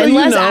 Unless just so you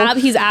know,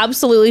 he's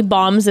absolutely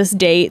bombs this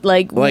date.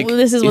 Like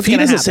this is what's if he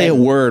going to doesn't happen. say a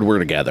word, we're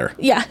together.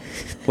 Yeah.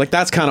 Like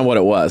that's kind of what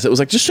it was. It was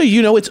like, just so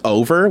you know, it's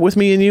over with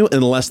me and you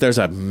unless there's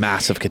a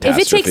massive If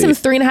catastrophe. it takes him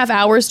 3.5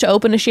 hours to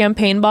open a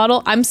champagne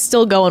bottle, I'm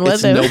still going with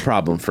it's him. no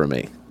problem for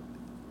me.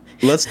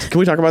 Can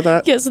we talk about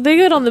that? Yeah, so they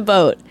get on the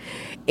boat,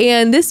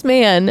 and this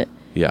man,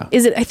 Yeah.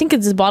 I think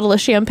it's a bottle of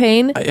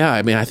champagne. Yeah,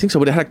 I mean, I think so,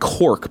 but it had a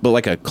cork, but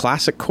like a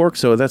classic cork,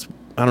 so that's,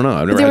 I don't know.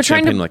 I've never They had were trying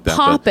champagne to like that.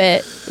 pop but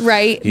it,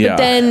 right? Yeah. But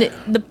then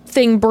the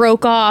thing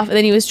broke off, and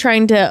then he was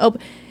trying to open.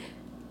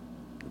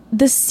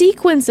 The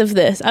sequence of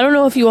this, I don't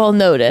know if you all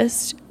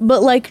noticed,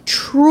 but like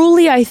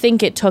truly, I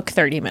think it took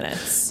 30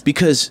 minutes.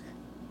 Because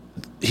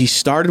he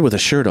started with a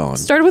shirt on.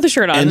 Started with a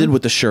shirt on. Ended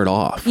with the shirt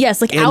off. Yes,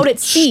 like and out at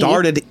sea.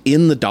 Started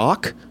in the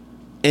dock,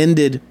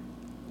 ended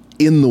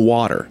in the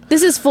water.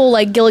 This is full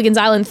like Gilligan's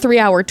Island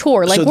 3-hour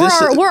tour. Like So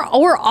this is- we're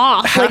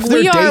off. half Like their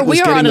we date are was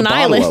on getting an the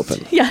bottle island.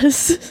 open.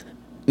 Yes.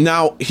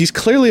 Now, he's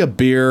clearly a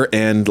beer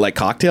and like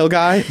cocktail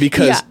guy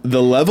because Yeah.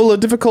 the level of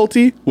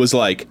difficulty was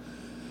like,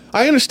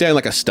 I understand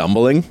like a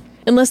stumbling.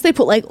 Unless they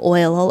put like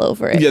oil all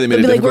over it. Yeah, they made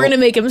They'll it be like, we're difficult. gonna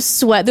make him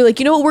sweat. They're like,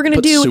 you know what we're gonna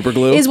Put do super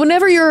glue? is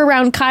whenever you're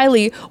around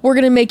Kylie, we're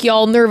gonna make you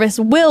all nervous.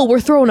 We're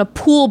throwing a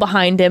pool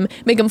behind him,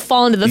 make him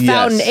fall into the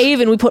fountain. Yes.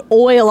 Avon, we put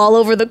oil all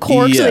over the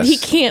cork so that he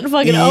Yes. can't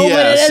fucking open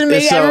Yes. it and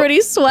make So-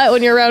 everybody sweat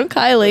when you're around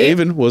Kylie.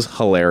 Avon was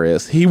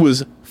hilarious. He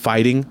was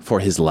fighting for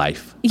his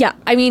life. Yeah,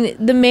 I mean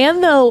the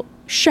man though,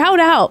 shout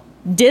out,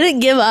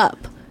 didn't give up.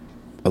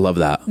 I love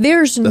that.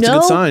 That's a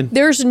good sign.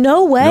 There's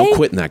no way. No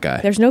quitting that guy.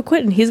 There's no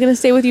quitting. He's gonna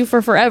stay with you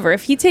for forever.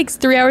 If he takes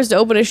 3 hours to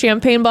open a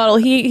champagne bottle,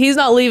 he's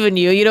not leaving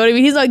you. You know what I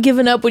mean? He's not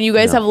giving up when you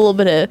guys have a little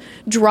bit of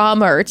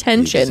drama or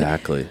tension.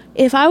 Exactly.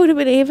 If I would have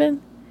been Avon,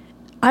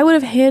 I would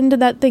have handed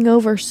that thing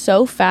over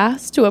so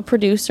fast to a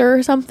producer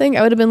or something.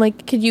 I would have been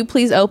like, could you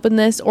please open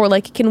this? Or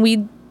like, can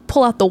we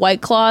pull out the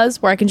White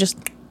Claws where I can just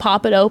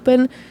pop it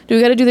open? Do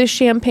we got to do this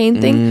champagne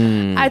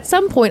thing? At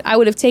some point, I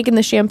would have taken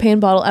the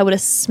champagne bottle, I would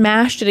have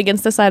smashed it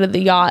against the side of the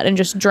yacht and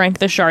just drank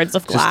the shards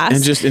of glass.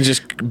 And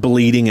just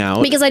bleeding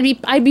out. Because I'd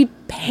be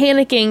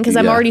panicking because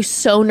I'm Yeah. already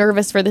so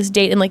nervous for this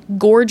date, and like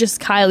gorgeous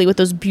Kylie with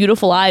those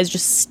beautiful eyes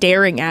just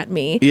staring at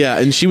me. Yeah,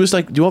 and she was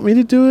like, "Do you want me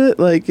to do it?"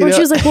 Like, you Or know?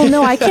 she was like, well,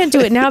 no, I can't do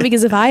it now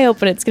because if I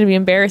open it, it's going to be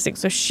embarrassing.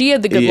 So she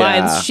had the good Yeah.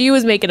 lines. She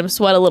was making him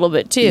sweat a little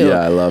bit too. "Yeah,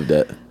 I loved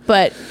it."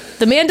 But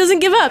the man doesn't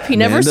give up. He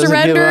never doesn't give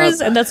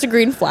surrenders, up. and that's a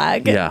green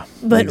flag. Yeah,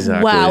 But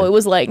exactly. wow, it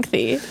was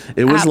lengthy.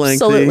 It was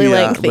Absolutely lengthy,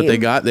 lengthy.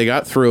 but they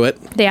got through it.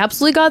 They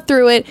absolutely got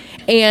through it.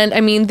 And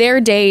I mean,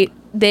 their date,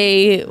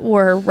 they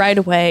were right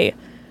away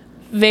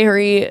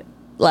very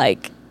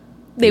like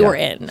they Yeah. were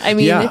in. I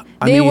mean, Yeah,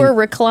 I they mean- were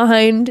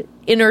reclined,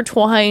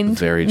 intertwined,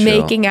 Very chill.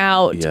 making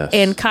out. Yes.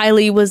 And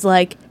Kylie was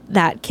like,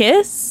 that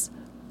kiss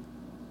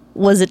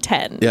was a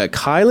 10. Yeah,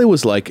 Kylie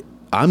was like,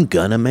 "I'm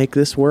gonna make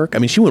this work." I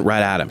mean, she went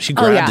right at him. She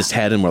grabbed yeah. his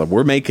head and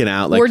we're making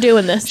out. Like, We're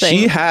doing this thing.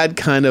 She had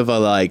kind of a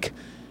like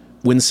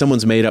when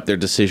someone's made up their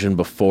decision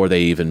before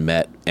they even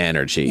met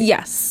energy.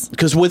 Yes.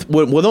 Because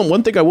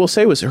one thing I will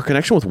say was her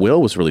connection with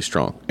Will was really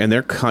strong, and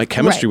their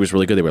chemistry Right. was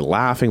really good. They were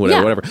laughing,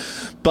 whatever, Yeah. whatever.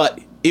 But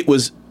it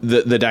was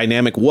the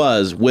dynamic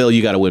was, Will,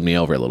 you got to win me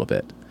over a little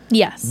bit.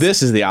 Just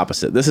This is the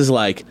opposite. This is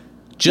like,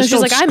 just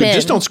she's like, I'm in.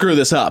 just don't screw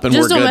this up, and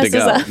Just we're don't good to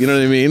mess go. this up. You know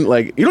what I mean?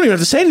 Like, you don't even have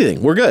to say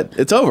anything. We're good.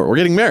 It's over. We're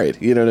getting married.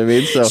 You know what I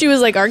mean? So she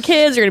was like, our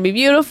kids are going to be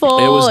beautiful.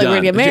 It was and we're done.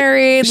 going to get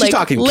married. She's like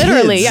talking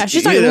literally. kids. Yeah. She's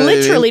You talking know what I mean?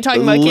 literally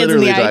talking about kids in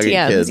the Literally talking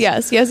ITMs.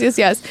 kids.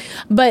 Yes.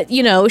 But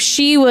you know,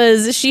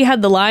 she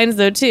had the lines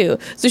though too.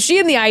 So she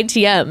in the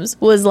ITMs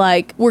was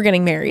like, we're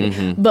getting married.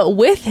 Mm-hmm. But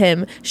with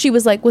him, she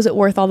was like, was it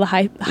worth all the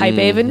hype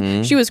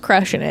Avon? She was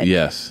crushing it.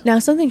 Yes. Now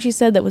something she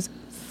said that was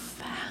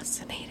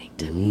fascinating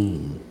to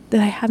me that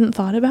I hadn't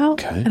thought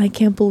about. Okay. And I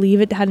can't believe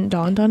it hadn't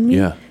dawned on me.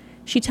 Yeah.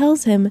 She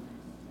tells him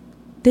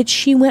that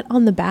she went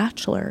on The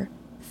Bachelor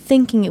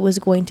thinking it was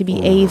going to be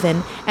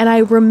Avon. And I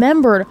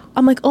remembered,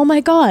 I'm like, oh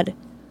my God,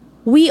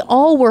 we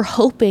all were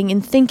hoping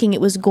and thinking it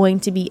was going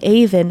to be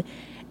Avon.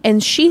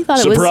 And she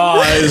thought it was.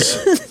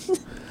 Surprise!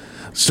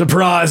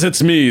 Surprise!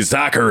 It's me,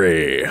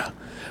 Zachary.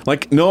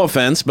 Like, no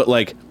offense, but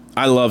like,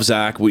 I love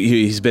Zach.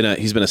 He's been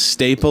a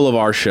staple of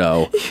our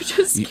show. You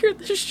just scared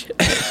the shit.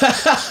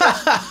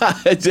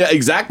 Yeah,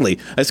 exactly.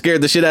 I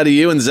scared the shit out of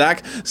you, and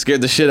Zach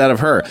scared the shit out of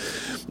her.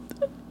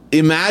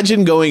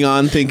 Imagine going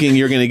on thinking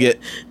you're gonna get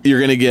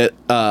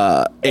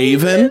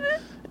Avon,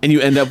 and you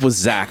end up with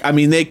Zach. I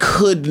mean, they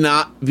could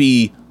not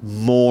be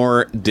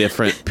more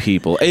different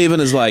people. Avon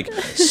is like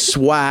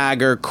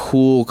swagger,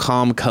 cool,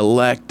 calm,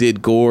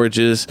 collected,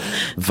 gorgeous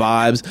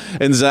vibes,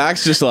 and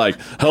Zach's just like,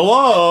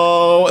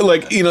 hello.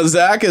 Like, you know,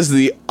 Zach is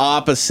the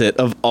opposite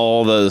of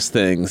all those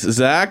things.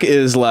 Zach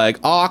is like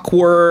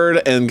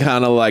awkward and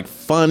kind of like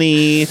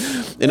funny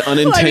and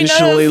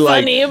unintentionally not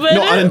like funny, but-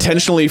 no,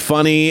 unintentionally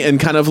funny and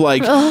kind of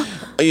like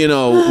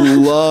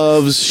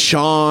loves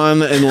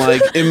Sean, and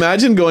like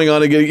imagine going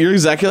on and getting, you're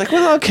exactly like,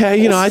 well,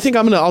 okay, I think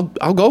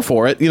I'll go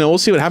for it. We'll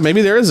see what happens.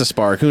 Maybe there is a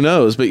spark. Who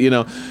knows? But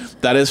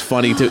that is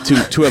funny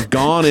to have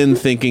gone in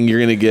thinking you're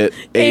gonna get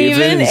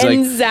Avon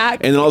and Zach,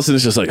 and then all of a sudden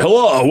it's just like,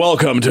 hello,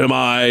 welcome to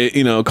my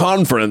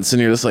conference,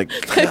 and you're just like,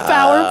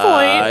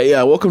 PowerPoint.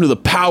 Yeah, welcome to the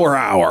Power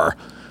Hour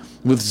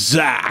with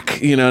Zach.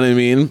 You know what I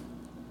mean?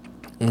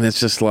 And it's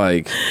just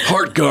like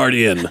Heart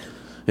Guardian,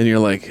 and you're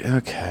like,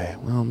 okay,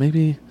 well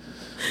maybe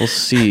we'll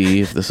see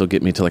if this will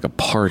get me to like a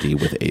party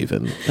with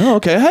Avon. Oh,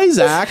 okay. Hey,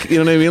 Zach. You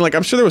know what I mean? Like,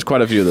 I'm sure there was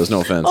quite a few of those.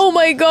 No offense. Oh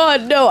my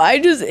God. No,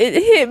 it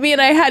hit me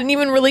and I hadn't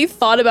even really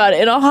thought about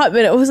it in a hot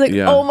minute. I was like,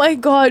 oh my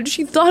God,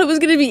 she thought it was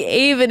going to be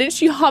Avon and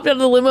she hopped out of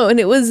the limo and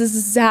it was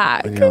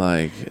Zach. And you're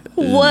like,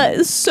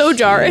 what? So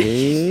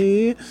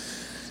jarring.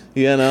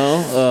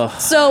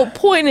 So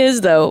point is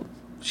though,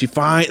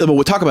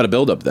 we'll talk about a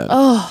build-up then.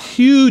 Oh.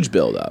 Huge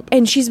build-up.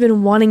 And she's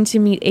been wanting to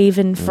meet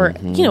Avon for,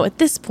 at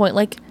this point,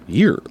 like a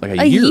year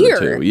or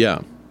two.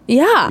 Yeah.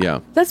 Yeah.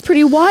 That's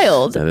pretty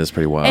wild. That is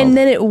pretty wild. And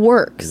then it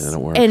works.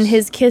 And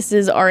his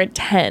kisses are a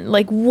 10.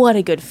 Like, what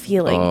a good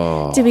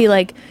feeling to be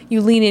like,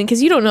 you lean in,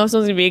 because you don't know if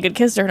someone's going to be a good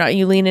kisser or not.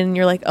 You lean in and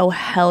you're like, oh,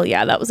 hell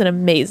yeah, that was an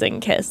amazing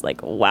kiss.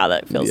 Like, wow,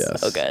 that feels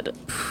so good.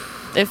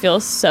 It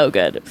feels so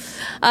good.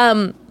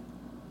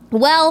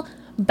 Well,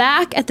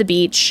 back at the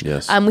beach,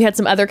 we had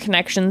some other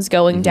connections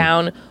going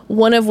down,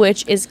 one of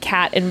which is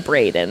Kat and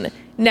Brayden.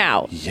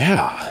 Now,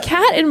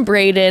 Kat and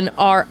Brayden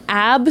are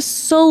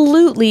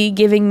absolutely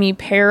giving me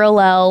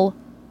parallel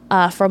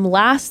from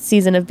last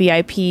season of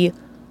BIP,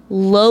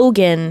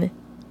 Logan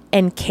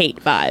and Kate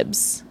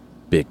vibes.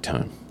 Big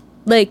time.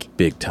 Like,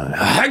 big time.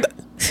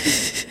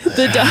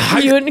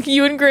 You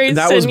and Grayson,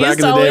 that was back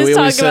in the day. We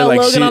always said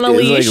like Logan on a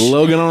leash. Like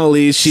Logan on a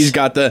leash. She's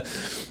got the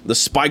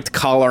spiked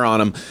collar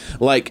on him.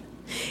 Like,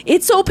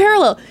 it's so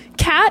parallel.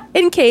 Kat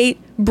and Kate,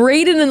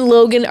 Brayden and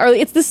Logan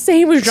it's the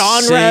same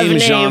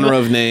genre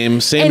of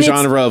name. Same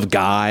genre of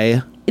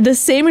guy. The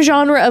same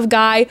genre of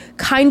guy,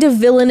 kind of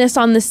villainous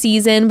on the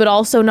season, but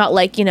also not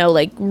like,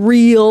 like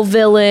real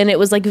villain. It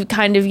was like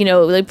kind of,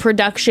 like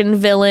production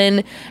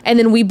villain. And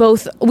then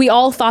we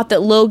all thought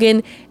that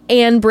Logan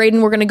and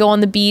Brayden were going to go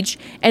on the beach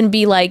and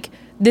be like,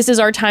 this is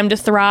our time to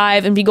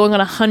thrive, and be going on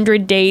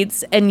 100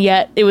 dates. And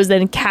yet it was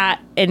then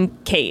Kat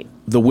and Kate.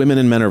 The women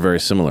and men are very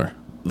similar.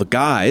 The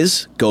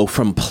guys go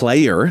from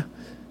player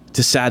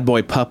to sad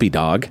boy puppy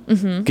dog,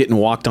 getting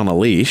walked on a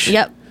leash.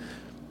 Yep.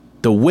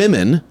 The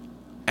women,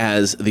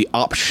 as the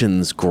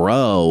options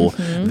grow,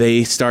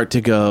 they start to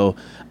go,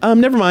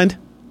 never mind.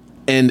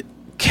 And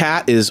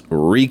Kat is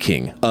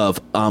reeking of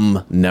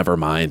never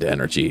mind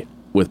energy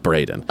with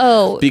Brayden.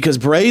 Oh. Because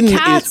Brayden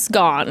Kat's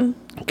gone.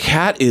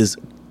 Kat is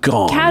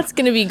gone. Kat's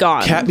gonna be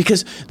gone.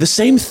 Because the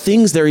same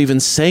things they're even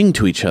saying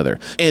to each other.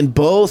 And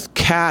both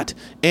Kat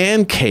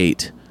and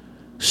Kate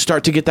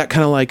start to get that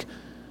kind of like,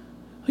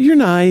 oh, you're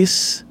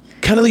nice.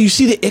 Kind of like you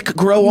see the ick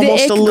grow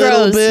almost a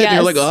little bit. Yes. And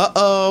you're like,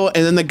 uh-oh.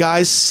 And then the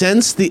guys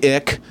sense the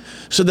ick.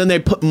 So then they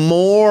put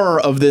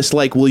more of this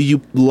like, will you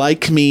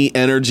like me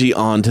energy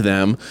onto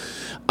them.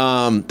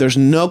 There's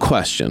no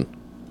question.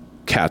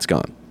 Kat's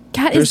gone.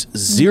 There's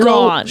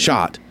zero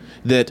shot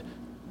that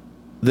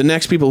the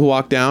next people who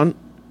walk down,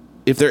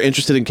 if they're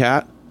interested in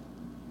Kat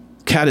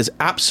is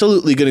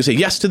absolutely going to say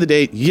yes to the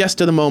date, yes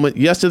to the moment,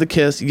 yes to the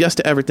kiss, yes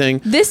to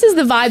everything. This is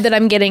the vibe that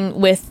I'm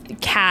getting with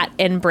Kat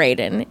and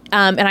Brayden.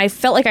 And I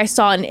felt like I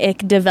saw an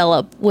ick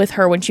develop with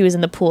her when she was in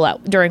the pool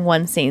during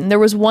one scene. There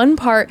was one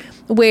part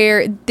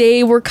where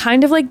they were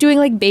kind of like doing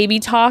like baby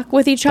talk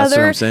with each other. That's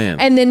what I'm saying.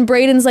 And then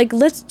Brayden's like,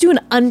 let's do an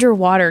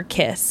underwater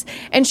kiss.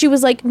 And she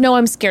was like, no,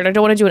 I'm scared. I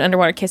don't want to do an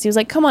underwater kiss. He was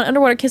like, come on,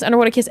 underwater kiss.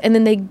 And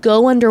then they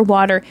go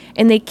underwater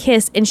and they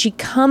kiss and she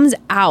comes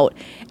out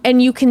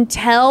and you can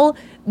tell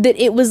that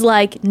it was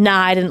like,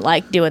 nah, I didn't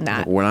like doing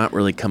that. We're not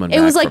really coming back.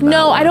 It was like,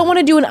 no, I don't want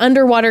to do an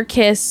underwater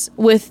kiss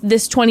with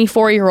this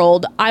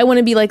 24-year-old. I want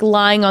to be like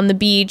lying on the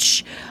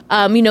beach,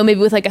 maybe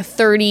with like a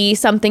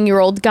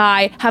 30-something-year-old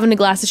guy having a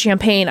glass of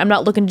champagne. I'm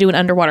not looking to do an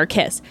underwater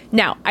kiss.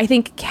 Now, I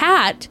think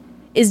Kat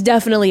is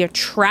definitely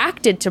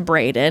attracted to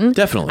Brayden.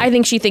 Definitely. I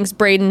think she thinks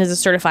Brayden is a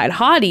certified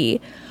hottie.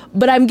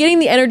 But I'm getting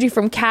the energy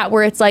from Kat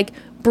where it's like,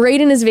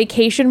 Brayden is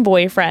vacation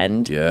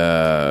boyfriend.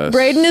 Yes.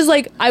 Brayden is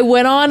like, I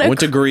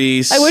went to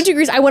Greece. I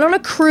went on a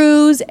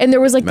cruise and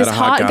there was like this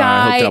hot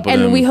guy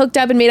and we hooked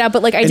up and made out,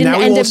 but like I didn't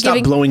end up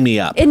stop blowing me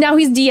up. And now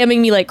he's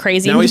DMing me like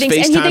crazy. Now and he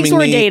thinks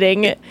we're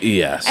dating.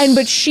 Yes.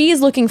 But she is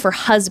looking for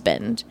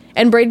husband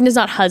and Brayden is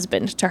not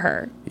husband to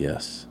her.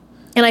 Yes.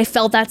 And I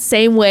felt that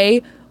same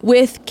way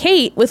with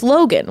Kate, with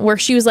Logan, where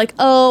she was like,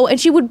 oh,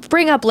 and she would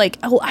bring up like,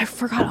 oh, I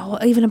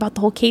forgot even about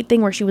the whole Kate thing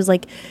where she was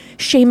like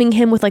shaming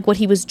him with like what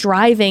he was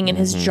driving and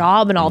his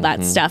job and all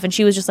that stuff. And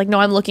she was just like,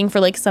 no, I'm looking for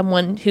like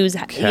someone who's,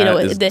 Kat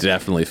is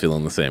definitely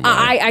feeling the same way.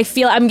 I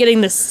feel I'm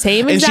getting the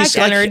same exact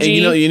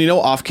energy. Like, and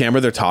off camera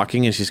they're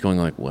talking and she's going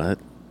like, what?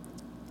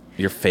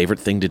 Your favorite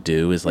thing to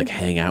do is like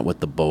hang out with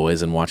the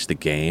boys and watch the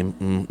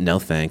game? No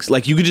thanks.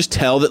 Like you could just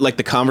tell that like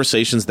the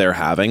conversations they're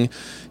having,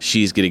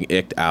 she's getting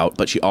icked out,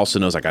 but she also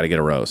knows I got to get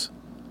a rose.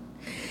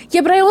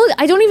 Yeah, but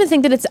I don't even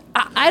think that it's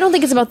I don't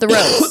think it's about the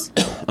rose.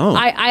 Oh.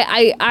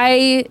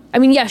 I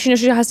mean, yeah, she knows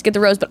she has to get the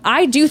rose, but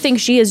I do think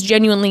she is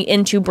genuinely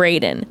into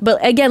Brayden.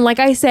 But again, like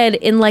I said,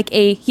 in like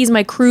he's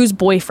my cruise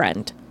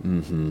boyfriend.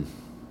 Mm-hmm.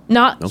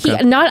 Not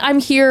I'm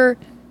here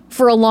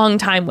for a long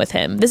time with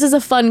him. This is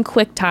a fun,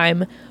 quick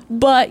time.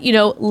 But, you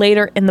know,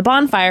 later in the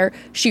bonfire,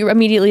 she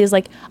immediately is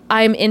like,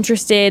 I'm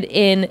interested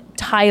in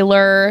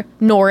Tyler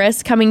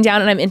Norris coming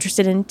down, and I'm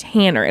interested in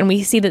Tanner. And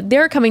we see that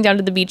they're coming down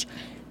to the beach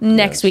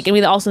next week. And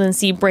we also then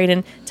see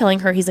Brayden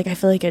telling her, he's like, I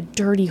feel like a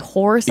dirty whore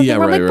or something. Yeah,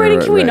 I'm like,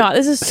 Brayden, can we not?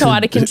 This is so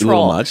out of control.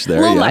 A little much there,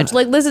 A little much.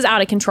 Like, this is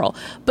out of control.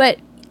 But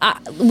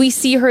we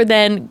see her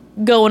then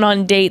going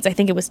on dates. I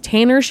think it was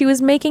Tanner she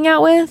was making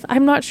out with.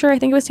 I'm not sure. I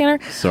think it was Tanner.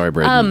 Sorry,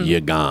 Brayden, you're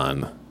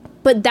gone.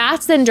 But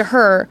that's then to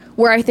her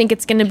where I think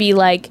it's going to be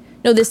like,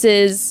 no, this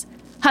is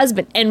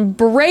husband. And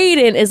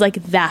Brayden is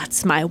like,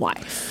 that's my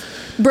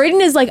wife.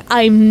 Brayden is like,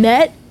 I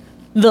met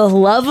the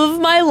love of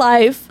my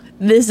life.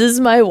 This is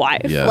my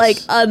wife. Yes. Like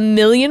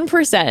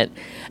 1,000,000%.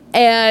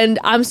 And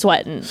I'm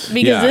sweating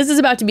because this is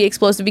about to be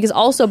explosive. Because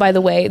also, by the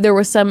way, there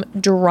was some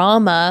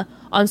drama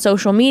on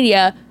social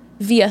media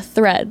via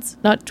Threads,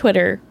 not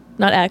Twitter,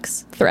 not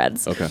X,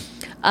 Threads. Okay.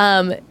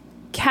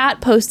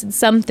 Kat posted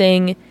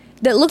something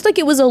that looked like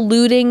it was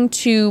alluding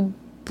to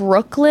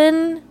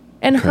Brooklyn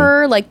and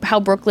her, like how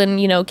Brooklyn,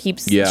 you know,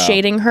 keeps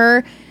shading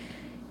her.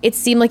 It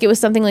seemed like it was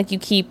something like, you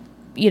keep,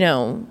 you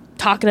know,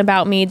 talking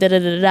about me,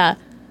 da-da-da-da-da.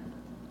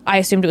 I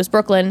assumed it was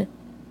Brooklyn.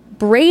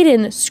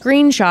 Brayden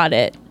screenshot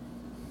it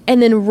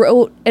and then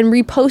wrote and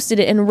reposted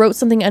it and wrote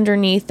something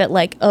underneath that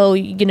like, oh,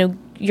 you know,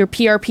 your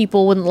PR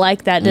people wouldn't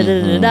like that,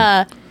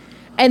 da-da-da-da-da.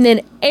 And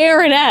then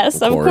Aaron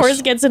S., of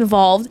course, gets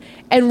involved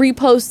and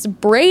reposts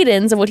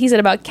Brayden's and what he said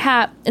about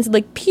Kat and said,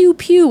 like, pew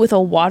pew with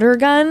a water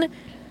gun.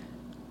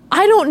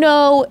 I don't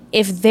know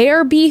if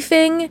they're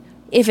beefing,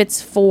 if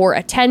it's for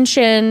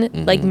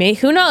attention. Like,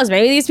 who knows?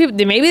 Maybe these people,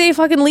 maybe they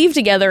fucking leave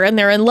together and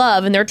they're in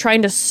love and they're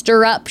trying to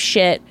stir up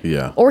shit.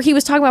 Yeah. Or he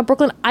was talking about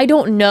Brooklyn. I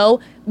don't know.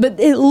 But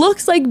it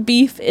looks like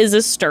beef is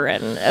a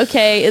stirring,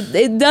 okay?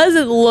 It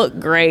doesn't look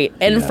great.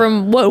 And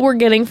from what we're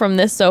getting from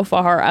this so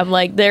far, I'm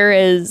like, there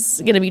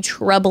is going to be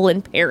trouble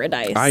in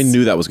paradise. I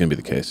knew that was going to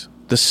be the case.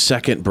 The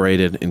second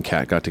Brayden and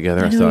Kat got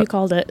together, I thought, you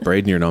called it.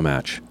 Brayden, you're no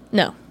match.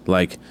 No.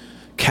 Like,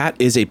 Kat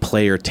is a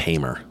player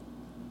tamer.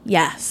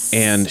 Yes.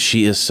 And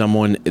she is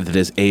someone that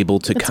is able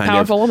to kind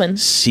of woman.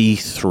 see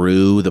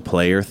through the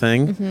player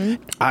thing.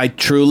 Mm-hmm. I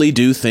truly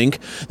do think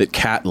that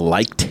Kat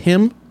liked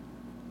him.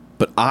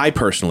 But I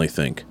personally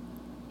think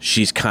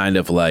she's kind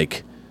of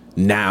like,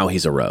 now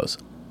he's a rose.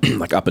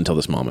 Like up until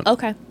this moment.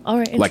 Okay. All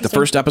right. Like the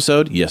first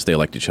episode, yes, they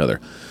liked each other.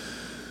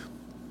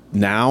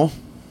 Now,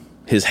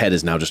 his head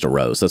is now just a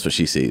rose. That's what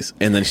she sees.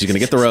 And then she's going to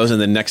get the rose.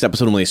 And then next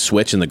episode, when they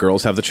switch and the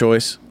girls have the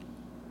choice,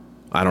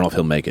 I don't know if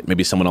he'll make it.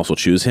 Maybe someone else will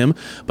choose him.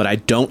 But I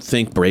don't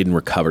think Brayden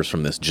recovers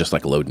from this just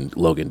like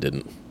Logan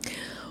didn't.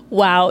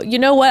 Wow. You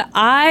know what?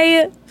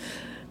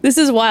 This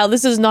is wild.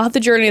 This is not the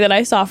journey that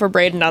I saw for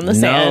Brayden on the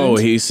sand. No,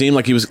 he seemed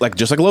like he was like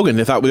just like Logan.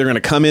 They thought they were going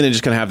to come in and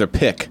just going to have their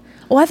pick.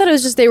 Well, I thought it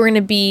was just they were going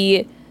to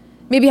be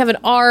maybe have an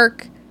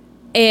arc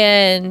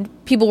and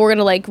people were going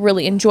to like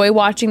really enjoy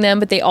watching them,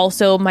 but they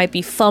also might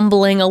be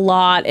fumbling a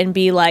lot and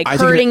be like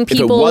hurting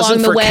people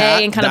along the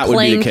way and kind of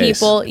playing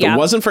people. If it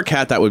wasn't for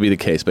Kat, that would be the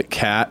case. But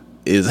Kat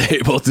is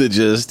able to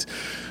just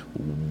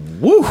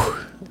woo.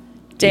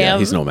 Damn. Yeah,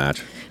 he's no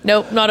match.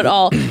 Nope, not at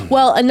all.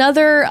 Well,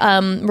 another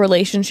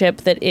relationship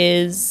that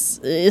is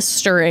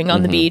stirring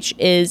on the beach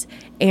is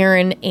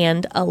Aaron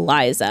and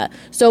Eliza.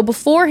 So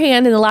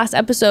beforehand, in the last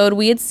episode,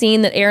 we had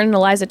seen that Aaron and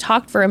Eliza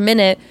talked for a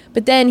minute,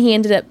 but then he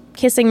ended up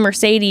kissing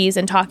Mercedes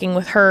and talking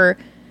with her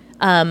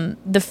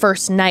the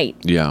first night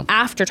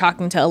after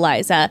talking to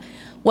Eliza.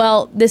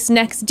 Well, this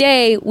next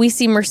day, we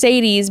see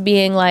Mercedes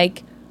being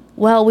like,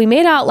 well, we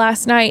made out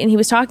last night and he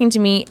was talking to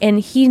me and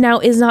he now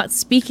is not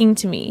speaking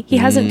to me. He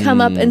hasn't come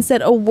up and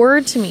said a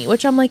word to me,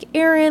 which I'm like,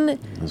 Aaron,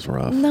 that's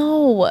rough.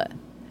 No.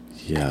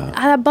 Yeah.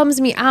 That bums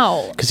me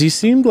out. Because he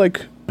seemed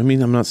like, I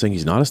mean, I'm not saying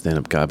he's not a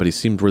stand-up guy, but he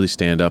seemed really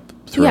stand-up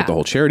throughout the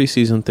whole charity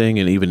season thing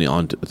and even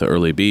on the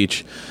early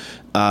beach.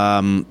 But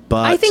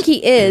I think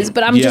he is,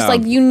 but I'm just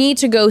like, you need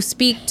to go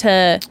speak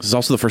to... This is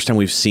also the first time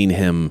we've seen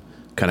him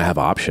kind of have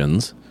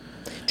options.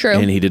 True.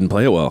 And he didn't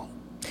play it well.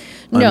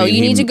 No,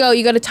 you need to go.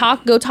 You got to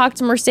go talk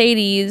to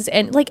Mercedes,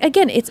 and like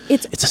again, it's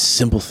a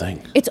simple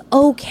thing. It's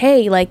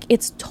okay. Like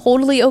it's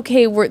totally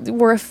okay.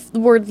 We're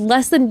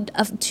less than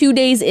 2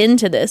 days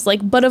into this.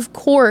 Like, but of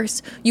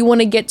course you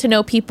want to get to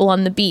know people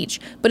on the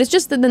beach. But it's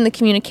just that then the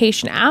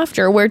communication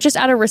after, where just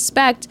out of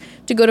respect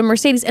to go to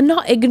Mercedes and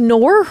not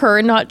ignore her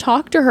and not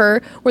talk to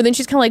her, where then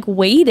she's kind of like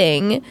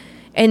waiting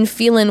and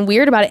feeling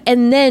weird about it,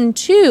 and then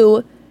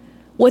too.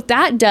 What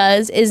that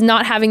does is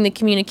not having the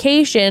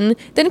communication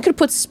then it could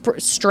put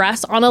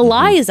stress on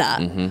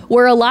Eliza,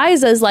 where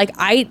Eliza is like,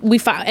 we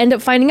end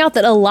up finding out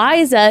that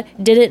Eliza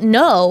didn't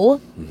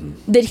know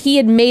that he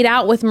had made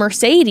out with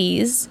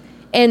Mercedes.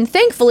 And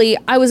thankfully,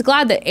 I was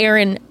glad that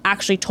Aaron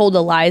actually told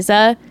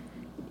Eliza,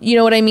 You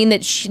know what I mean?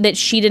 That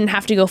she didn't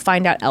have to go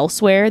find out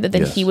elsewhere, that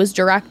then he was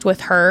direct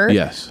with her.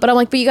 Yes. But I'm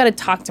like, but you got to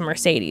talk to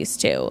Mercedes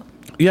too.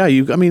 Yeah,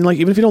 I mean, like,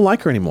 even if you don't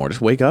like her anymore,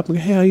 just wake up and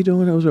go, hey, how you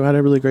doing? I had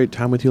a really great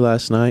time with you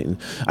last night. And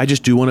I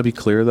just do want to be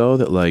clear, though,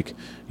 that, like,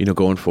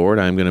 going forward,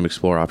 I'm going to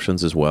explore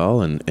options as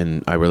well.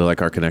 And I really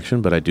like our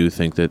connection, but I do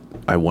think that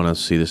I want to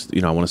see this,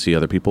 I want to see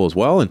other people as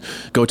well, and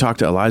go talk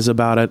to Eliza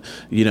about it,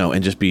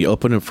 and just be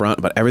open and front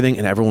about everything,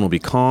 and everyone will be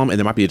calm. And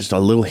there might be just a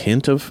little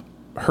hint of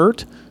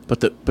hurt, but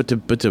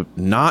to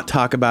not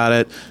talk about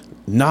it,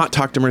 not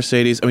talk to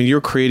Mercedes. I mean,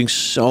 you're creating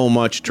so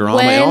much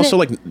drama and also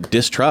like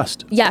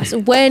distrust. Yes.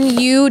 When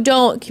you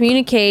don't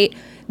communicate,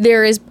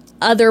 there is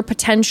other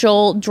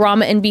potential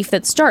drama and beef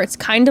that starts,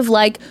 kind of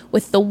like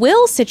with the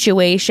Will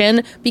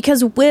situation,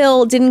 because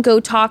Will didn't go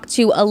talk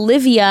to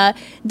Olivia,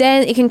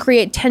 then it can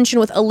create tension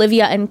with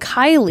Olivia and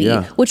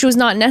Kylie, which was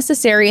not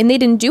necessary, and they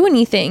didn't do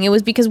anything. It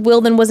was because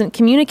Will then wasn't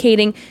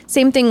communicating.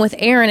 Same thing with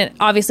Aaron. It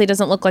obviously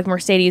doesn't look like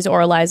Mercedes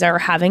or Eliza are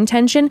having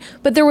tension,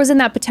 but there was in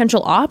that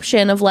potential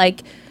option of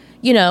like,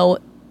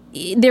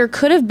 there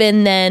could have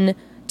been then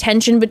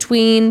tension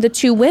between the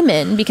two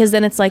women, because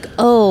then it's like,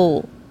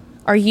 oh,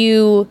 are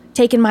you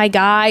taking my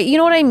guy? You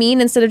know what I mean?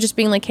 Instead of just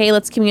being like, hey,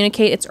 let's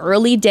communicate. It's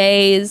early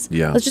days.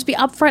 Yeah. Let's just be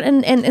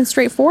upfront and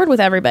straightforward with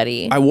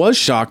everybody. I was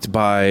shocked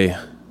by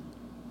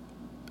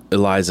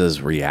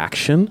Eliza's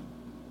reaction.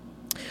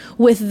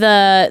 With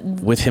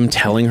him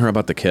telling her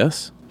about the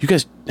kiss. You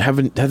guys had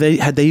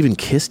they even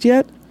kissed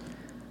yet?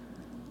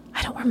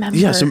 I don't remember.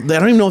 Yeah, so I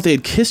don't even know if they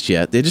had kissed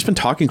yet. They'd just been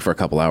talking for a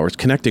couple hours,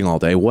 connecting all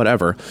day,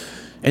 whatever.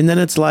 And then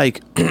it's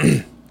like,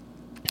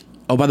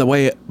 oh, by the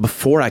way,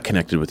 before I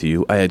connected with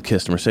you, I had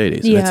kissed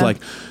Mercedes. Yeah. And it's like,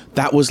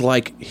 that was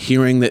like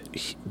hearing that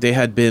he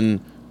had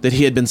been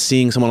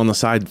seeing someone on the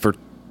side for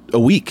a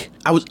week.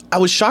 I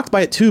was shocked by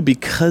it too,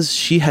 because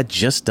she had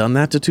just done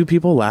that to two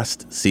people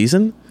last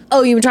season.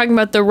 Oh, you were talking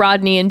about the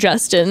Rodney and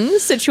Justin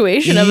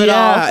situation of it all.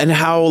 Yeah, and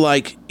how,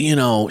 like,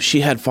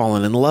 she had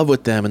fallen in love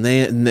with them, and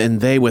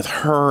they with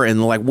her,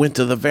 and like went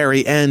to the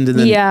very end, and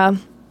then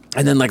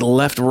and then like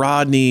left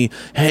Rodney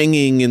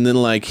hanging, and then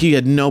like he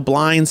had no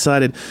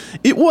blindsided.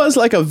 It was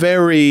like a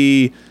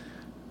very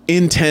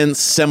intense,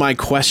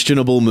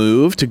 semi-questionable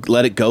move to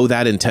let it go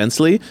that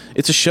intensely.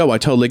 It's a show, I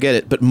totally get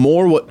it, but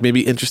more what made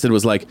me interested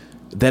was like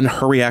then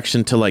her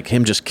reaction to like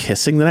him just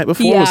kissing the night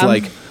before was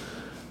like,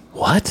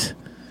 what?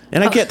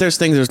 And I get there's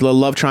the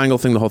love triangle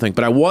thing, the whole thing.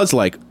 But I was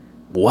like,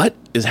 what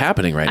is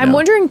happening right now? I'm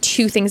wondering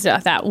two things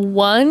about that.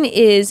 One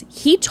is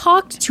he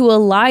talked to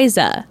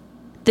Eliza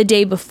the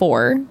day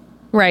before,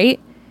 right?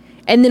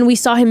 And then we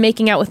saw him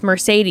making out with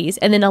Mercedes.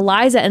 And then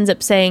Eliza ends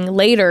up saying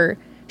later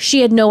she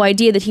had no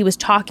idea that he was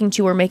talking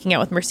to or making out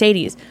with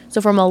Mercedes.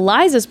 So from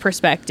Eliza's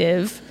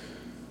perspective,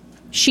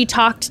 she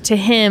talked to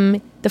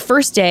him the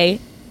first day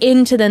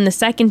into then the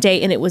second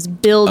day, and it was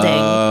building.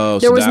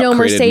 There was no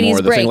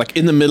Mercedes break. Like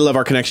in the middle of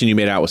our connection, you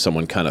made out with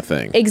someone kind of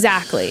thing.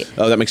 Exactly.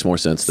 Oh, that makes more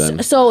sense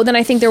then. So then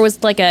I think there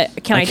was like a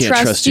can I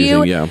trust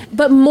you? Yeah.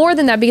 But more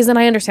than that, because then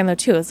I understand though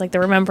too. It's like the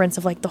remembrance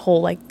of like the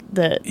whole like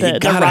the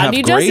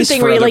Rodney Justin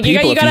thing where you're like you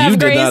gotta have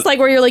grace, like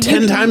where you're like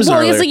 10 times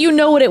earlier. It's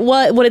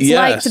like what it's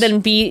like to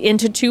then be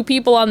into two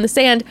people on the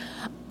sand.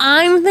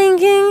 I'm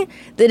thinking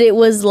that it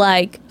was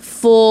like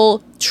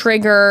full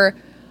trigger.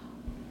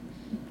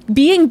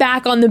 Being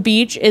back on the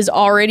beach is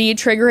already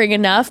triggering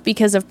enough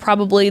because of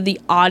probably the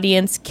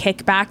audience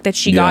kickback that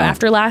she got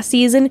after last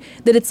season,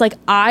 that it's like,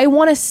 I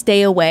want to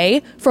stay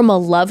away from a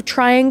love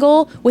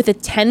triangle with a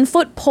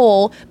 10-foot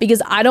pole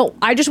because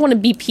I just want to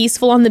be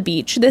peaceful on the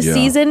beach this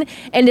season.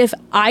 And if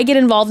I get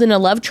involved in a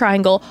love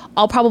triangle,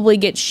 I'll probably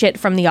get shit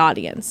from the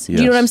audience. Do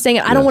you know what I'm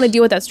saying? I don't want to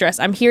deal with that stress.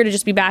 I'm here to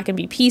just be back and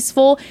be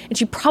peaceful. And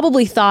she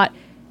probably thought,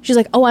 she's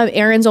like, oh, I'm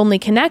Aaron's only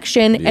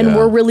connection, and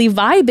we're really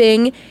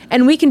vibing,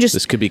 and we can just...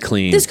 This could be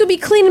clean. This could be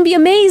clean and be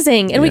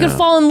amazing, and we could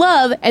fall in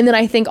love. And then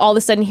I think all of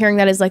a sudden hearing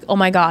that is like, oh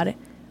my God.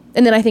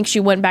 And then I think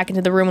she went back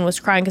into the room and was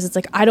crying because it's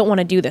like, I don't want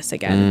to do this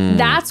again.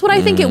 That's what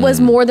I think it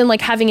was, more than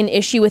like having an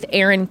issue with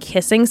Aaron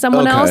kissing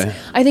someone else.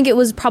 I think it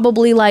was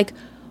probably like,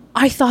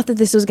 I thought that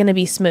this was going to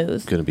be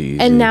smooth. Going to be easy.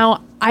 And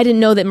now I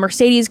didn't know that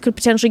Mercedes could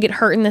potentially get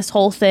hurt in this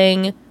whole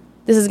thing.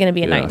 This is going to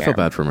be a nightmare. I felt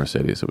bad for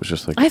Mercedes. It was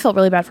just like... I felt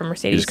really bad for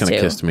Mercedes, too. You just kind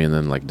of kissed me and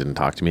then like didn't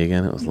talk to me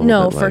again. It was a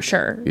little bit for like,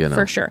 sure.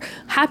 For sure.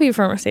 Happy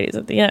for Mercedes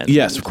at the end.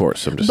 Yes, of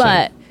course. I'm just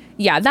saying. But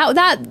yeah,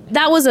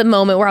 that was a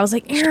moment where I was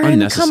like,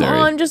 Aaron, come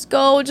on, just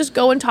go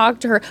and talk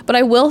to her. But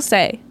I will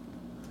say,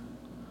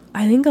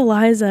 I think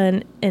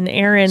Eliza and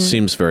Aaron...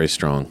 Seems very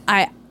strong.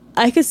 I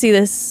could see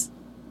this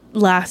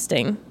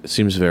lasting. It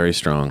seems very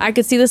strong. I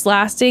could see this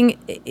lasting.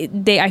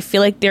 I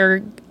feel like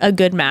they're a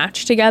good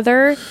match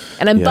together,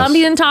 and I'm bummed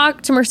he didn't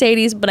talk to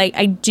Mercedes, but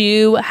I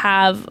do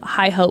have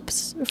high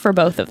hopes for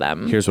both of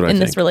them. Here's what I think.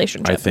 In this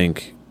relationship. I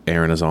think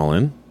Aaron is all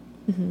in,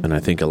 and I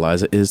think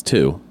Eliza is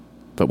too,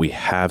 but we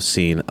have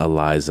seen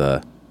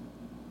Eliza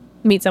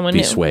meet someone be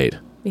new. swayed.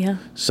 Yeah.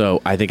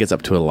 So I think it's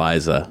up to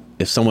Eliza.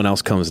 If someone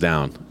else comes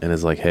down and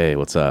is like, hey,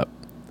 what's up?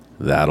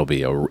 That'll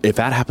be if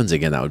that happens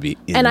again, that would be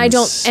insane. And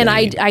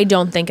I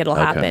don't think it'll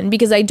happen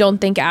because I don't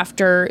think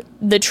after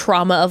the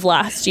trauma of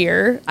last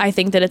year, I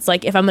think that it's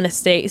like if I'm going to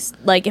stay,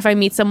 like if I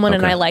meet someone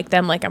and I like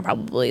them, like I'm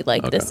probably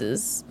like this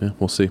is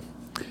we'll see.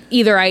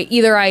 Either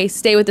I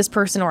stay with this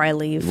person or I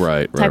leave.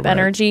 Right. Type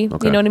energy.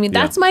 Okay. You know what I mean?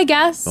 That's my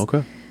guess.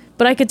 Okay.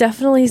 But I could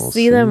definitely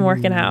see them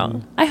working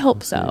out. I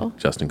hope so.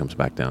 Justin comes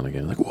back down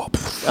again. Like, whoop.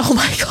 Oh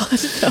my God.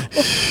 No.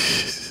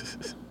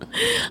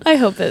 I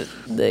hope that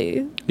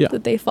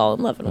they fall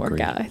in love and work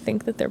out. I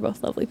think that they're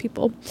both lovely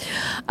people.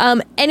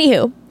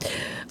 Anywho,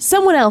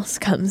 someone else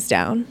comes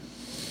down,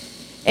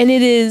 and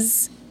it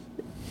is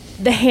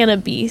the Hannah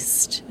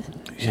Beast.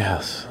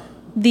 Yes.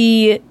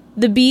 The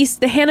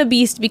beast, the Hannah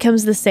Beast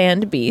becomes the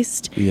Sand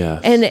Beast.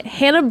 Yes. And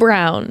Hannah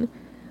Brown,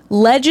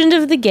 legend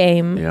of the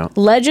game,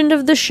 legend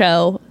of the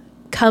show,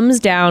 comes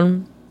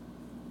down,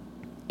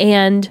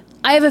 and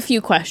I have a few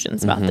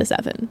questions about this,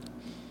 Evan.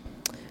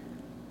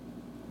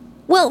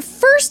 Well,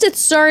 first it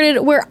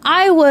started where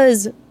I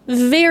was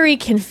very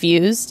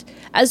confused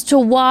as to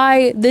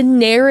why the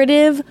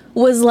narrative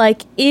was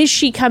like, is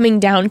she coming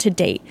down to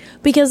date?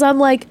 Because I'm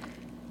like,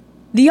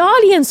 the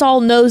audience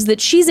all knows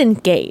that she's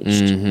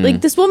engaged.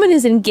 Like, this woman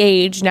is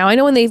engaged now. I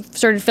know when they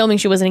started filming,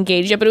 she wasn't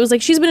engaged yet, but it was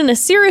like she's been in a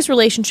serious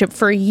relationship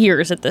for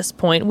years at this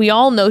point. We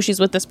all know she's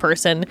with this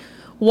person.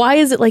 Why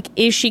is it like,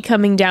 is she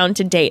coming down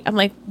to date? I'm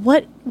like,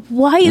 what?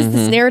 Why is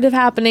this narrative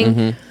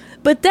happening?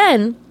 But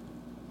then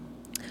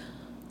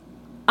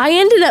I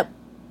ended up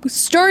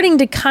starting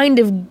to kind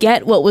of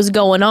get what was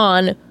going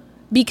on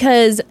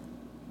because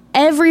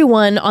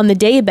everyone on the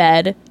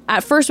daybed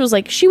at first was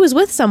like, she was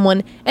with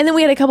someone. And then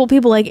we had a couple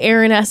people like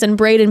Aaron S. and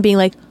Braden being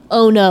like,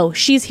 oh no,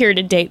 she's here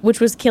to date, which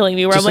was killing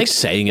me. Where just I'm like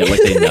saying it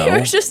like they know. They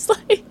were just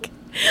like,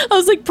 I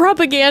was like,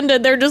 propaganda.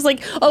 They're just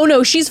like, oh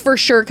no, she's for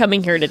sure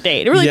coming here to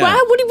date. And we're like, wow,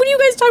 what are you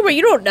guys talking about?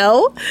 You don't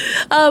know.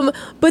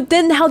 But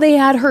then how they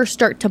had her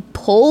start to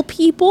pull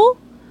people.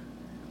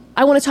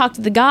 I want to talk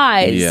to the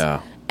guys.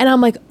 Yeah. And I'm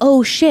like,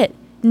 oh shit.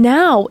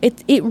 Now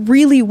it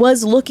really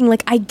was looking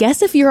like, I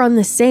guess if you're on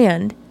the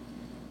sand,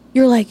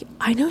 you're like,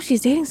 I know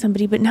she's dating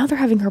somebody, but now they're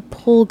having her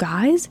pull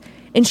guys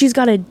and she's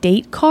got a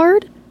date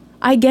card.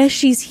 I guess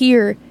she's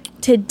here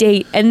to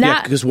date. And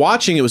that, because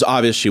watching it was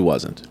obvious she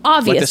wasn't.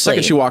 Obviously. Like the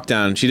second she walked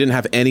down, she didn't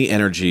have any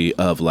energy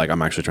of like,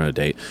 I'm actually trying to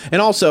date.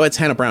 And also it's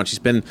Hannah Brown. She's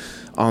been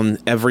on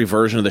every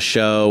version of the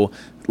show.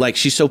 Like,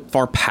 she's so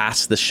far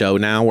past the show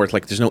now where it's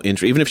like there's no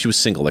interest. Even if she was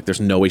single, like there's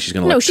no way she's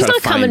going to try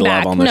to find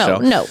love on the show.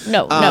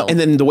 No. And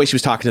then the way she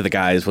was talking to the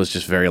guys was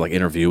just very like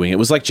interviewing. It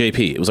was like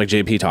JP. It was like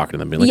JP talking to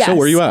them, being like, so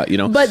where are you at? You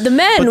know? But the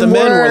men were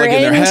like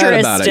in their head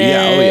about it.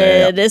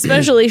 Yeah.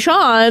 Especially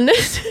Sean.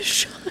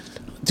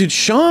 Dude,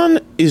 Sean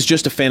is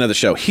just a fan of the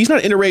show. He's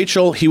not into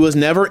Rachel. He was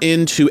never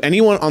into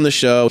anyone on the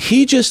show.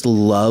 He just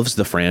loves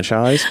the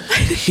franchise.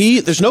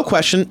 There's no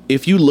question,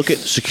 if you look at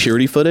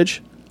security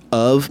footage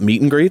of meet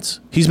and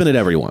greets, he's been at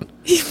everyone.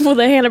 Well,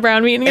 the Hannah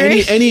Brown meet and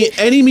greet.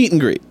 Any meet and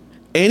greet.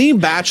 Any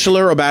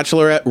bachelor or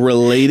bachelorette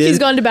related. He's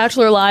gone to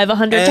Bachelor Live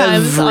 100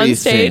 times on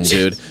stage.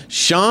 Dude.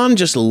 Sean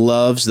just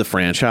loves the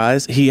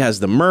franchise. He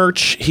has the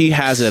merch. He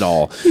has it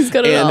all. He's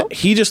got it all.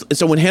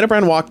 So when Hannah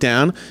Brown walked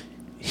down,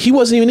 he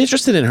wasn't even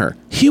interested in her.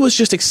 He was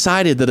just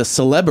excited that a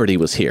celebrity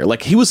was here.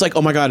 Like, he was like,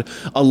 oh my God,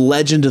 a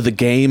legend of the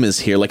game is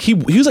here. Like, he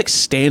was like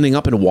standing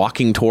up and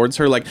walking towards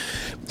her. Like,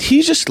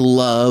 he just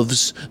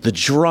loves the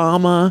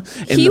drama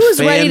and he was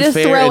ready to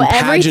throw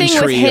everything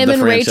with him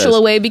and Rachel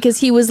away because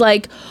he was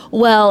like,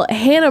 well,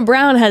 Hannah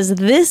Brown has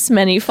this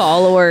many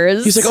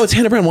followers. He's like, oh, it's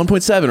Hannah Brown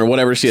 1.7 or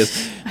whatever she is.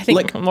 I think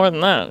like, more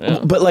than that. Yeah.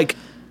 But like,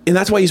 and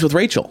that's why he's with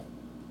Rachel.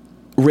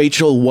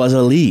 Rachel was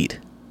a lead.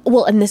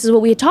 Well, and this is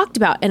what we had talked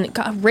about. And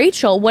God,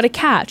 Rachel, what a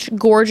catch.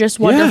 Gorgeous,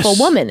 wonderful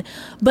woman.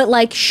 But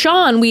like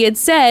Sean, we had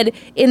said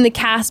in the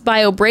cast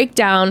bio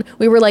breakdown,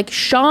 we were like,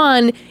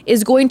 Sean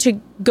is going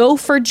to go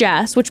for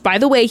Jess, which, by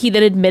the way, he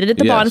then admitted at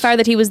the bonfire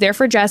that he was there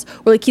for Jess.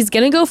 We're like, he's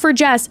going to go for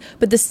Jess.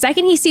 But the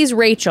second he sees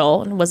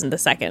Rachel, and it wasn't the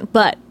second,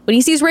 but when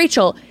he sees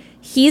Rachel,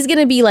 he's going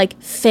to be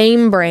like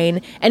fame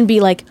brain and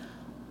be like,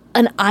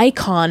 an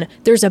icon.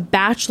 There's a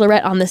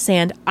bachelorette on the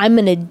sand. I'm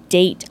going to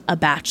date a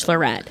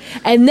bachelorette.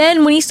 And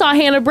then when he saw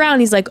Hannah Brown,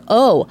 he's like,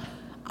 oh,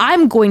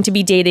 I'm going to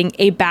be dating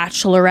a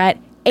bachelorette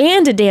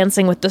and a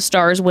Dancing with the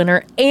Stars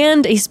winner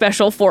and a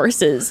Special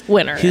Forces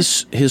winner.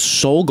 His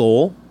sole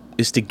goal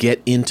is to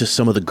get into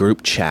some of the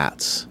group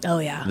chats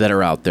that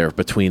are out there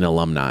between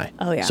alumni.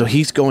 Oh, yeah. So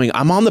he's going,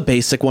 I'm on the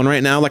basic one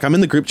right now. Like, I'm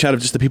in the group chat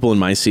of just the people in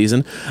my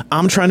season.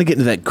 I'm trying to get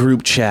into that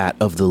group chat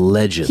of the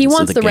legends. He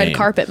wants the red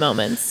carpet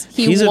moments.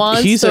 He's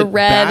a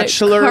red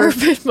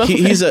carpet moments.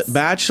 He's a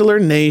Bachelor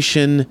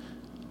Nation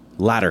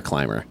ladder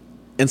climber.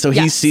 And so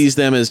he sees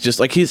them as just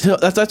like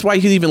that's why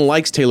he even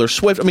likes Taylor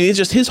Swift. I mean, it's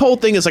just his whole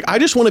thing is like, I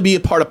just want to be a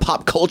part of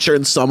pop culture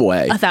in some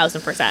way.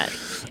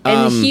 1,000%.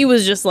 And he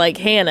was just like,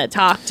 Hannah,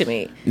 talk to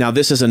me. Now,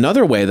 this is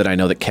another way that I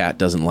know that Kat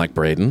doesn't like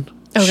Braden.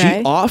 Okay.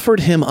 She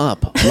offered him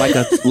up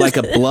like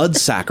a blood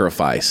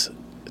sacrifice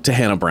to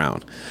Hannah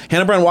Brown.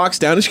 Hannah Brown walks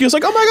down and she goes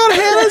like, oh my God,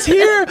 Hannah's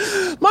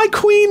here. My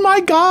queen, my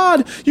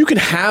God. You can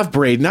have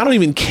Braden. I don't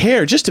even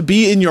care. Just to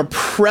be in your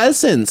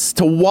presence,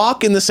 to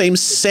walk in the same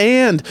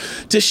sand,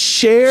 to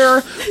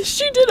share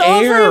She did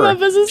air. offer him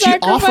up as a She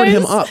sacrifice. offered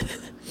him up.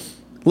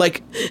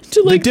 Like,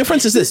 the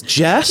difference is this.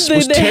 Jess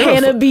was the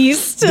terrified. Hannah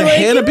Beast. The like-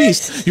 Hannah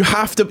Beast. You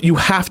have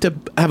to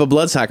have a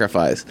blood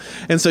sacrifice.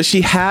 And so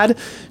she had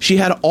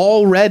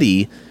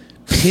already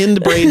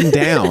pinned Braden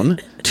down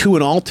to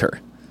an altar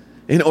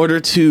in order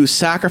to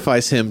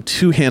sacrifice him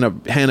to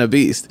Hannah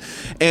Beast.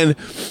 And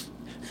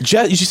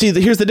Jess, you see,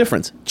 here's the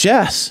difference.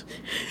 Jess,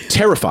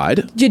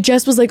 terrified.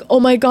 Jess was like, oh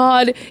my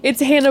God, it's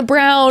Hannah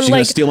Brown. She's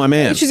gonna steal my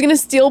man. She's going to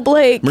steal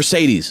Blake.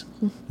 Mercedes,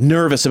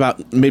 nervous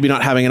about maybe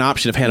not having an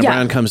option if Hannah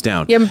Brown comes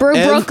down. Yeah,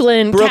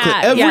 Brooklyn,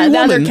 Cat. Every yeah, the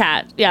woman, other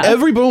cat. Yeah.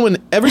 Every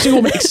single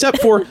woman except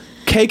for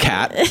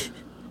K-Cat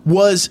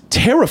was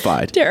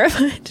terrified.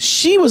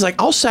 She was like,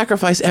 I'll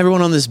sacrifice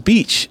everyone on this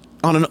beach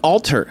on an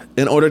altar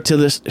in order to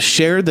just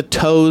share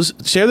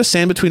the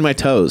sand between my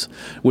toes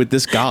with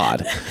this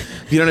god.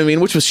 You know what I mean?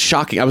 Which was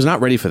shocking. I was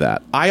not ready for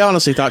that. I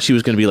honestly thought she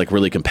was going to be like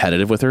really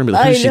competitive with her and be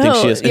like, who does she think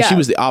she is? And she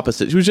was the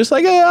opposite. She was just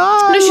like,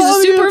 hey, she's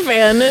a super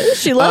fan.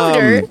 She loved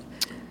her.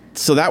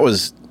 So that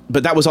was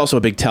also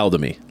a big tell to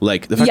me.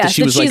 Like the fact that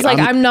she was she's like,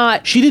 I'm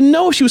not. She didn't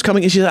know if she was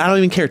coming, and she said, I don't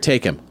even care.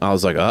 Take him. I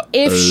was like,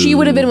 if she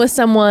would have been with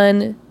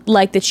someone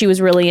like that she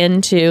was really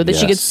into, that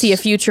she could see a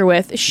future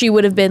with, she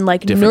would have been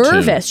like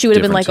nervous. She would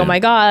have been like, oh my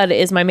God,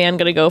 is my man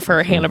going to go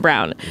for Hannah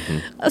Brown?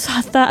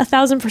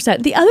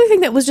 1,000%. The other thing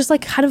that was just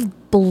like kind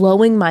of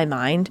blowing my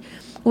mind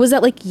was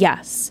that, like,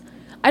 yes,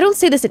 I don't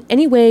say this in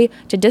any way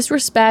to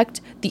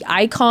disrespect the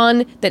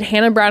icon that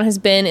Hannah Brown has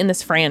been in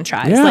this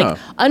franchise. Yeah. Like,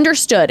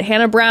 understood.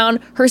 Hannah Brown,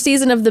 her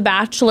season of The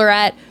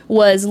Bachelorette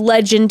was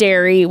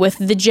legendary with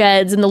the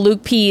Jeds and the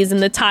Luke P's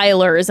and the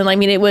Tylers. And I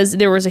mean,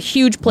 there was a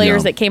huge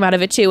players that came out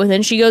of it too. And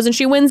then she goes and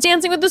she wins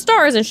Dancing with the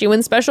Stars and she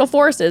wins Special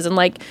Forces. And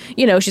like,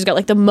 you know, she's got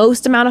like the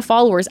most amount of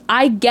followers.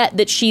 I get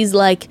that she's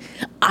like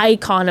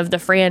icon of the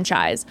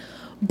franchise.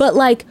 But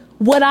like,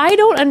 what I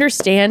don't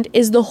understand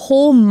is the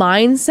whole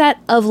mindset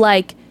of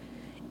like,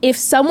 if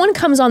someone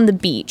comes on the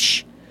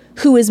beach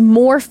who is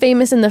more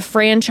famous in the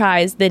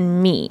franchise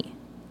than me,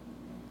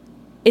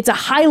 it's a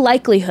high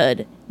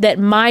likelihood that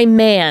my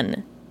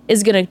man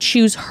is going to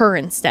choose her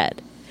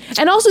instead.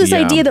 And also this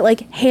idea that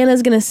like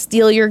Hannah's going to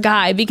steal your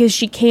guy because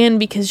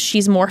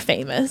she's more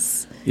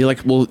famous. You're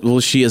like, well,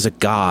 she is a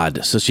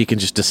god, so she can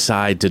just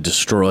decide to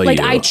destroy like,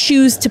 you. I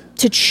choose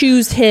to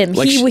choose him.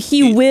 Like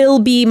he will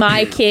be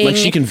my king. Like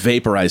she can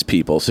vaporize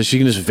people, so she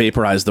can just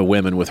vaporize the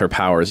women with her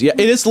powers. Yeah,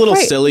 it is a little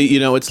silly,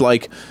 you know. It's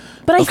like,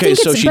 but I think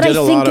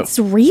it's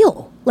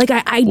real. Like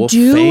I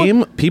do.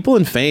 Fame, people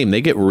in fame,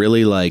 they get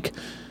really like,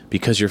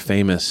 because you're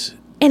famous.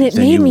 And it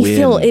made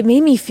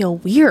me feel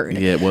weird.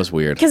 Yeah, it was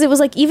weird. Because it was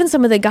like, even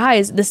some of the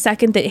guys, the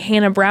second that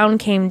Hannah Brown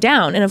came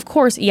down, and of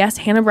course, yes,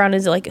 Hannah Brown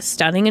is like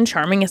stunning and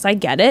charming. Yes, I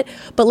get it.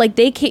 But like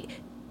they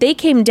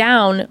came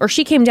down, or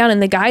she came down,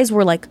 and the guys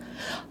were like,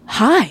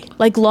 hi,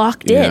 like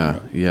locked in.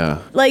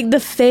 Yeah. Like the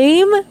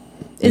fame,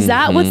 is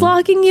that what's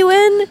locking you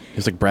in?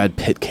 It's like Brad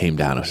Pitt came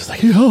down. I was just like,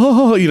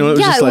 oh, you know,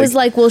 it was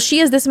like, well, she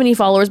has this many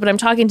followers, but I'm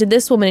talking to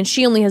this woman and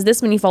she only has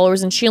this many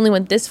followers and she only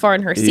went this far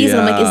in her season.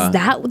 I'm like, is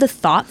that the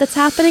thought that's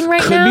happening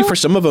right now? Could be for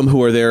some of them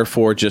who are there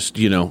for just,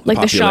 you know, like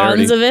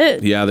popularity. The Shawns of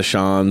it. Yeah, the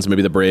Shawns,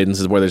 maybe the Bradens,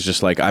 is where there's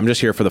just like, I'm just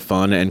here for the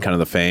fun and kind of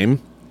the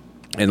fame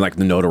and like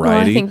the notoriety.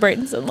 Well, I think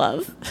Braden's in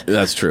love.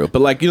 That's true.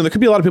 But like, you know, there could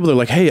be a lot of people that are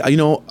like, hey, you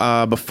know,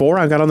 before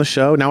I got on the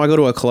show, now I go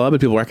to a club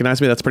and people recognize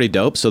me. That's pretty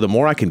dope. So the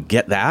more I can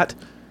get that,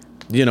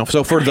 you know,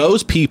 so for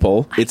those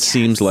people,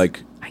 seems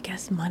like, I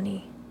guess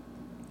money,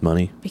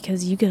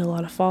 because you get a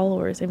lot of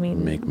followers. I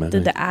mean, make money.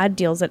 The ad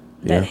deals that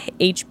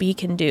HB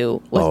can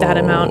do with that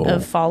amount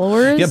of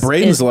followers. Yeah,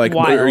 Braden's like,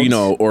 wild. or, you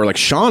know, or like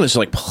Sean is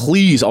like,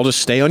 please, I'll just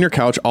stay on your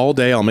couch all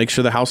day. I'll make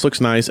sure the house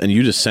looks nice, and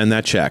you just send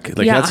that check.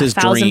 Like that's his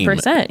dream.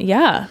 1,000%.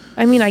 Yeah,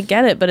 I mean, I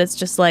get it, but it's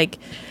just like,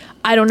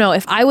 I don't know.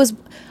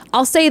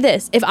 I'll say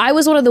this: if I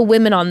was one of the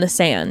women on the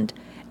sand,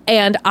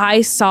 and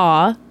I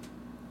saw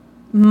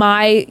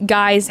my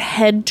guy's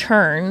head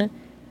turn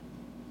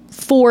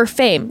for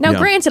fame. Now,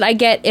 granted, I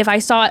get if I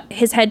saw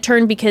his head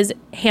turn because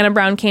Hannah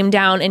Brown came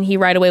down and he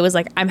right away was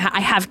like,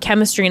 I have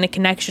chemistry and a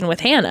connection with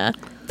Hannah.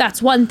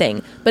 That's one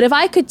thing. But if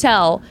I could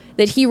tell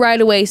that he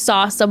right away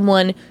saw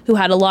someone who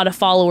had a lot of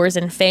followers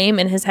and fame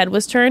and his head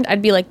was turned,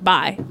 I'd be like,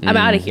 bye, I'm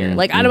out of here.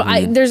 Like,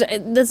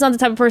 that's not the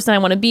type of person I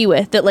want to be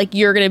with, that like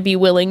you're going to be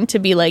willing to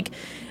be like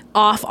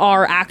off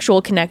our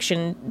actual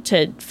connection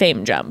to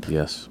fame jump.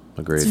 Yes.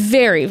 Agreed. It's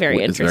very,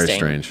 very interesting.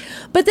 It's very strange.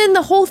 But then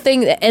the whole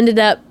thing that ended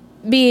up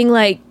being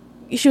like,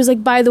 she was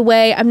like, by the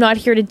way, I'm not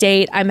here to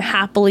date. I'm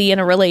happily in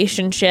a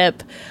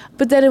relationship.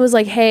 But then it was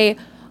like, hey,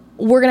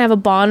 we're going to have a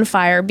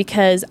bonfire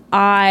because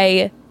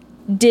I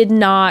did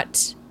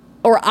not,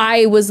 or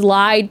I was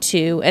lied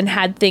to and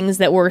had things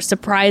that were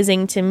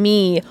surprising to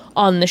me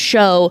on the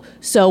show.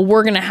 So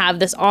we're going to have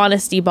this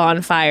honesty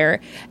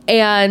bonfire.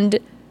 And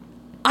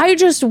I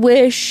just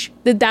wish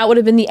that would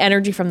have been the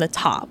energy from the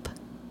top.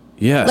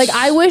 Yes. Like,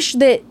 I wish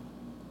that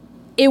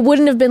it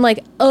wouldn't have been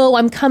like, oh,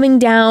 I'm coming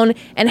down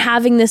and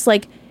having this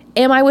like,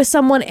 am I with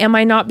someone? Am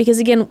I not? Because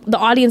again, the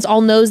audience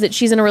all knows that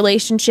she's in a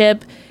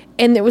relationship.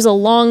 And there was a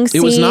long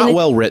scene. It was not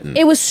well written.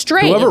 It was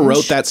strange. Whoever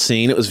wrote that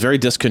scene, it was very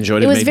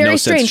disconjointed. It was made very no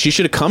strange. sense. She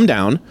should have come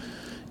down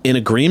in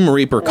a Grim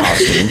Reaper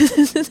costume.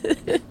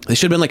 They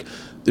should have been like,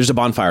 there's a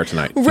bonfire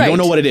tonight. If you don't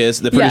know what it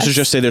is, the producers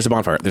just say there's a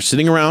bonfire. They're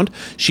sitting around.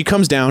 She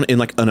comes down in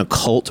like an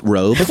occult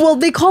robe. Well,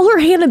 they call her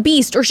Hannah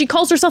Beast, or she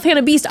calls herself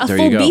Hannah Beast, a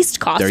full beast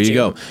costume. There you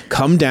go.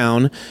 Come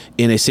down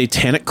in a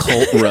satanic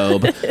cult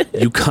robe.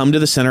 You come to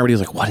the center,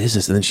 everybody's like, what is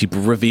this? And then she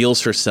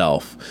reveals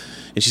herself.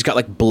 And she's got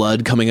like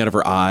blood coming out of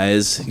her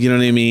eyes, you know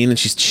what I mean? And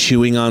she's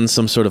chewing on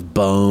some sort of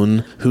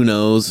bone, who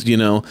knows, you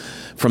know,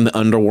 from the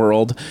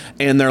underworld.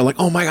 And they're like,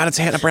 oh my God, it's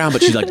Hannah Brown.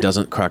 But she like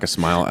doesn't crack a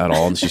smile at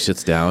all. And she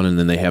sits down, and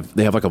then they have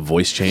like a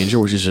voice changer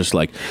where she's just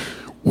like,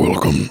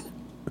 welcome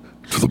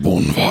to the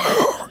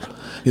bonfire.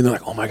 And they're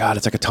like, oh my God,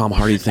 it's like a Tom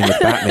Hardy thing with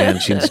Batman.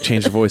 She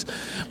changed her voice.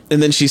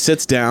 And then she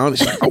sits down.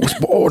 She's like, I was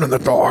born in the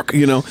dark,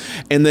 you know?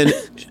 And then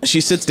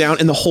she sits down,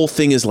 and the whole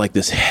thing is like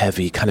this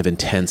heavy, kind of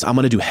intense. I'm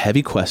going to do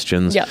heavy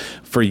questions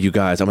for you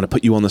guys. I'm going to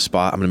put you on the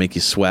spot. I'm going to make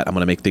you sweat. I'm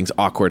going to make things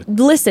awkward.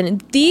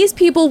 Listen, these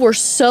people were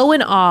so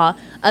in awe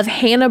of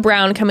Hannah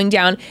Brown coming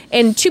down.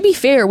 And to be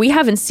fair, we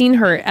haven't seen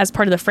her as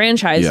part of the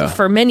franchise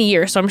for many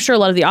years. So I'm sure a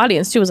lot of the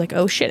audience, too, was like,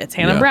 oh, shit, it's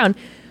Hannah Brown.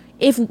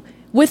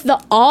 With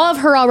the awe of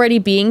her already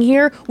being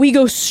here, we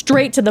go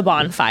straight to the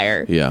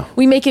bonfire. Yeah.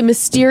 We make it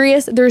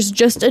mysterious. There's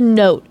just a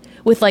note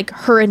with like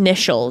her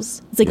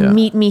initials. It's like,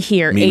 meet me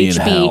here, meet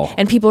HB.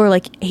 And people are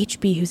like,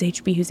 HB, who's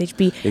HB, who's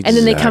HB? Exactly. And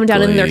then they come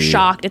down and they're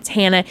shocked. It's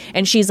Hannah.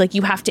 And she's like,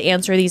 you have to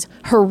answer these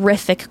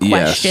horrific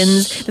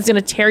questions that's going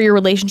to tear your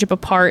relationship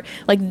apart.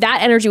 Like,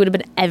 that energy would have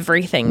been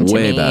everything to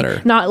me. Way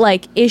better. Not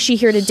like, is she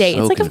here to date?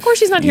 So it's like, of course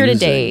she's not here to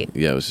date.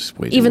 Yeah, it was just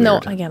way too Even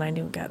weird. though, again, I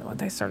didn't get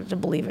what I started to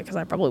believe it, because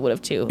I probably would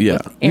have too. Yeah.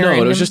 Aaron,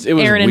 No, it was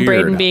Aaron and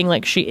weird. Brayden being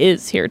like, she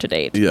is here to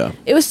date. Yeah.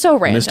 It was so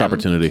random.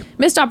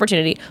 Missed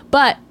opportunity.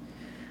 But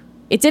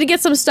it did get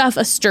some stuff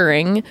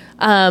a-stirring.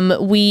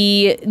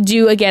 We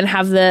do, again,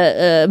 have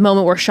the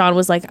moment where Sean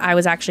was like, I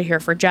was actually here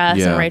for Jess.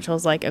 Yeah. And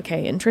Rachel's like,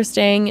 okay,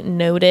 interesting,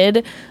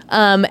 noted.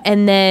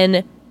 And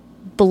then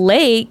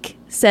Blake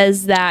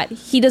says that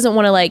he doesn't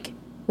want to, like,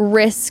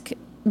 risk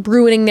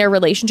ruining their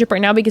relationship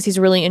right now because he's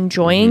really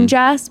enjoying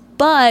Jess.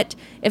 But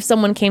if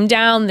someone came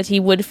down that he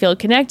would feel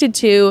connected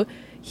to,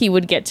 he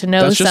would get to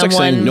know That's just someone.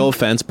 like saying, no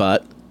offense,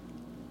 but...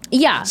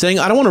 Yeah. Saying,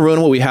 I don't want to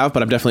ruin what we have,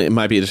 but I'm definitely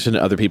might be interested in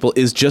other people,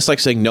 is just like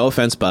saying no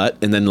offense, but,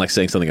 and then like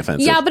saying something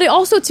offensive. Yeah, but it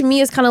also, to me,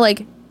 is kind of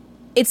like,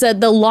 it's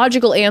the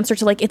logical answer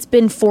to like, it's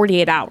been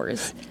 48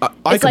 hours.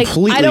 I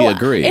completely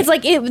agree. It's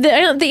like,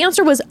 the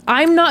answer was,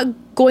 I'm not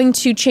going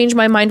to change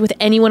my mind with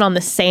anyone on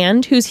the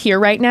sand who's here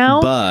right now.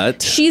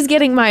 But. She's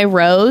getting my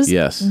rose.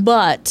 Yes.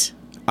 But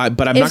I'm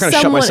not going to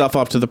shut myself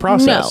up to the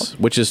process,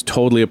 which is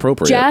totally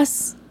appropriate.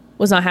 Jess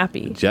was not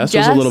happy. Jess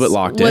was a little bit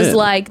locked in. Was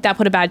like, that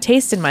put a bad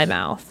taste in my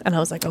mouth. And I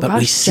was like, oh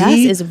gosh, Jess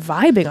is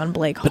vibing on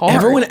Blake hard. But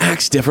everyone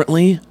acts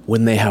differently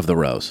when they have the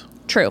rose.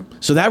 True.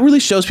 So that really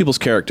shows people's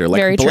character.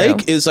 Like, Very Blake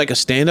true. is like a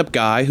stand-up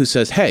guy who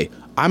says, hey,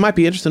 I might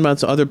be interested in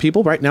some other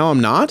people. Right now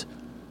I'm not.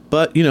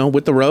 But, you know,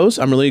 with the rose,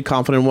 I'm really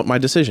confident in what my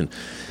decision.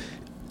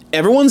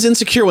 Everyone's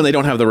insecure when they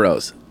don't have the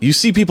rose. You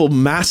see people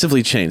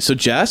massively change. So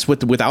Jess,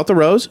 without the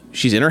rose,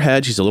 she's in her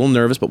head. She's a little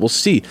nervous, but we'll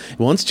see.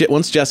 Once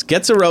Jess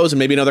gets a rose and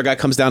maybe another guy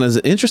comes down and is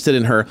interested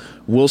in her,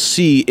 we'll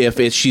see if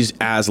she's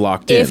as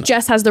locked in. If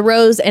Jess has the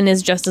rose and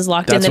is just as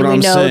locked in, then we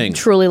know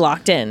truly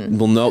locked in.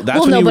 We'll know.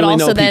 That's when you really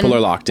know people are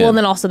locked in. Well, and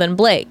then also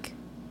Blake.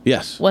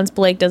 Yes. Once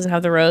Blake doesn't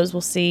have the rose, we'll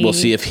see. We'll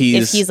see if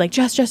he's like,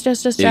 Jess.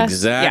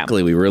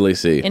 Exactly. Yeah. We really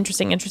see.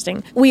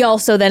 Interesting. We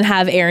also then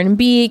have Aaron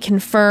B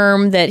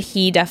confirm that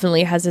he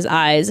definitely has his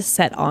eyes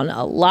set on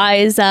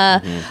Eliza.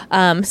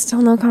 Mm-hmm.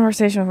 Still no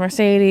conversation with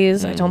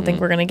Mercedes. Mm-hmm. I don't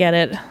think we're going to get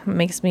it.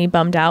 Makes me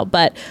bummed out.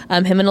 But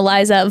him and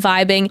Eliza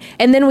vibing.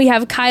 And then we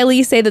have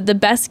Kylie say that the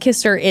best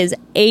kisser is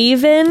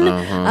Avon.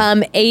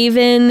 Uh-huh.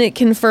 Avon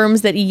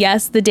confirms that,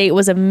 yes, the date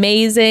was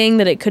amazing,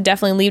 that it could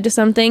definitely lead to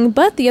something.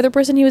 But the other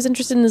person he was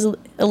interested in is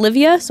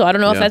Olivia, so I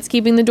don't know if that's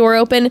keeping the door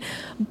open.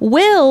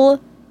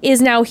 Will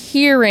is now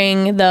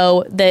hearing,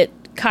 though, that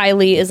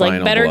Kylie is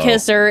like, better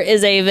kisser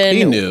is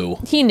Avon.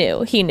 He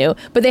knew.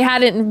 But they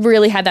hadn't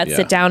really had that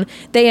sit down.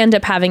 They end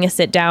up having a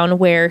sit down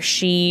where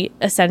she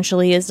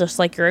essentially is just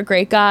like, you're a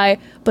great guy,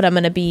 but I'm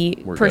going to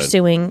be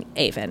pursuing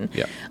Avon.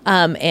 Yeah.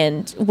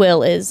 And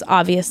Will is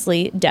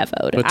obviously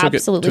devoed.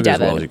 Absolutely devoed.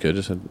 As well as he could.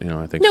 Just said,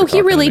 I think. No,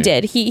 he really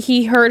did.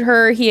 He heard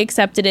her. He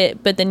accepted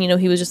it. But then,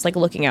 he was just like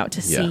looking out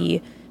to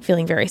see,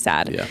 feeling very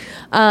sad.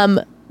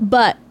 Yeah.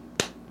 But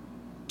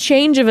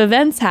change of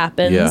events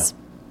happens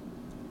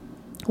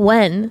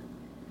when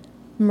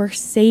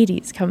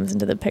Mercedes comes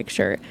into the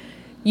picture.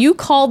 You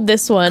called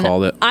this one.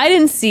 Called it. I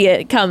didn't see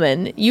it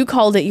coming. You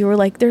called it. You were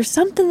like, there's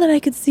something that I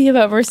could see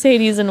about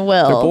Mercedes and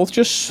Will. They're both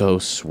just so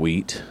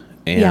sweet.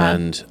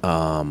 And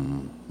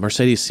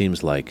Mercedes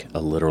seems like a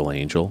literal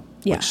angel.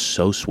 Yeah. Like,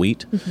 so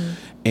sweet. Mm-hmm.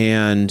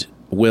 And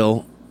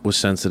Will was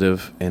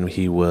sensitive and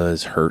he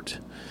was hurt.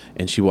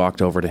 And she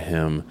walked over to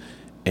him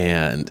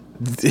And,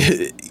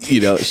 she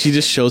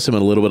just shows him a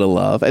little bit of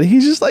love. And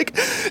he's just like,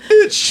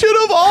 it should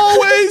have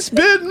always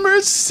been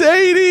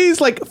Mercedes.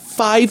 Like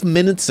 5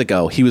 minutes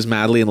ago, he was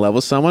madly in love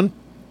with someone.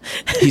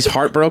 He's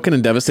heartbroken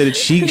and devastated.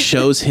 She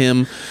shows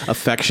him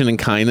affection and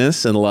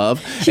kindness and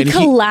love. He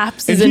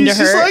collapses into her. He's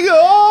just like,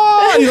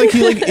 oh! And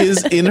he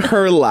is in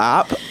her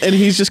lap. And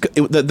he's just,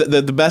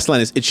 the best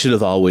line is, it should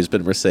have always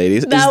been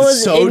Mercedes. That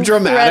was so incredible,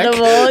 dramatic.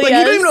 Like, you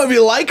don't even know if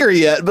you like her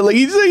yet, but like,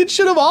 he's like, it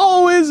should have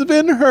always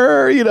been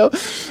her,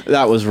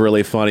 That was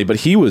really funny.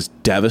 But he was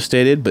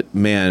devastated, but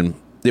man,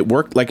 it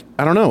worked. Like,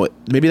 I don't know,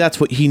 maybe that's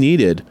what he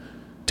needed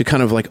to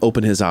kind of like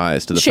open his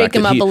eyes to the shake fact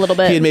him that up a little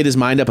bit. He had made his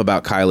mind up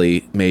about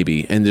Kylie,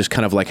 maybe, and just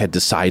kind of like had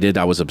decided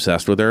I was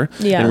obsessed with her.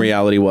 Yeah. And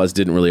reality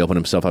didn't really open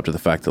himself up to the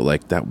fact that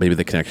like that maybe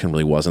the connection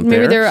really wasn't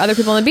there. Maybe there are other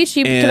people on the beach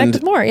you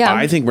connected more. Yeah.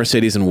 I think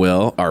Mercedes and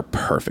Will are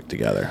perfect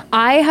together.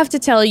 I have to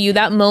tell you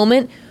that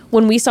moment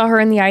when we saw her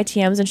in the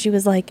ITMs and she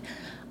was like,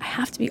 I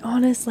have to be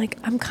honest, like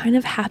I'm kind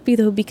of happy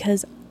though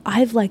because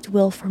I've liked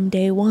Will from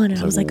day one. And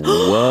I was like,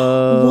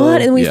 whoa.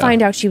 What? And we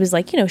find out she was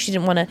like, she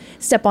didn't want to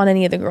step on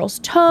any of the girls'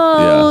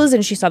 toes. Yeah.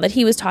 And she saw that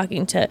he was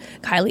talking to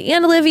Kylie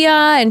and Olivia.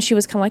 And she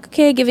was kind of like,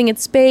 okay, giving it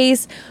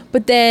space.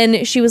 But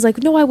then she was like,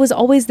 no, I was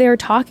always there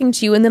talking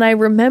to you. And then I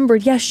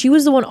remembered, yes, she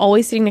was the one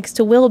always sitting next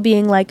to Will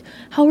being like,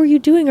 how are you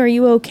doing? Are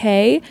you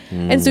okay?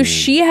 And so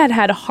she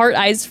had heart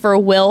eyes for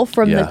Will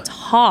from the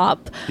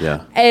top.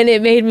 Yeah. And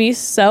it made me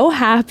so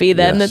happy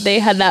then that they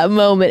had that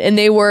moment. And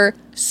they were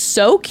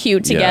so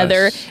cute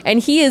together, and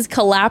he is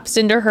collapsed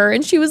into her,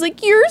 and she was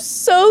like, you're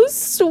so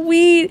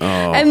sweet.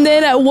 And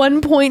then at one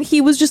point he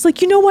was just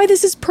like, you know why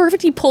this is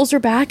perfect? He pulls her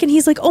back and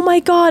he's like, oh my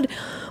god,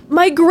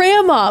 my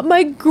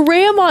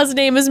grandma's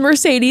name is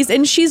Mercedes.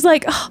 And she's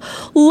like,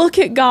 oh, look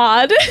at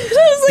God. I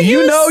was like,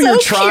 you're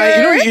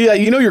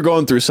trying, you're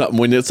going through something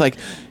when it's like,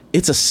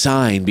 it's a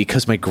sign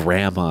because my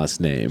grandma's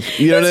name.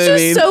 You know what I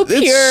mean? So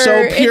pure. It's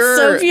so pure. It's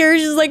so pure.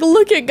 She's like,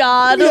 look at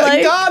God. Yeah,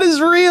 like, God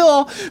is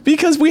real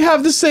because we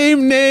have the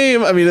same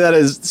name. I mean, that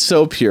is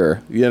so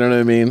pure. You know what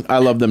I mean? I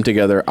love them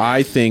together.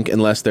 I think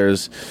unless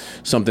there's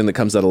something that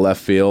comes out of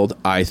left field,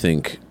 I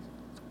think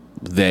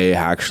they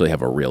actually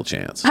have a real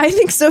chance. I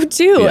think so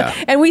too.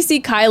 Yeah. And we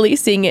see Kylie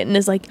seeing it and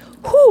is like,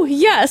 whew,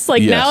 yes.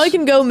 Like now I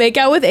can go make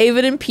out with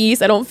Avid in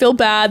peace. I don't feel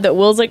bad that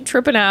Will's like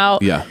tripping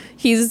out. Yeah.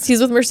 He's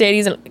with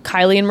Mercedes, and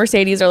Kylie and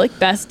Mercedes are like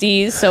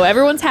besties. So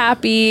everyone's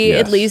happy,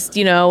 at least,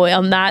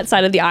 on that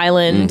side of the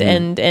island.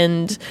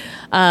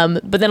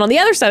 But then on the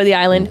other side of the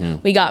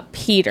island, we got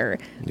Peter.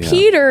 Yeah.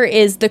 Peter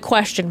is the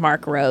question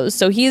mark Rose.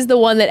 So he's the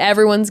one that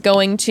everyone's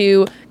going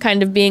to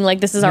kind of being like,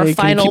 this is our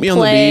final keep me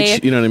play. On the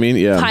beach? You know what I mean?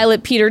 Yeah.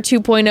 Pilot Peter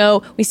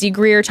 2.0. We see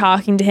Greer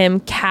talking to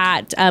him,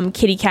 Kat,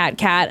 Kitty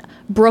Cat,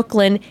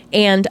 Brooklyn,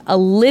 and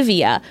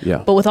Olivia. Yeah.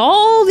 But with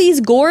all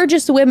these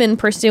gorgeous women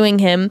pursuing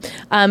him,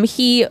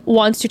 he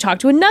wants to talk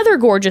to another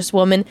gorgeous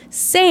woman,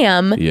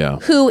 Sam,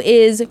 who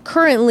is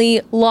currently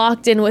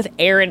locked in with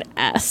Aaron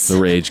S. The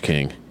Rage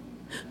King.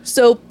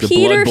 So the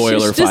Peter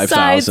Blood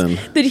decides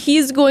 5000. that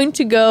he's going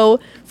to go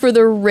for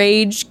the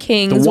Rage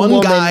King's The one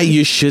woman. guy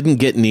you shouldn't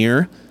get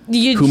near,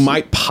 who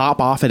might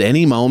pop off at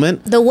any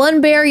moment. The one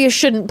bear you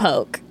shouldn't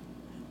poke.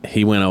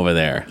 He went over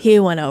there.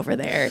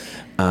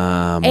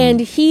 And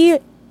he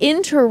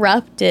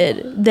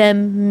interrupted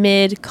them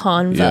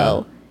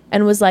mid-convo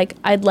and was like,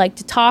 I'd like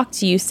to talk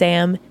to you,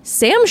 Sam.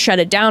 Sam shut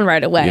it down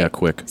right away. Yeah,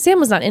 quick. Sam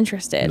was not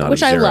interested,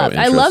 which I loved.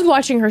 I loved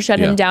watching her shut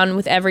him down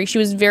with she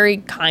was very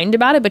kind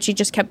about it, but she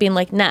just kept being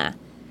like, nah.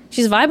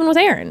 She's vibing with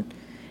Aaron.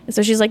 And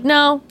so she's like,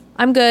 no,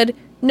 I'm good.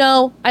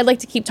 No, I'd like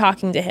to keep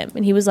talking to him.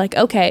 And he was like,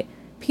 okay.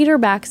 Peter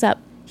backs up.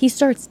 He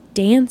starts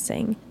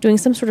dancing, doing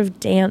some sort of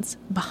dance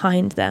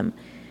behind them.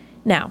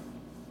 Now,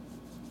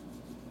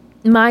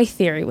 my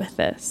theory with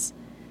this,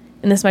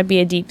 and this might be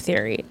a deep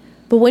theory,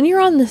 but when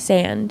you're on the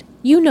sand,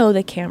 you know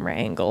the camera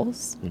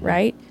angles,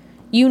 right?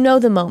 You know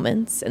the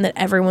moments and that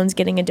everyone's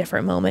getting a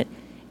different moment.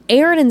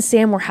 Aaron and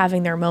Sam were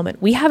having their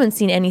moment. We haven't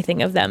seen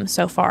anything of them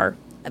so far,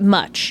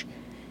 much.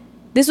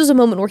 This was a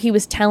moment where he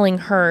was telling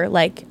her,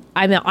 like,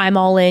 I'm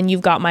all in,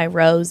 you've got my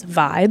rose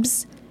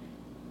vibes.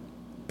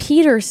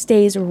 Peter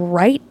stays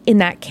right in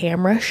that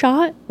camera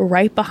shot,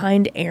 right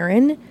behind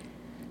Aaron,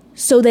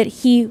 so that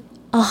he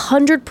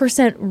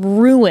 100%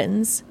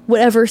 ruins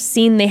whatever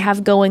scene they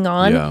have going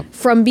on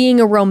from being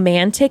a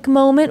romantic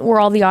moment where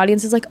all the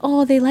audience is like,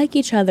 oh, they like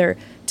each other,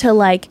 to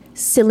like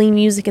silly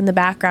music in the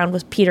background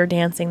with Peter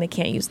dancing. They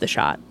can't use the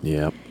shot.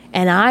 Yep.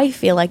 And I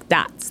feel like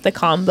that's the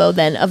combo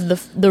then of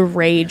the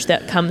rage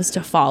that comes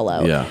to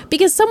follow. Yeah.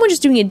 Because someone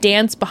just doing a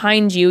dance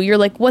behind you, you're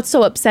like, what's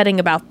so upsetting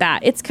about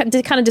that? It's kind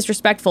of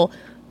disrespectful.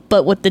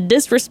 But what the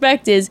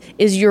disrespect is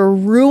you're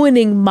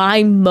ruining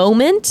my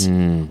moment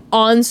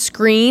on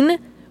screen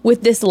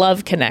with this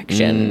love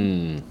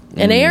connection.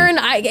 And Aaron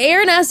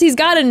S., he's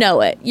got to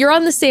know it. You're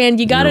on the sand.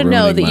 You got to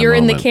know that you're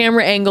in the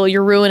camera angle.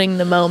 You're ruining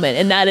the moment.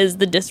 And that is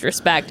the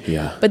disrespect.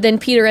 Yeah. But then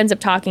Peter ends up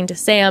talking to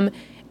Sam,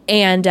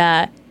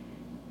 and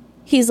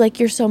he's like,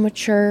 you're so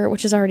mature,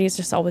 which is already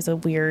just always a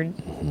weird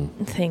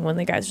thing when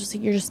the guy's just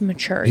like, you're just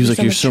mature. He was like,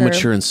 you're so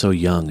mature and so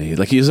young.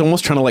 He was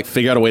almost trying to like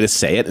figure out a way to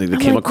say it, and it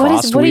came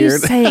across what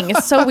weird. What are you saying?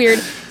 It's so weird.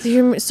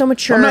 You're so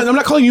mature. I'm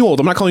not calling you old.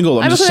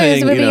 I'm just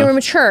saying, you're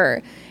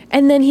mature.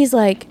 And then he's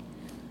like,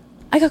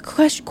 I got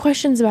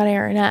questions about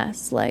Aaron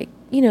S. Like,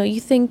 you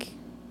think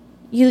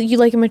you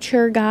like a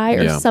mature guy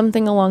or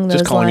something along those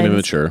lines. Just calling him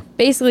immature.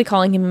 Basically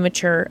calling him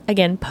immature.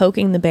 Again,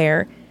 poking the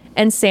bear.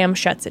 And Sam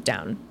shuts it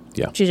down.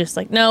 Yeah. She's just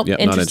like, nope, not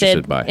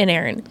interested in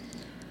Aaron.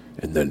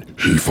 And then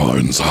he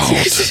finds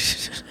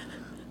out.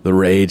 The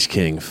Rage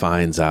King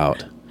finds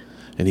out.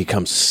 And he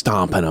comes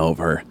stomping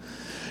over.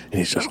 And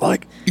he's just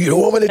like, you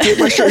don't want me to take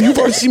my shirt? You've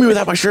already seen me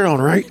without my shirt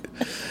on, right?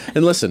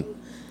 And listen,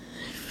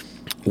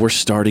 we're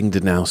starting to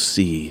now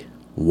see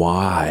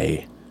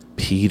why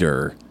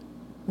Peter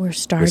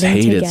was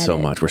hated so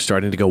much. We're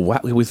starting to go,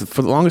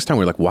 for the longest time,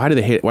 we were like, why did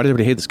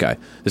everybody hate this guy?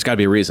 There's got to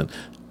be a reason.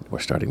 We're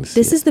starting to see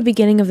This is the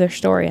beginning of their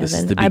story,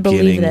 Evan. I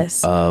believe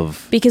this.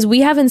 Because we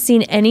haven't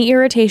seen any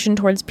irritation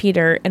towards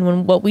Peter,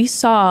 and what we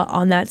saw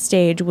on that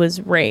stage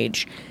was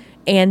rage.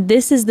 And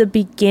this is the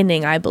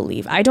beginning, I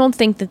believe. I don't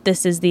think that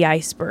this is the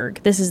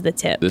iceberg. This is the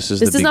tip. This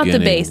is not the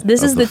base.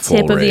 This is the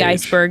tip of the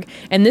iceberg.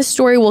 And this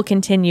story will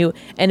continue,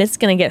 and it's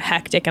going to get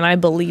hectic, and I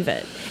believe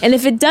it. And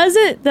if it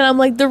doesn't, then I'm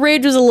like, the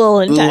rage was a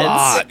little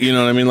intense. You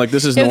know what I mean? Like,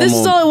 this is normal. If this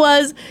is all it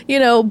was,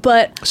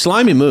 but...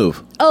 Slimy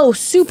move. Oh,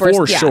 super.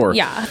 For sure.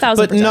 Yeah, 1,000%.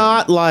 But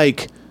not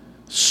like...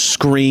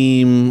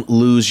 scream,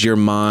 lose your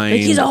mind.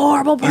 Like he's a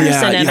horrible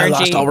person energy. I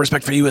lost all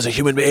respect for you as a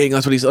human being.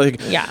 That's what he's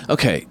like. Yeah.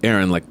 Okay,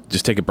 Aaron, like,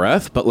 just take a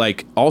breath. But,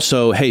 like,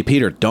 also, hey,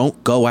 Peter,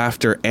 don't go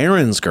after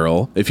Aaron's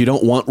girl if you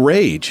don't want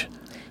rage.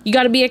 You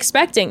got to be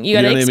expecting. You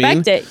got to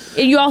expect it.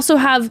 You also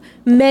have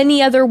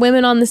many other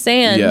women on the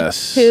sand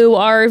who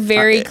are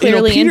very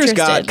clearly Peter's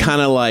interested. got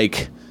kind of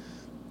like...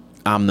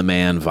 I'm the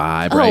man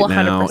vibe right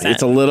now. 100%.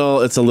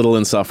 It's a little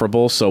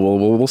insufferable. So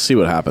we'll see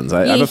what happens.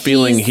 I have a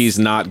feeling he's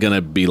not gonna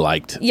be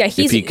liked. Yeah,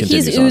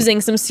 he's oozing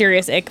some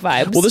serious ick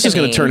vibes. Well, this is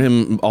gonna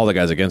turn all the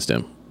guys against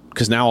him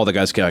because now all the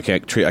guys I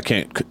can't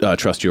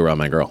trust you around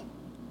my girl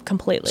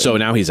completely. So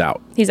now he's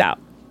out. He's out.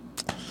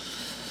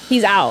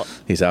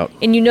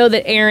 And you know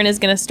that Aaron is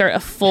going to start a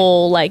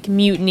full like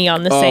mutiny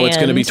on the sand. Oh, it's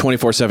going to be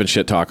 24/7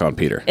 shit talk on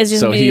Peter. It's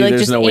just going to be like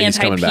just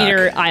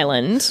anti-Peter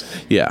Island.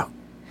 Yeah,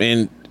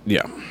 and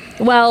yeah.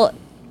 Well,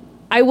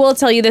 I will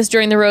tell you this,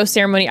 during the rose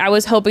ceremony, I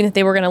was hoping that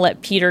they were going to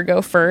let Peter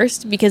go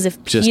first, because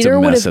if Peter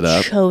would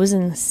have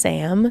chosen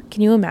Sam,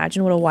 can you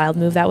imagine what a wild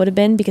move that would have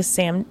been? Because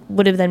Sam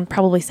would have then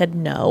probably said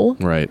no.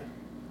 Right.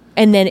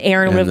 And then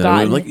Aaron would have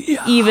gotten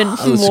even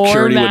more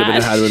security mad.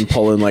 Would have had been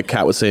pulling, like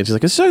Kat was saying. She's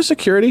like, is there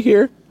security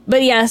here?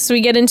 But yes,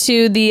 we get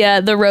into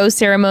the rose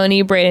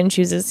ceremony. Brayden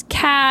chooses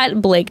Kat,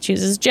 Blake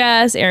chooses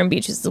Jess, Aaron B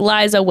chooses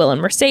Eliza, Will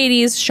and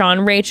Mercedes, Sean,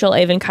 Rachel,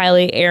 Ava,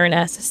 Kylie, Aaron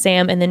S,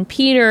 Sam, and then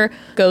Peter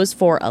goes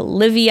for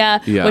Olivia,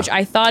 which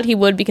I thought he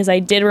would, because I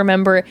did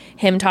remember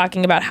him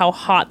talking about how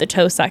hot the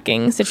toe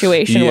sucking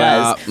situation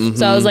was. Mm-hmm.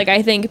 So I was like,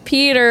 I think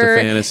Peter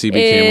the fantasy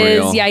became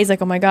real. Yeah, he's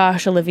like, oh my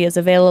gosh, Olivia's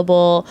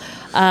available.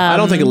 I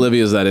don't think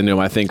Olivia's that into him.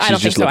 I think she's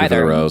just looking for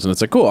the rose, and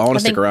it's like, cool, I want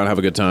to stick around, have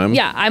a good time.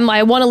 Yeah,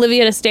 I want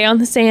Olivia to stay on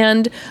the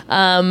sand.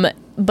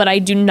 But I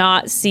do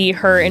not see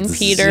her and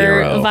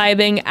Peter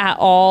vibing at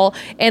all.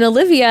 And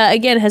Olivia,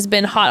 again, has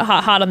been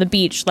hot on the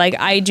beach. Like,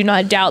 I do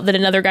not doubt that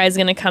another guy's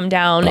going to come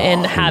down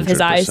and have 100%.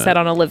 His eyes set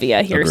on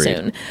Olivia here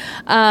soon.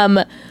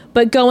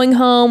 But going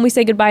home, we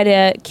say goodbye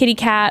to Kitty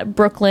Cat,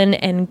 Brooklyn,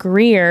 and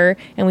Greer.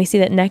 And we see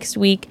that next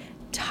week,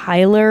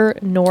 Tyler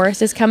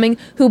Norris is coming,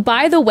 who,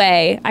 by the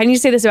way, I need to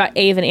say this about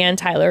Avon and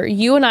Tyler.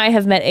 You and I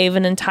have met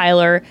Avon and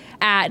Tyler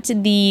at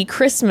the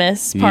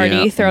Christmas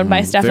party thrown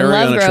by Stefan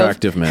Lovegrove. Very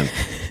unattractive men.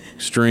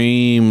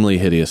 Extremely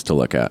hideous to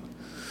look at.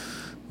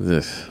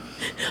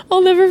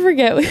 I'll never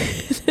forget.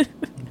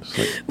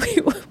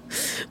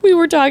 We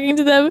were talking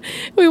to them.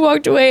 We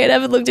walked away, and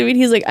Evan looked at me, and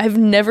he's like, I've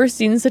never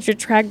seen such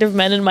attractive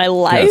men in my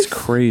life. That's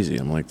crazy.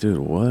 I'm like, dude,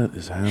 what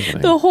is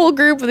happening? The whole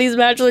group of these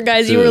Bachelor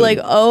guys, you were like,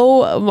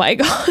 oh my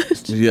God.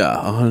 Yeah,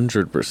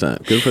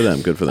 100%. Good for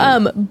them. Good for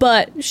them.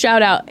 But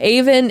shout out,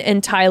 Avon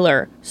and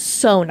Tyler,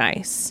 so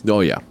nice. Oh,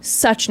 yeah.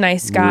 Such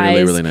nice guys.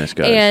 Really, really nice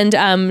guys.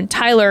 And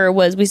Tyler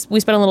was, we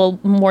spent a little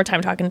more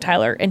time talking to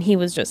Tyler, and he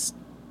was just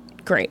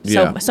great.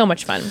 So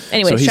much fun.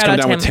 Anyway, so he's shout out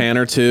coming down with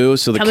Tanner too.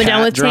 So the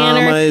cat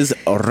drama is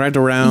right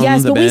around the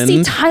bend. Yes, but we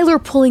see Tyler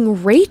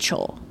pulling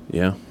Rachel.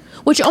 Yeah.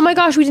 Which, oh my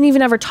gosh, we didn't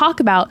even ever talk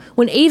about.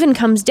 When Avon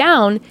comes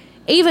down,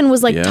 Avon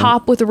was like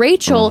top with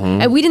Rachel,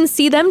 and we didn't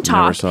see them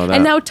talk. Never saw that.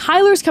 And now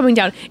Tyler's coming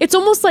down. It's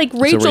almost like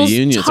Rachel's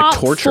top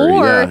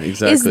four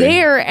is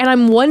there, and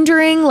I'm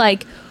wondering,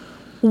 like,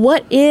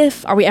 what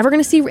if, are we ever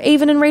going to see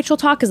Avon and Rachel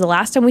talk? Because the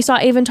last time we saw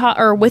Avon talk,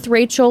 or with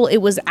Rachel, it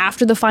was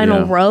after the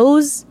final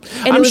rose,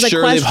 and it was sure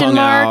a question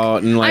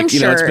mark. And like, I'm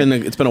sure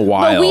it's been a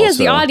while. But we as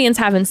the audience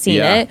haven't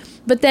seen it.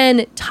 But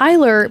then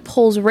Tyler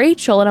pulls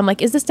Rachel, and I'm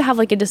like, is this to have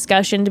like a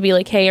discussion to be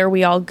like, hey, are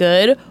we all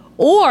good?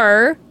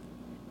 Or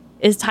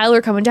is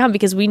Tyler coming down?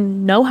 Because we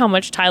know how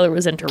much Tyler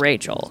was into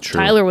Rachel. True.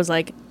 Tyler was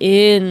like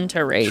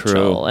into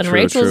Rachel, and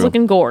Rachel's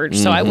looking gorge.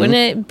 So I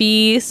wouldn't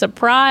be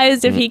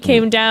surprised if he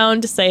came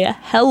down to say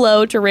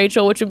hello to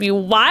Rachel, which would be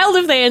wild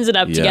if they ended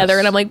up together.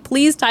 And I'm like,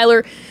 please,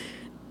 Tyler,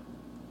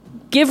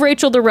 give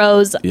Rachel the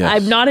rose. Yes.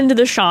 I'm not into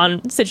the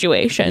Sean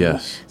situation.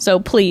 Yes. So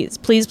please,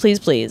 please, please,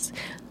 please.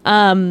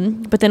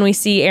 But then we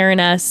see Aaron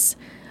S.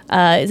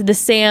 The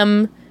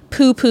Sam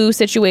poo-poo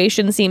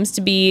situation seems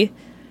to be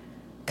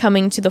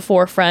coming to the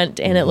forefront,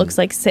 and it looks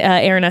like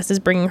Aaron S. is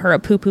bringing her a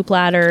poo-poo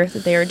platter.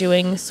 They are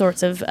doing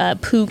sorts of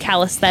poo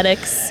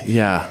calisthenics.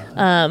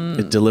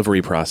 A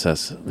delivery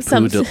process.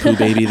 Poo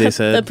baby, they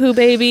said. The poo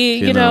baby,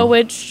 you know,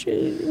 which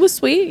was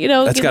sweet. You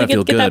know, that's got to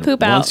feel good. That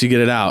poop out. Once you get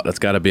it out, that's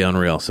got to be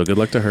unreal. So good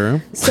luck to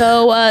her.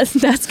 So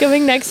that's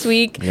coming next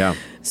week. Yeah.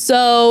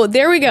 So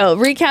there we go.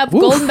 Recap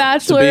Golden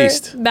Bachelor,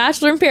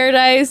 Bachelor in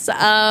Paradise.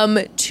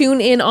 Tune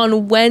in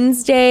on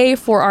Wednesday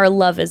for our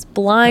Love is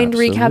Blind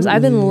recaps.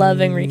 I've been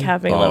loving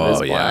recapping Love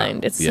is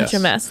Blind. It's such a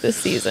mess this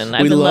season.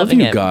 I've been loving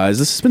it. We love you guys.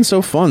 This has been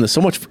so fun. There's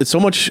so much. It's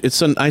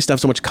so nice to have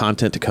so much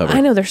content to cover.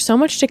 I know there's so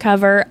much to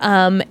cover.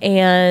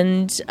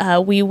 And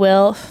we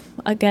will.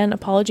 Again,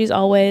 apologies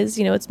always.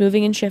 You know, it's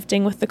moving and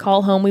shifting with the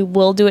call home. We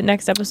will do it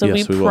next episode.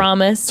 Yes, we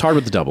promise. It's hard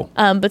with the double.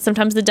 But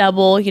sometimes the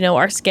double, you know,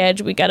 our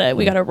schedule, we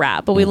gotta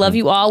wrap. But we love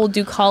you all. We'll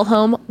do call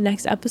home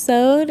next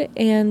episode.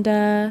 And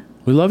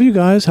we love you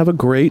guys. Have a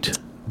great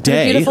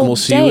day. And we'll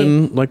see you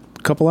in like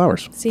a couple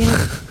hours. See you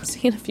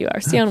in a few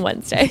hours. See you on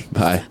Wednesday.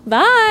 Bye.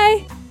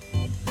 Bye.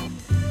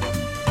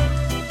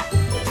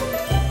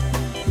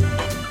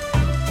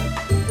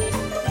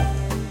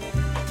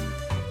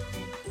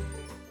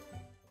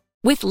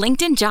 With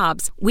LinkedIn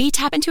Jobs, we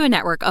tap into a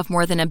network of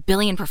more than 1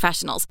 billion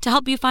professionals to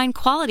help you find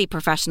quality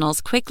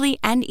professionals quickly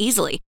and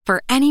easily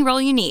for any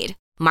role you need.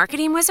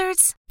 Marketing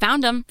wizards?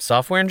 Found them.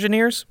 Software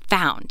engineers?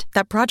 Found.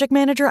 That project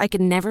manager I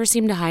could never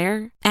seem to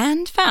hire?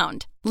 And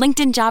found.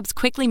 LinkedIn Jobs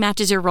quickly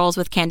matches your roles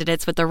with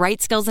candidates with the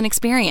right skills and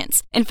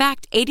experience. In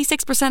fact,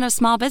 86% of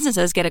small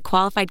businesses get a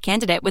qualified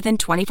candidate within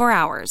 24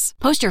 hours.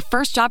 Post your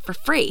first job for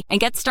free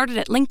and get started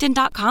at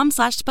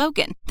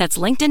linkedin.com/spoken. That's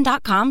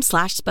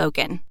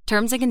linkedin.com/spoken.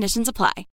 Terms and conditions apply.